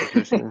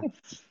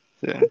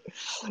 Yeah.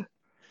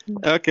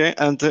 Okay,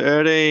 and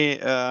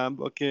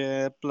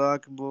boke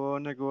plug bo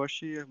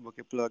negócio,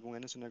 boke plug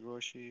mo sa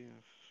negócio.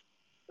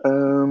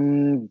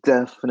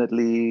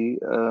 Definitely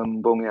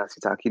bom ja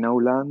sitaki na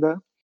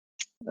Holanda.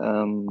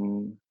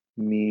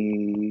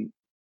 Mi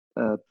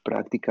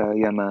praktika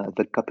llama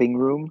The Cupping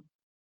Room.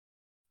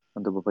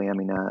 Ando ba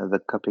yami na The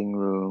Cupping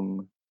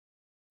Room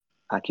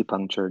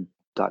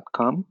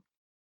acupuncture.com.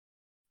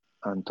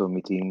 Anto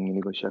meeting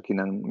negosyo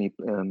kinang mi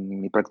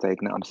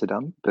praktek na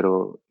Amsterdam,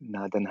 pero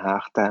na Den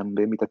Haag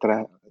tambe mi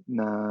tatra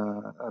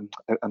na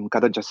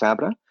kada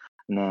Sabra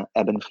na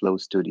Ebb and Flow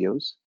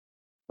Studios.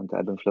 Anto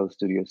Ebb and Flow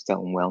Studios sa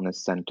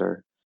wellness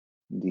center,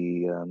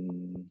 the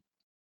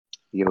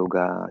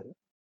yoga,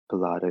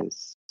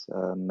 Pilates,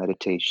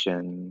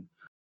 meditation,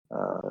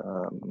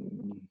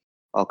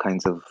 all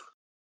kinds of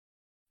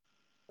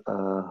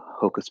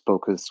hocus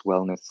pocus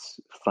wellness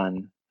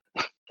fun.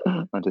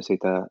 Anto sa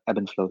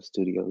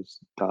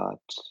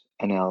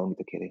ebbandflowstudios.nl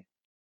mit kere.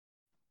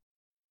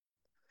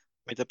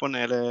 Me te pone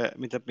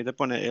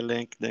el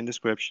link in the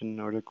description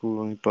or the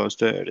cool post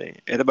there.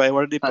 Era by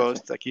where the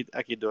post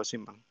aquí dos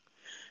man.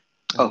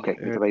 Okay,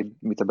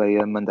 mita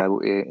bay mandabu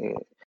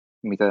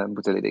mita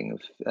butaleding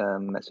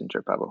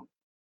messenger Pablo.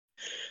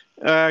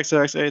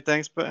 Xerxes,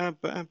 thanks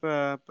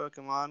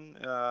Pokemon.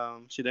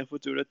 Se den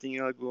futuro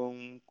tinha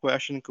algum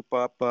question que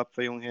pop up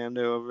for yung hand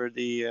over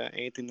the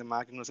 18 de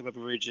máquina no sabe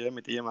por me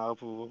te llamava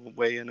por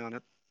weigh in on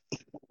it.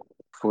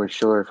 For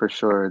sure.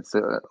 It's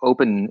an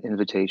open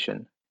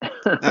invitation.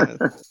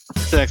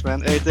 Thanks,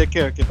 man. Hey, take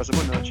care. Que pase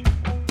buena noche.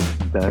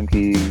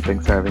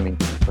 Thanks for having me.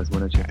 Pase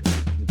buena noche.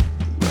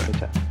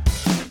 Ciao.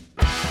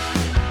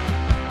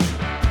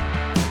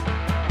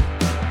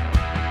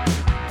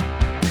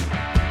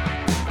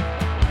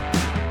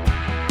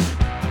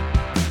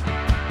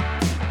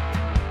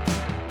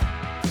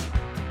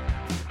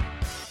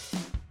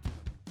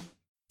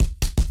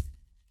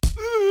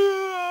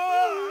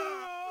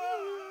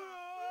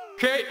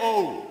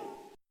 KO.